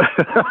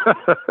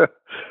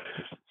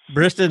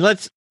 Briston,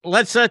 let's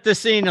let's set the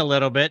scene a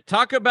little bit.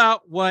 Talk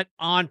about what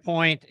On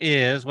Point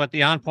is, what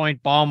the On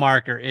Point ball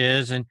marker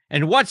is, and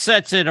what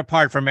sets it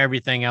apart from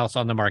everything else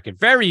on the market.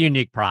 Very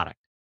unique product.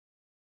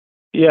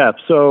 Yeah,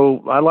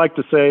 so I like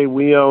to say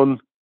we own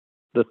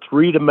the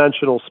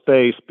three-dimensional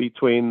space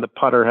between the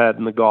putter head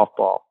and the golf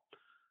ball.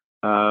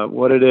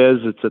 What it is,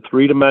 it's a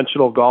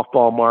three-dimensional golf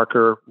ball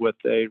marker with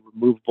a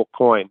removable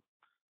coin.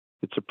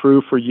 It's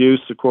approved for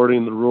use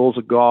according to the rules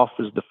of golf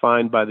as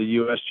defined by the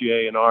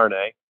USGA and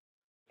RNA.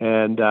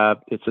 And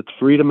it's a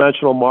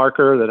three-dimensional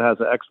marker that has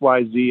an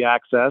XYZ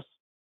axis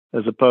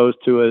as opposed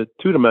to a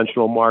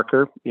two-dimensional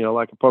marker,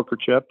 like a poker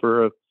chip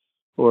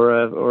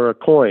or a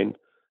coin.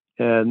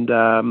 And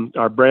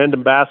our brand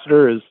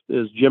ambassador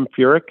is Jim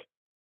Furyk.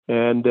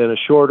 And in a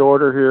short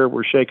order here,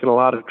 we're shaking a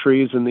lot of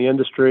trees in the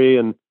industry,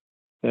 and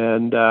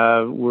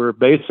we're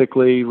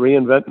basically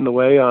reinventing the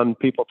way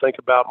people think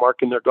about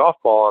marking their golf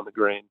ball on the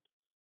green.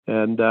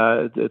 And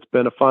it's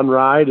been a fun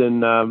ride,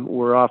 and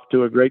we're off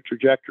to a great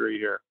trajectory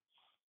here.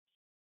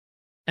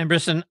 And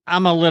Briston,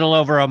 I'm a little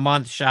over a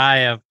month shy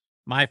of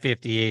my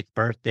 58th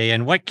birthday,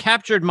 and what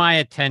captured my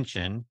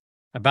attention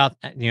about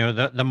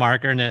the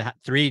marker and the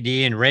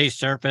 3D and raised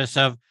surface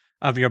of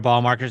your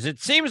ball markers, it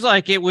seems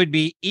like it would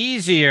be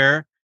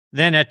easier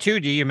than a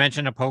 2D. You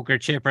mentioned a poker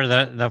chip or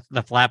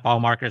the flat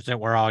ball markers that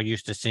we're all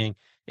used to seeing.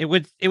 It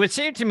would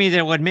seem to me that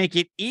it would make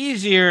it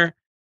easier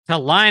to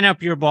line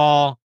up your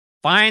ball,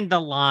 find the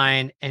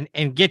line,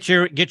 and get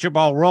your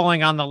ball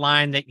rolling on the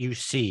line that you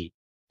see.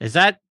 Is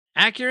that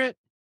accurate?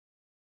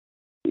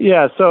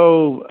 Yeah,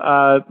 so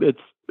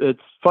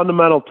it's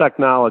fundamental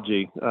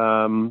technology.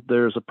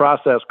 There's a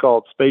process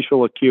called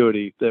spatial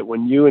acuity that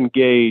when you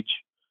engage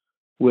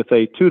with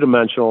a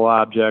two-dimensional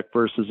object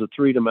versus a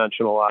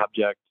three-dimensional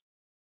object,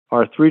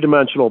 our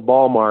three-dimensional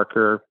ball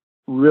marker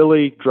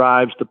really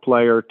drives the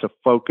player to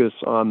focus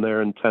on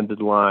their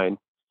intended line.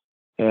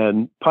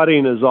 And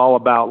putting is all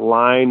about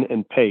line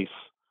and pace.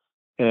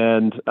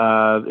 And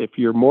if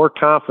you're more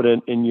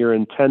confident in your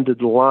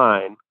intended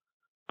line,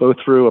 go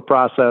through a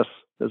process,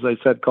 as I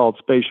said, called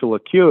spatial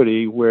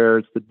acuity, where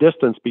it's the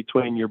distance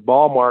between your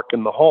ball mark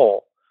and the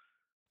hole,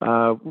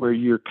 where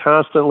you're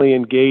constantly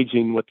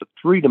engaging with the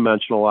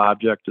three-dimensional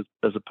object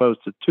as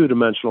opposed to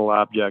two-dimensional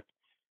object,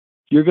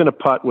 you're going to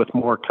putt with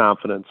more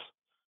confidence.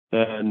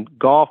 And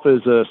golf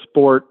is a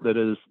sport that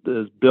is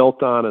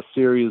built on a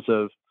series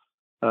of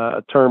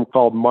a term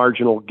called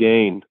marginal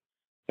gain.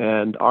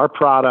 And our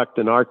product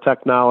and our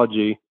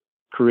technology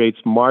creates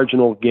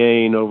marginal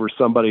gain over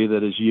somebody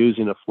that is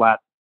using a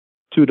flat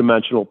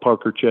two-dimensional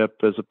poker chip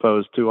as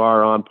opposed to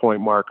our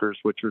on-point markers,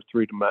 which are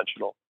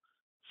three-dimensional.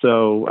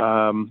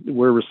 So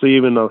we're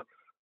receiving a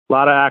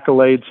lot of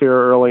accolades here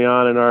early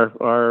on in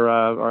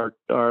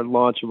our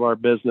launch of our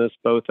business,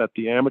 both at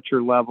the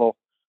amateur level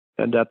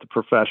and at the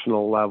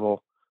professional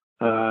level,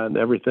 and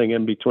everything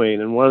in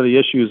between. And one of the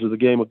issues of the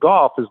game of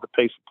golf is the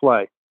pace of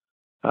play.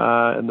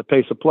 And the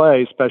pace of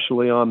play,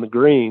 especially on the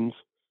greens,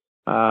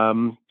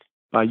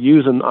 by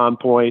using On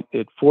Point,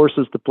 it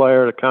forces the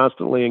player to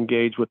constantly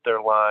engage with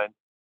their line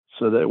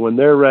so that when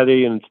they're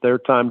ready and it's their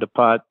time to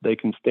putt, they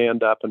can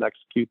stand up and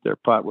execute their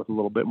putt with a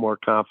little bit more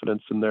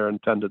confidence in their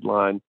intended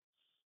line.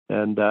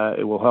 And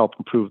it will help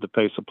improve the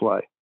pace of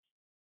play.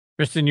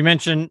 Briston, you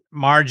mentioned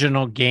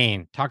marginal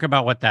gain. Talk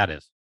about what that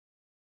is.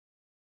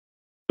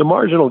 The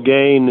marginal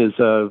gain is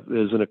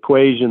an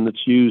equation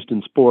that's used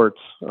in sports,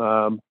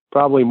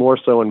 probably more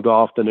so in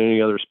golf than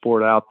any other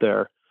sport out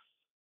there.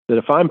 That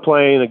if I'm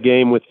playing a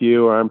game with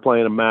you or I'm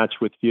playing a match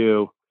with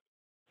you,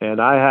 and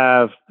I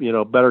have,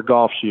 better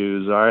golf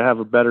shoes, or I have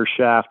a better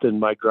shaft in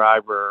my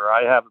driver, or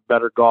I have a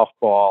better golf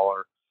ball,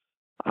 or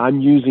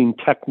I'm using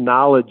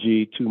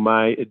technology to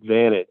my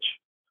advantage,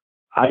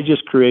 I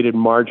just created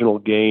marginal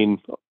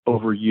gain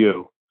over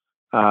you.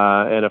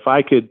 And if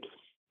I could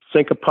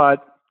sink a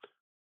putt,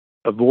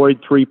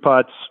 avoid three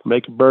putts,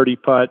 make a birdie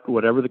putt,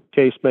 whatever the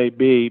case may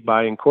be,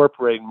 by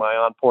incorporating my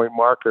on-point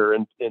marker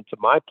into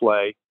my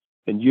play,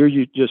 and you're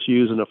just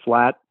using a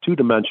flat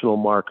two-dimensional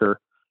marker,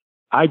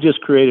 I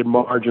just created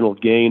marginal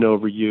gain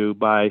over you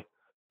by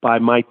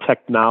my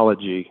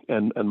technology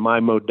and my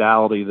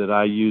modality that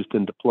I used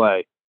into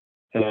play.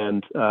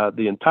 And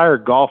the entire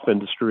golf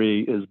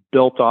industry is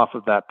built off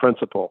of that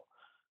principle.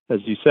 As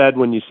you said,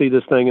 when you see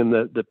this thing in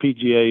the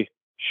PGA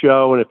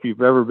show, and if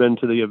you've ever been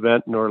to the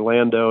event in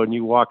Orlando and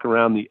you walk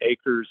around the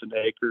acres and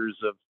acres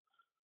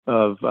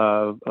of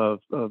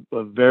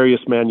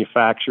various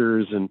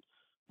manufacturers and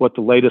what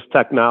the latest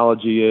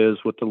technology is,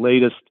 what the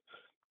latest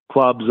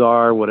clubs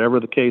are,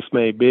 whatever the case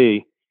may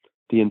be,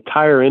 the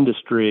entire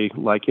industry,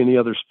 like any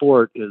other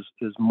sport, is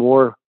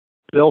more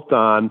built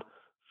on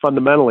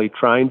fundamentally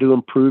trying to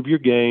improve your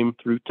game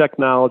through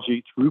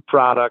technology, through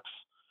products,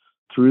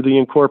 through the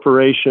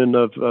incorporation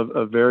of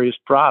various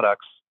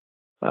products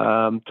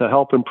to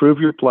help improve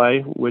your play,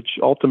 which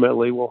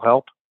ultimately will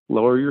help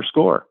lower your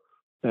score.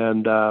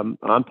 And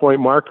on-point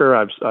marker,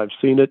 I've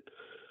seen it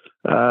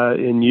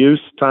in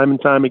use time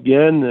and time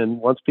again. And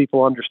once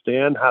people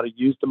understand how to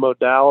use the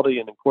modality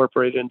and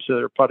incorporate it into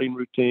their putting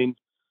routine,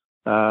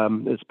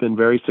 it's been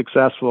very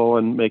successful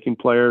in making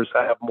players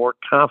have more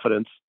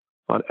confidence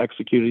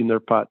executing their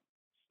putt.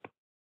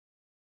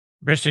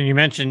 Briston, you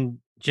mentioned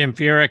Jim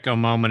Furyk a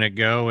moment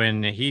ago,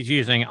 and he's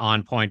using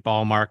on-point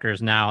ball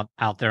markers now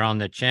out there on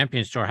the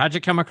Champions Tour. How'd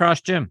you come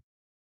across Jim?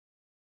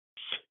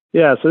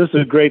 Yeah, so this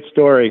is a great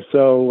story.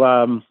 So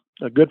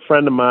a good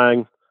friend of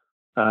mine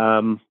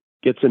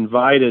gets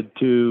invited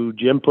to,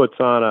 Jim puts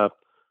on a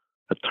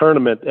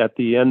tournament at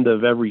the end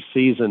of every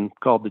season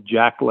called the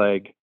Jack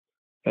Leg,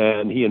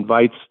 and he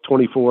invites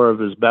 24 of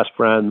his best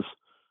friends.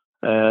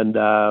 And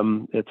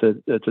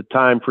it's a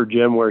time for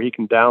Jim where he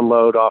can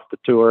download off the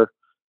tour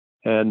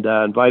and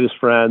invite his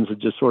friends and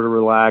just sort of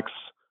relax.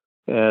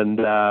 And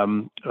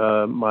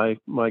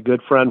my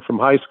good friend from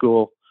high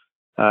school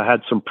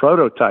had some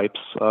prototypes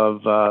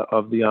of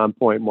the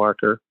on-point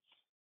marker,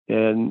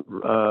 and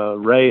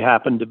Ray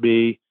happened to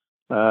be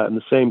in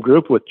the same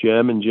group with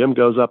Jim, and Jim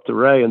goes up to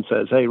Ray and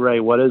says, "Hey, Ray,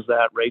 what is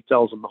that?" Ray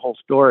tells him the whole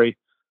story.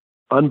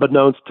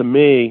 Unbeknownst to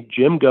me,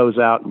 Jim goes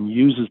out and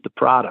uses the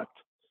product.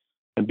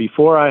 And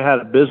before I had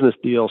a business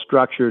deal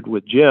structured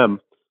with Jim,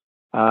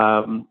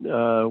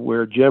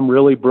 where Jim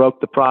really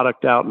broke the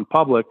product out in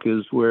public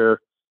is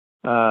where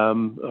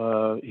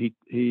he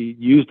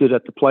used it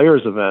at the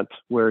players event,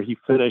 where he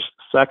finished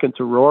second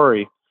to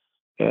Rory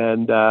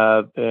and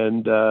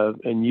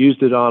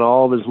used it on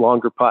all of his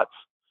longer putts.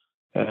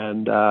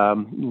 And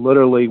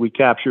literally we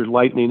captured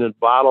lightning in a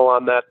bottle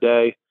on that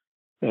day.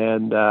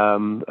 And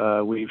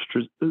we've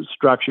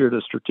structured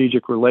a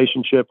strategic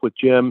relationship with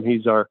Jim.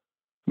 He's our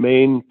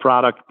main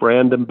product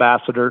brand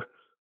ambassador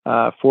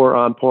for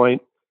On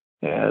Point,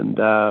 and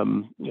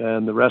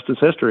the rest is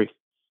history.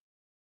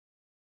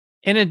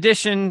 In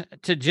addition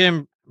to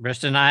Jim,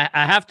 Briston, I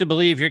have to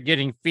believe you're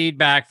getting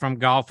feedback from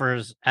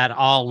golfers at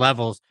all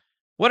levels.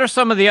 What are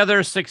some of the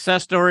other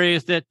success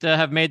stories that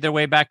have made their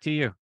way back to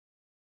you?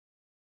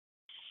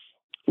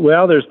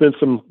 Well, there's been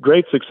some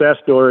great success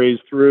stories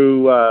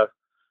through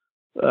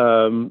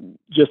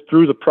just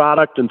through the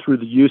product and through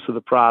the use of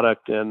the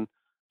product. And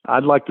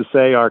I'd like to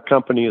say our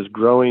company is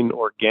growing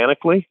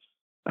organically.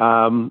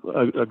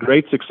 A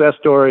great success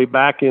story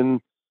back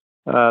in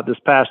this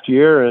past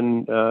year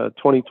in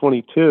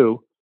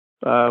 2022,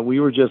 we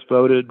were just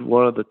voted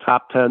one of the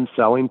top 10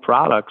 selling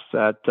products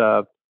at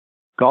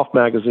Golf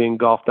Magazine,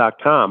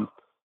 golf.com.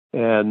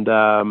 And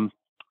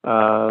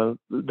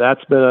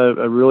that's been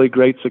a really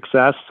great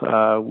success.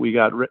 We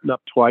got written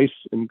up twice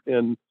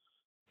in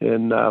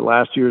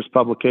last year's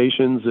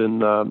publications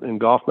in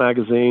Golf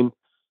Magazine.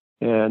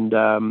 And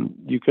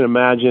you can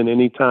imagine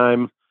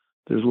anytime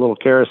there's a little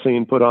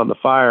kerosene put on the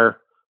fire,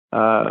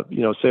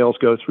 sales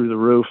go through the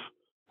roof.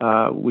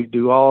 We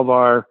do all of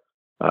our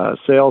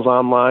sales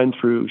online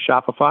through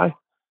Shopify.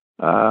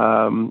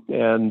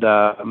 And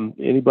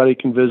anybody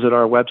can visit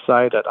our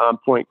website at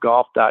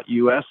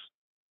onpointgolf.us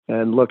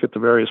and look at the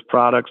various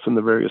products and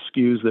the various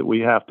SKUs that we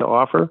have to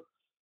offer.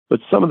 But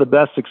some of the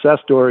best success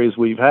stories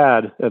we've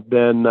had have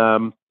been,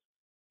 some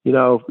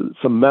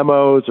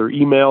memos or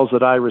emails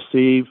that I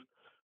receive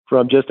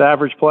from just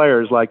average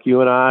players like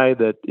you and I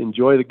that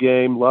enjoy the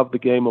game, love the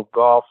game of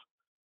golf,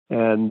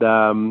 and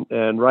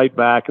write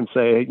back and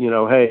say,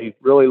 hey,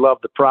 really love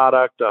the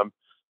product.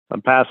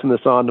 I'm passing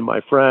this on to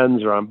my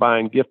friends, or I'm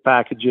buying gift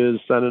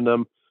packages, sending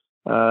them,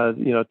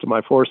 to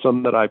my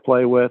foursome that I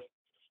play with.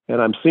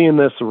 And I'm seeing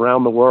this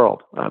around the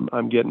world.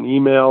 I'm getting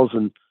emails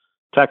and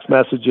text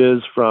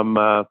messages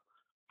from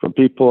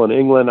people in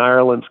England,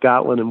 Ireland,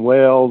 Scotland, and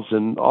Wales,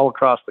 and all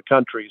across the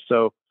country.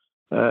 So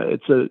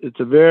it's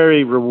a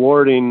very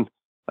rewarding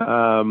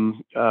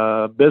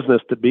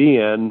business to be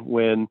in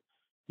when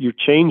you're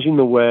changing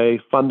the way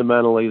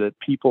fundamentally that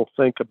people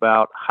think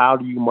about how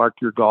do you mark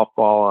your golf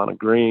ball on a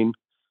green,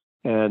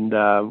 and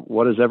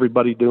what does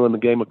everybody do in the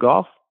game of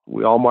golf?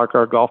 We all mark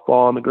our golf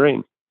ball on the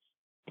green.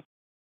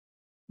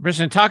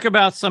 Briston, talk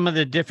about some of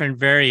the different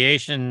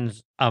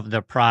variations of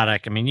the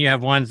product. I mean, you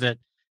have ones that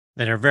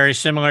are very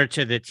similar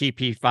to the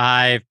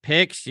TP5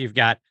 picks. You've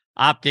got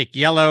Optic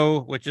Yellow,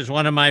 which is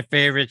one of my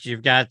favorites.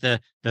 You've got the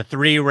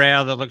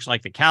 3-rail that looks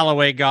like the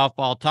Callaway golf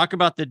ball. Talk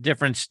about the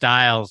different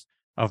styles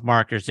of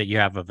markers that you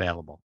have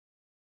available.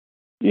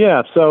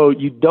 Yeah, so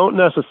you don't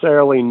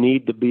necessarily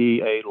need to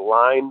be a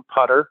line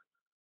putter,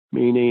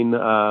 meaning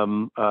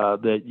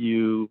that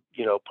you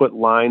put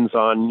lines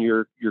on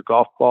your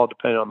golf ball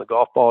depending on the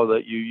golf ball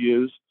that you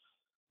use.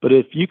 But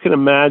if you can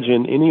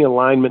imagine any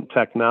alignment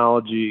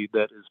technology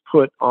that is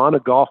put on a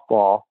golf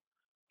ball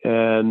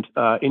and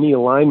any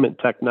alignment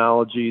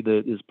technology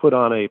that is put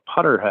on a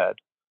putter head,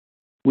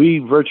 we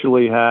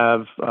virtually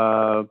have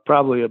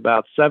probably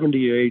about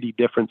 70 or 80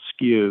 different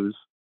SKUs,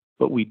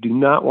 but we do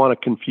not want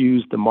to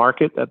confuse the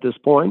market at this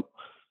point.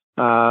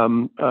 But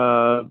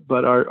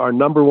our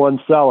number one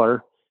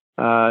seller,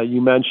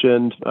 you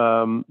mentioned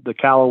the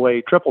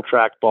Callaway triple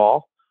track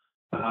ball.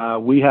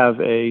 We have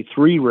a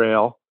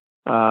 3-rail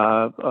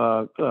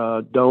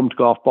domed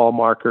golf ball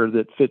marker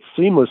that fits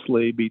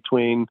seamlessly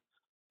between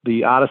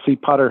the Odyssey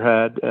putter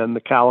head and the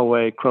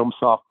Callaway Chrome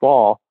Soft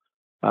ball,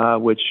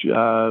 which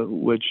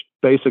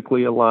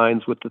basically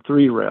aligns with the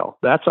 3-rail.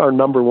 That's our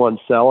number one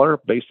seller,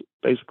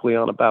 basically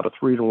on about a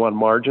 3-to-1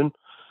 margin.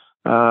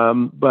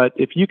 But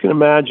if you can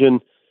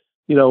imagine,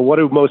 what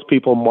do most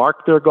people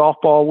mark their golf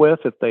ball with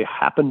if they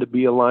happen to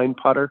be a line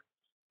putter?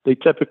 They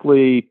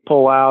typically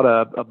pull out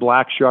a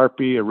black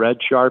Sharpie, a red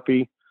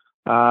Sharpie,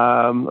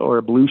 or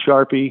a blue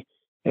Sharpie.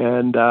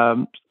 And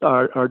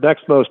our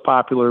next most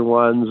popular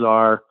ones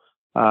are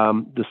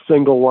the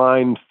single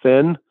line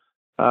thin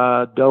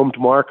domed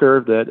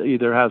marker that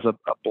either has a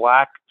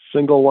black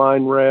single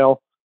line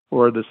rail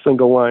or the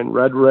single line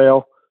red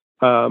rail.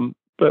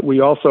 But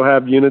we also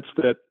have units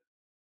that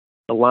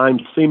align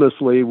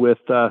seamlessly with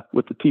the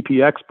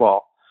TPX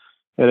ball.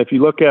 And if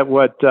you look at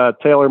what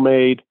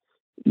TaylorMade,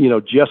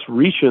 just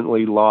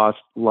recently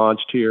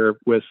launched here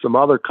with some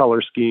other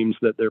color schemes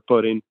that they're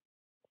putting,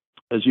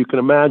 as you can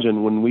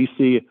imagine, when we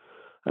see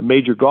a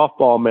major golf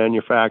ball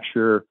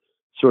manufacturer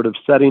sort of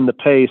setting the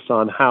pace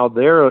on how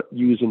they're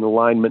using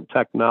alignment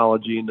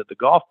technology into the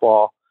golf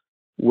ball,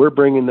 we're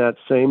bringing that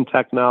same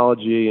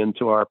technology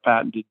into our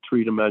patented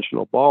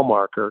three-dimensional ball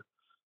marker,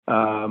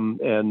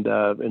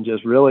 and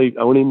just really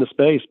owning the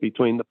space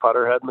between the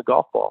putter head and the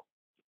golf ball.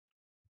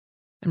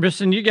 And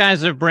Briston, you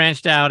guys have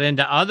branched out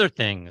into other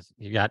things.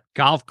 You got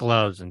golf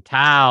gloves and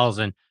towels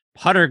and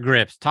putter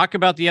grips. Talk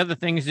about the other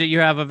things that you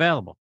have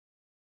available.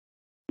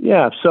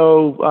 Yeah,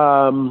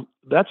 so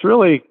that's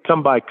really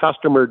come by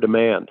customer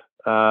demand.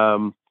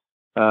 So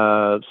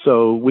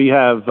we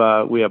have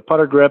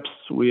putter grips.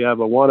 We have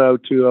a 1.0,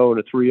 2.0, and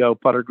a 3.0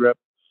 putter grip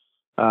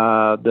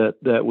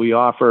that we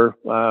offer.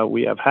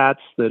 We have hats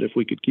that if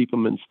we could keep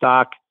them in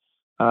stock.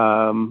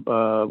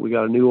 We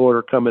got a new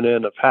order coming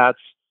in of hats.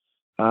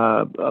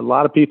 A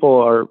lot of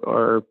people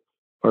are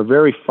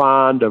very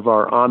fond of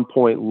our On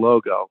Point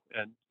logo,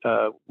 and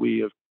we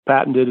have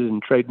patented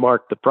and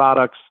trademarked the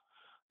products.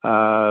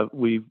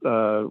 We've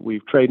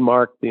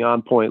trademarked the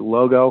On Point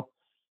logo,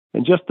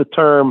 and just the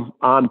term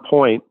On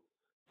Point.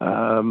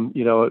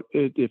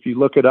 If you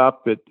look it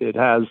up, it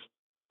has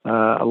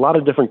a lot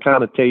of different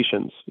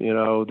connotations.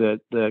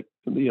 That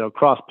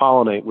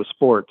cross-pollinate with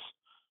sports,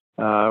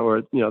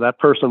 or that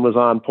person was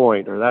on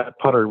point, or that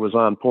putter was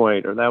on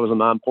point, or that was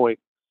an on point,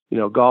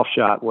 golf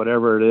shot,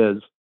 whatever it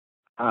is.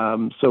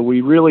 So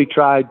we really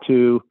tried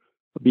to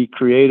be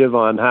creative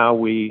on how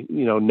we,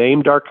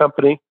 named our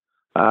company.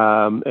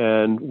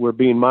 And we're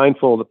being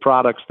mindful of the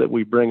products that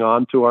we bring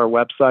onto our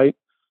website.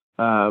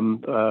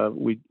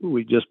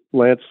 We just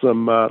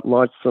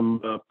launched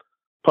some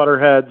putter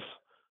heads,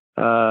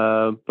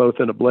 both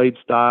in a blade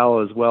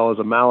style as well as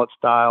a mallet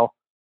style.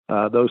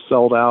 Those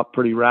sold out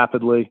pretty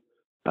rapidly.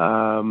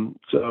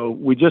 So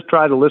we just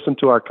try to listen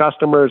to our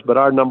customers, but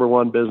our number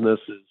one business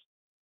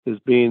is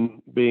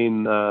being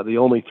the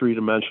only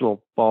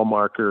three-dimensional ball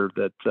marker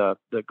that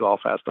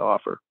golf has to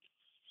offer.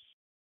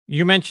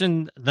 You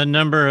mentioned the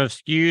number of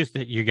SKUs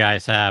that you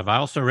guys have. I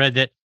also read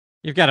that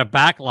you've got a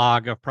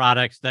backlog of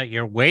products that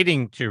you're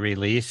waiting to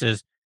release.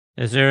 Is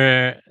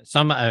there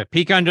some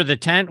peek under the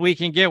tent we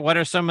can get? What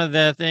are some of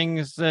the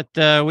things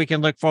that we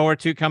can look forward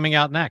to coming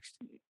out next?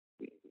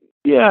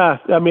 Yeah,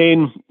 I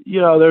mean,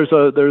 there's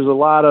a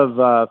lot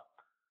of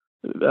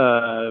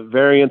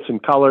variants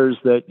and colors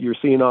that you're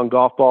seeing on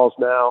golf balls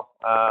now.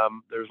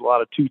 There's a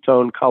lot of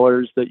two-tone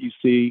colors that you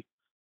see.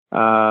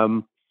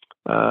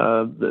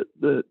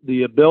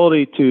 The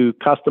ability to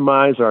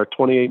customize our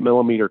 28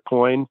 millimeter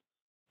coin,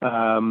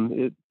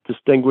 it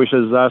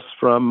distinguishes us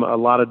from a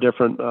lot of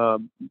different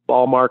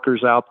ball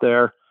markers out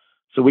there.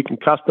 So we can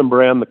custom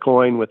brand the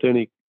coin with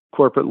any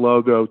corporate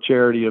logo,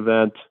 charity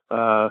event,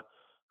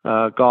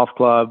 golf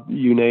club,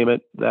 you name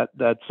it.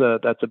 That's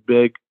a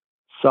big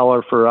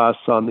seller for us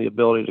on the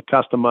ability to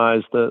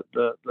customize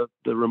the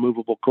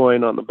removable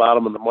coin on the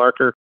bottom of the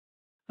marker.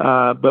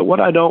 But what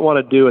I don't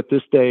want to do at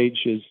this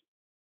stage is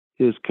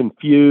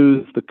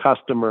confuse the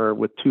customer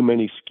with too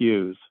many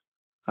SKUs.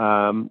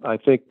 I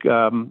think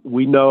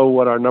we know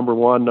what our number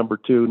one, number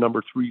two,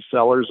 number three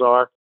sellers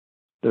are.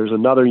 There's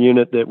another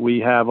unit that we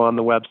have on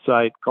the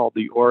website called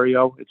the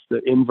Oreo. It's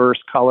the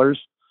inverse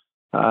colors.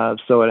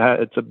 So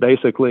it's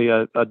basically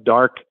a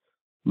dark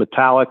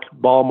metallic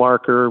ball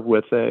marker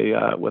with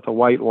a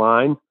white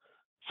line.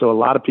 So a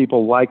lot of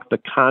people like the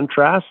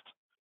contrast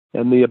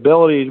and the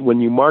ability,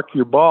 when you mark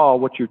your ball,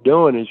 what you're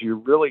doing is you're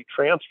really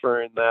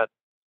transferring that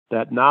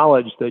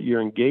knowledge that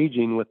you're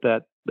engaging with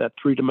that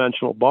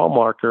three-dimensional ball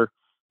marker.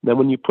 Then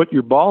when you put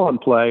your ball in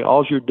play,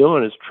 all you're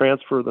doing is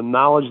transfer the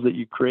knowledge that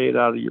you create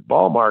out of your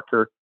ball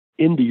marker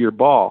into your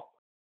ball.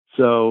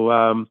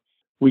 So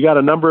we got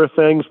a number of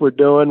things we're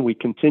doing. We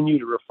continue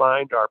to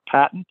refine our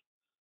patent,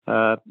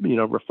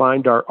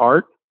 refined our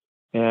art,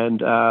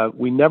 and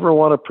we never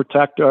want to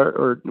protect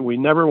we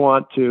never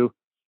want to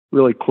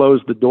really close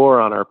the door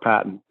on our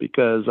patent,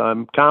 because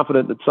I'm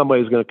confident that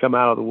somebody's going to come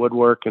out of the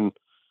woodwork and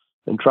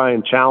try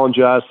and challenge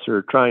us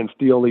or try and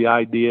steal the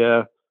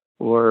idea,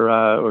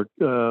 or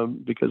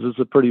because it's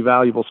a pretty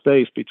valuable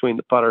space between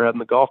the putter head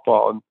and the golf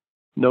ball, and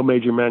no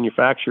major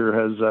manufacturer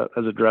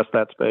has addressed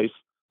that space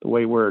the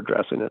way we're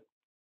addressing it.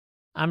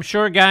 I'm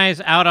sure guys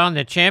out on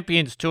the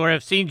Champions Tour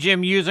have seen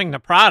Jim using the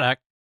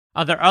product.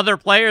 Are there other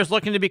players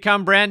looking to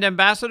become brand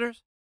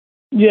ambassadors?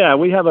 Yeah,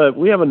 we have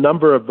a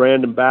number of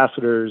brand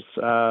ambassadors.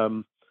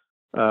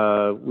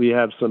 We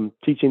have some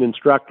teaching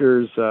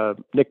instructors.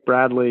 Nick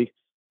Bradley,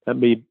 that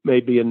may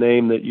be a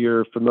name that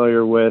you're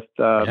familiar with.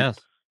 Yes.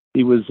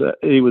 He was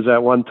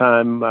at one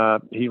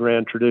time. He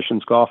ran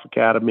Traditions Golf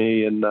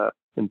Academy in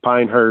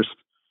Pinehurst.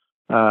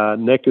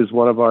 Nick is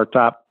one of our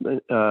top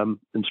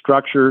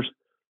instructors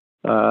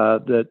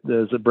that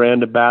is a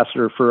brand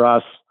ambassador for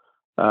us.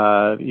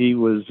 He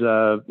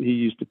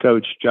used to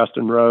coach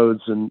Justin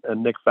Rhodes and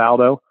Nick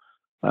Faldo.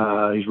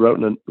 He's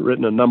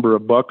written a number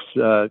of books.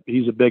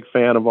 He's a big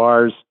fan of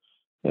ours,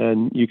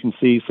 and you can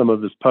see some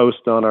of his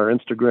posts on our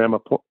Instagram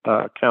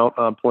account,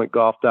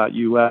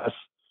 onpointgolf.us.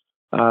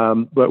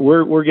 But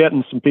we're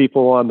getting some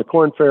people on the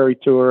Korn Ferry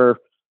Tour.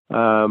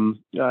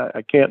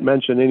 I can't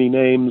mention any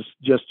names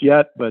just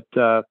yet, but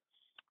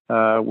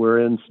we're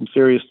in some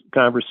serious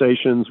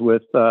conversations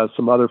with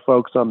some other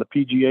folks on the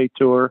PGA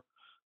Tour.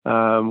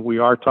 We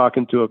are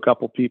talking to a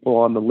couple people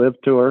on the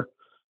Live Tour.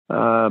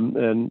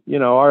 And,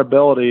 our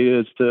ability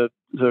is to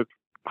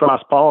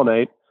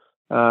cross-pollinate,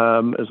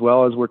 as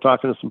well as we're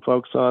talking to some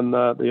folks on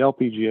the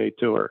LPGA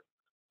Tour.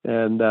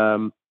 And,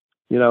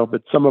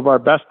 but some of our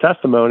best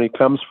testimony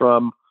comes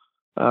from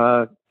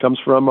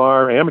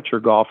our amateur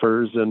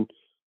golfers and,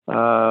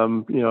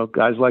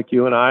 guys like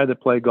you and I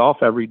that play golf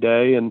every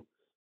day, and,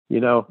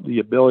 the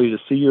ability to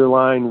see your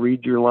line,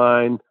 read your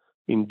line,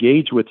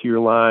 engage with your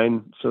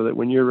line, so that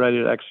when you're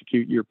ready to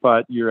execute your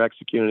putt, you're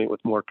executing it with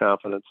more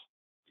confidence.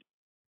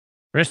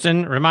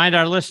 Briston, remind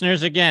our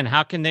listeners again,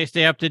 how can they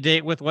stay up to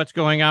date with what's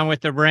going on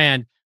with the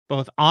brand,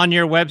 both on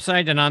your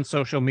website and on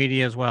social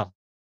media as well?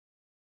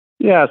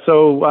 Yeah,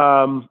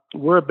 so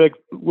we're a big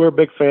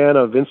fan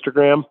of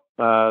Instagram.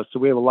 So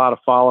we have a lot of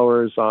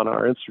followers on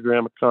our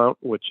Instagram account,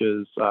 which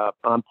is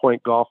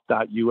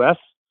onpointgolf.us,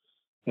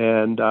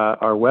 and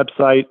our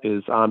website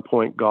is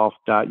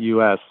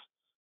onpointgolf.us.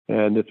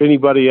 And if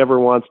anybody ever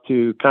wants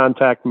to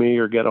contact me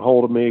or get a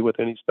hold of me with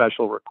any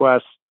special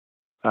requests,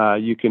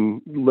 you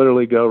can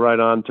literally go right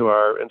on to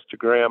our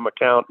Instagram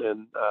account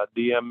and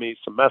DM me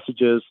some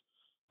messages,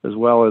 as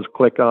well as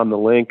click on the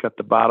link at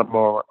the bottom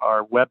of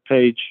our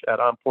webpage at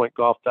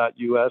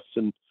onpointgolf.us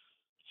and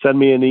send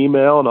me an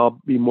email, and I'll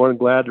be more than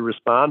glad to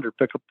respond or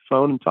pick up the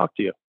phone and talk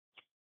to you.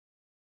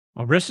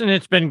 Well, Briston,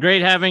 it's been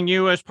great having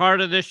you as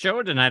part of this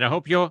show tonight. I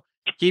hope you'll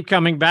keep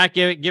coming back,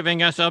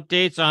 giving us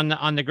updates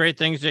on the great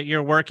things that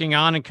you're working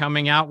on and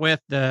coming out with.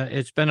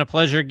 It's been a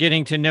pleasure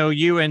getting to know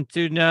you and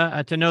to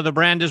know the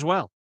brand as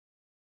well.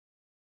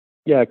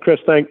 Yeah, Chris,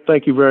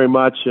 thank you very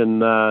much,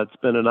 and it's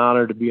been an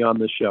honor to be on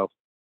this show.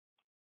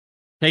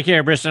 Take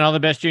care, Briston. All the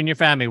best to you and your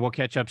family. We'll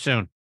catch up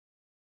soon.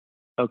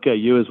 Okay,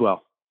 you as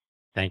well.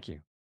 Thank you.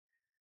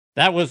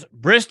 That was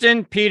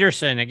Briston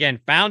Peterson, again,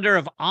 founder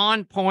of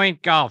On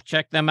Point Golf.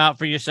 Check them out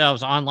for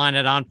yourselves online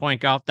at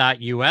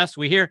onpointgolf.us.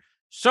 We hear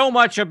so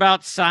much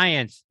about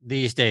science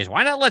these days.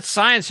 Why not let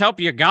science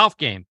help your golf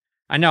game?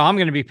 I know I'm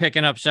going to be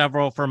picking up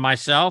several for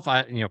myself.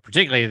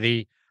 Particularly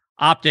the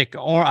optic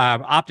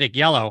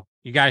yellow.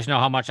 You guys know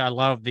how much I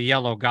love the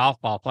yellow golf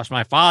ball. Plus,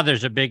 my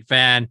father's a big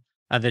fan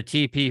of the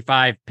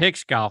TP5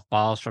 Pix golf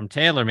balls from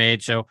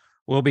TaylorMade, so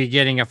we'll be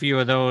getting a few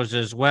of those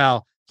as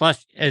well.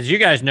 Plus, as you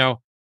guys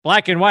know,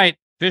 black and white,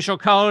 official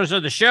colors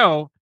of the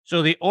show.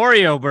 So the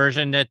Oreo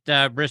version that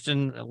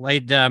Briston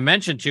laid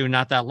mention to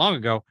not that long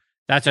ago,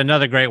 that's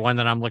another great one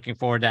that I'm looking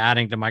forward to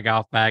adding to my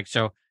golf bag.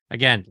 So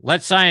again,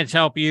 let science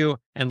help you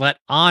and let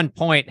On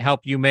Point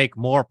help you make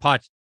more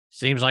putts.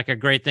 Seems like a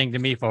great thing to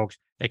me, folks.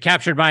 It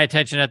captured my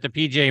attention at the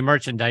PGA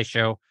Merchandise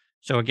Show.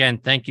 So again,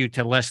 thank you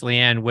to Leslie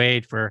Ann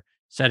Wade for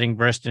setting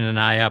Briston and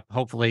I up.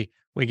 Hopefully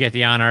we get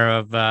the honor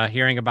of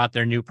hearing about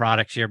their new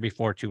products here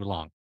before too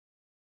long.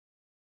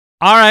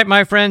 All right,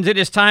 my friends, it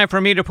is time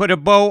for me to put a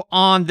bow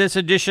on this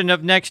edition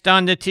of Next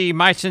on the Tee.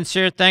 My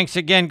sincere thanks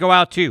again go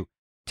out to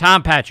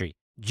Tom Patri,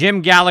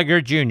 Jim Gallagher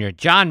Jr.,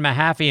 John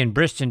Mahaffey, and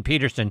Briston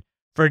Peterson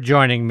for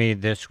joining me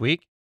this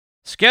week.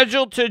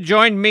 Scheduled to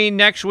join me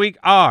next week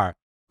are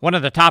one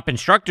of the top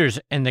instructors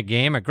in the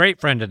game, a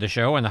great friend of the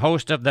show, and the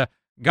host of the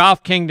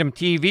Golf Kingdom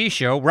TV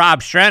show,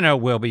 Rob Strano,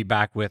 will be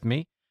back with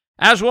me,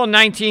 as will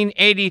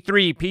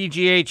 1983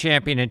 PGA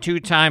champion and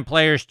two-time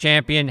Players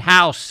champion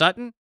Hal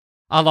Sutton.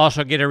 I'll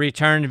also get a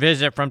return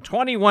visit from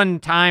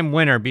 21-time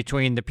winner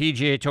between the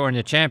PGA Tour and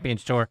the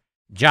Champions Tour,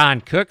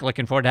 John Cook.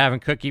 Looking forward to having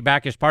Cookie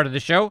back as part of the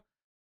show.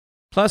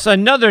 Plus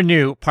another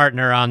new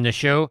partner on the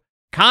show,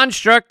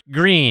 Construct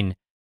Green.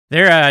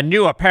 They're a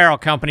new apparel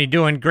company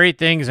doing great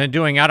things and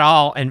doing it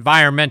all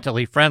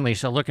environmentally friendly.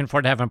 So looking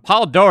forward to having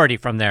Paul Doherty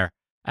from there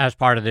as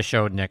part of the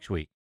show next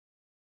week.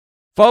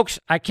 Folks,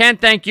 I can't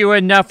thank you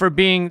enough for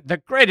being the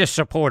greatest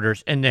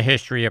supporters in the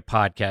history of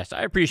podcasts.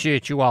 I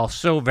appreciate you all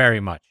so very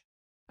much.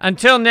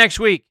 Until next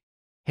week,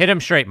 hit 'em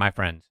straight, my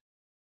friends.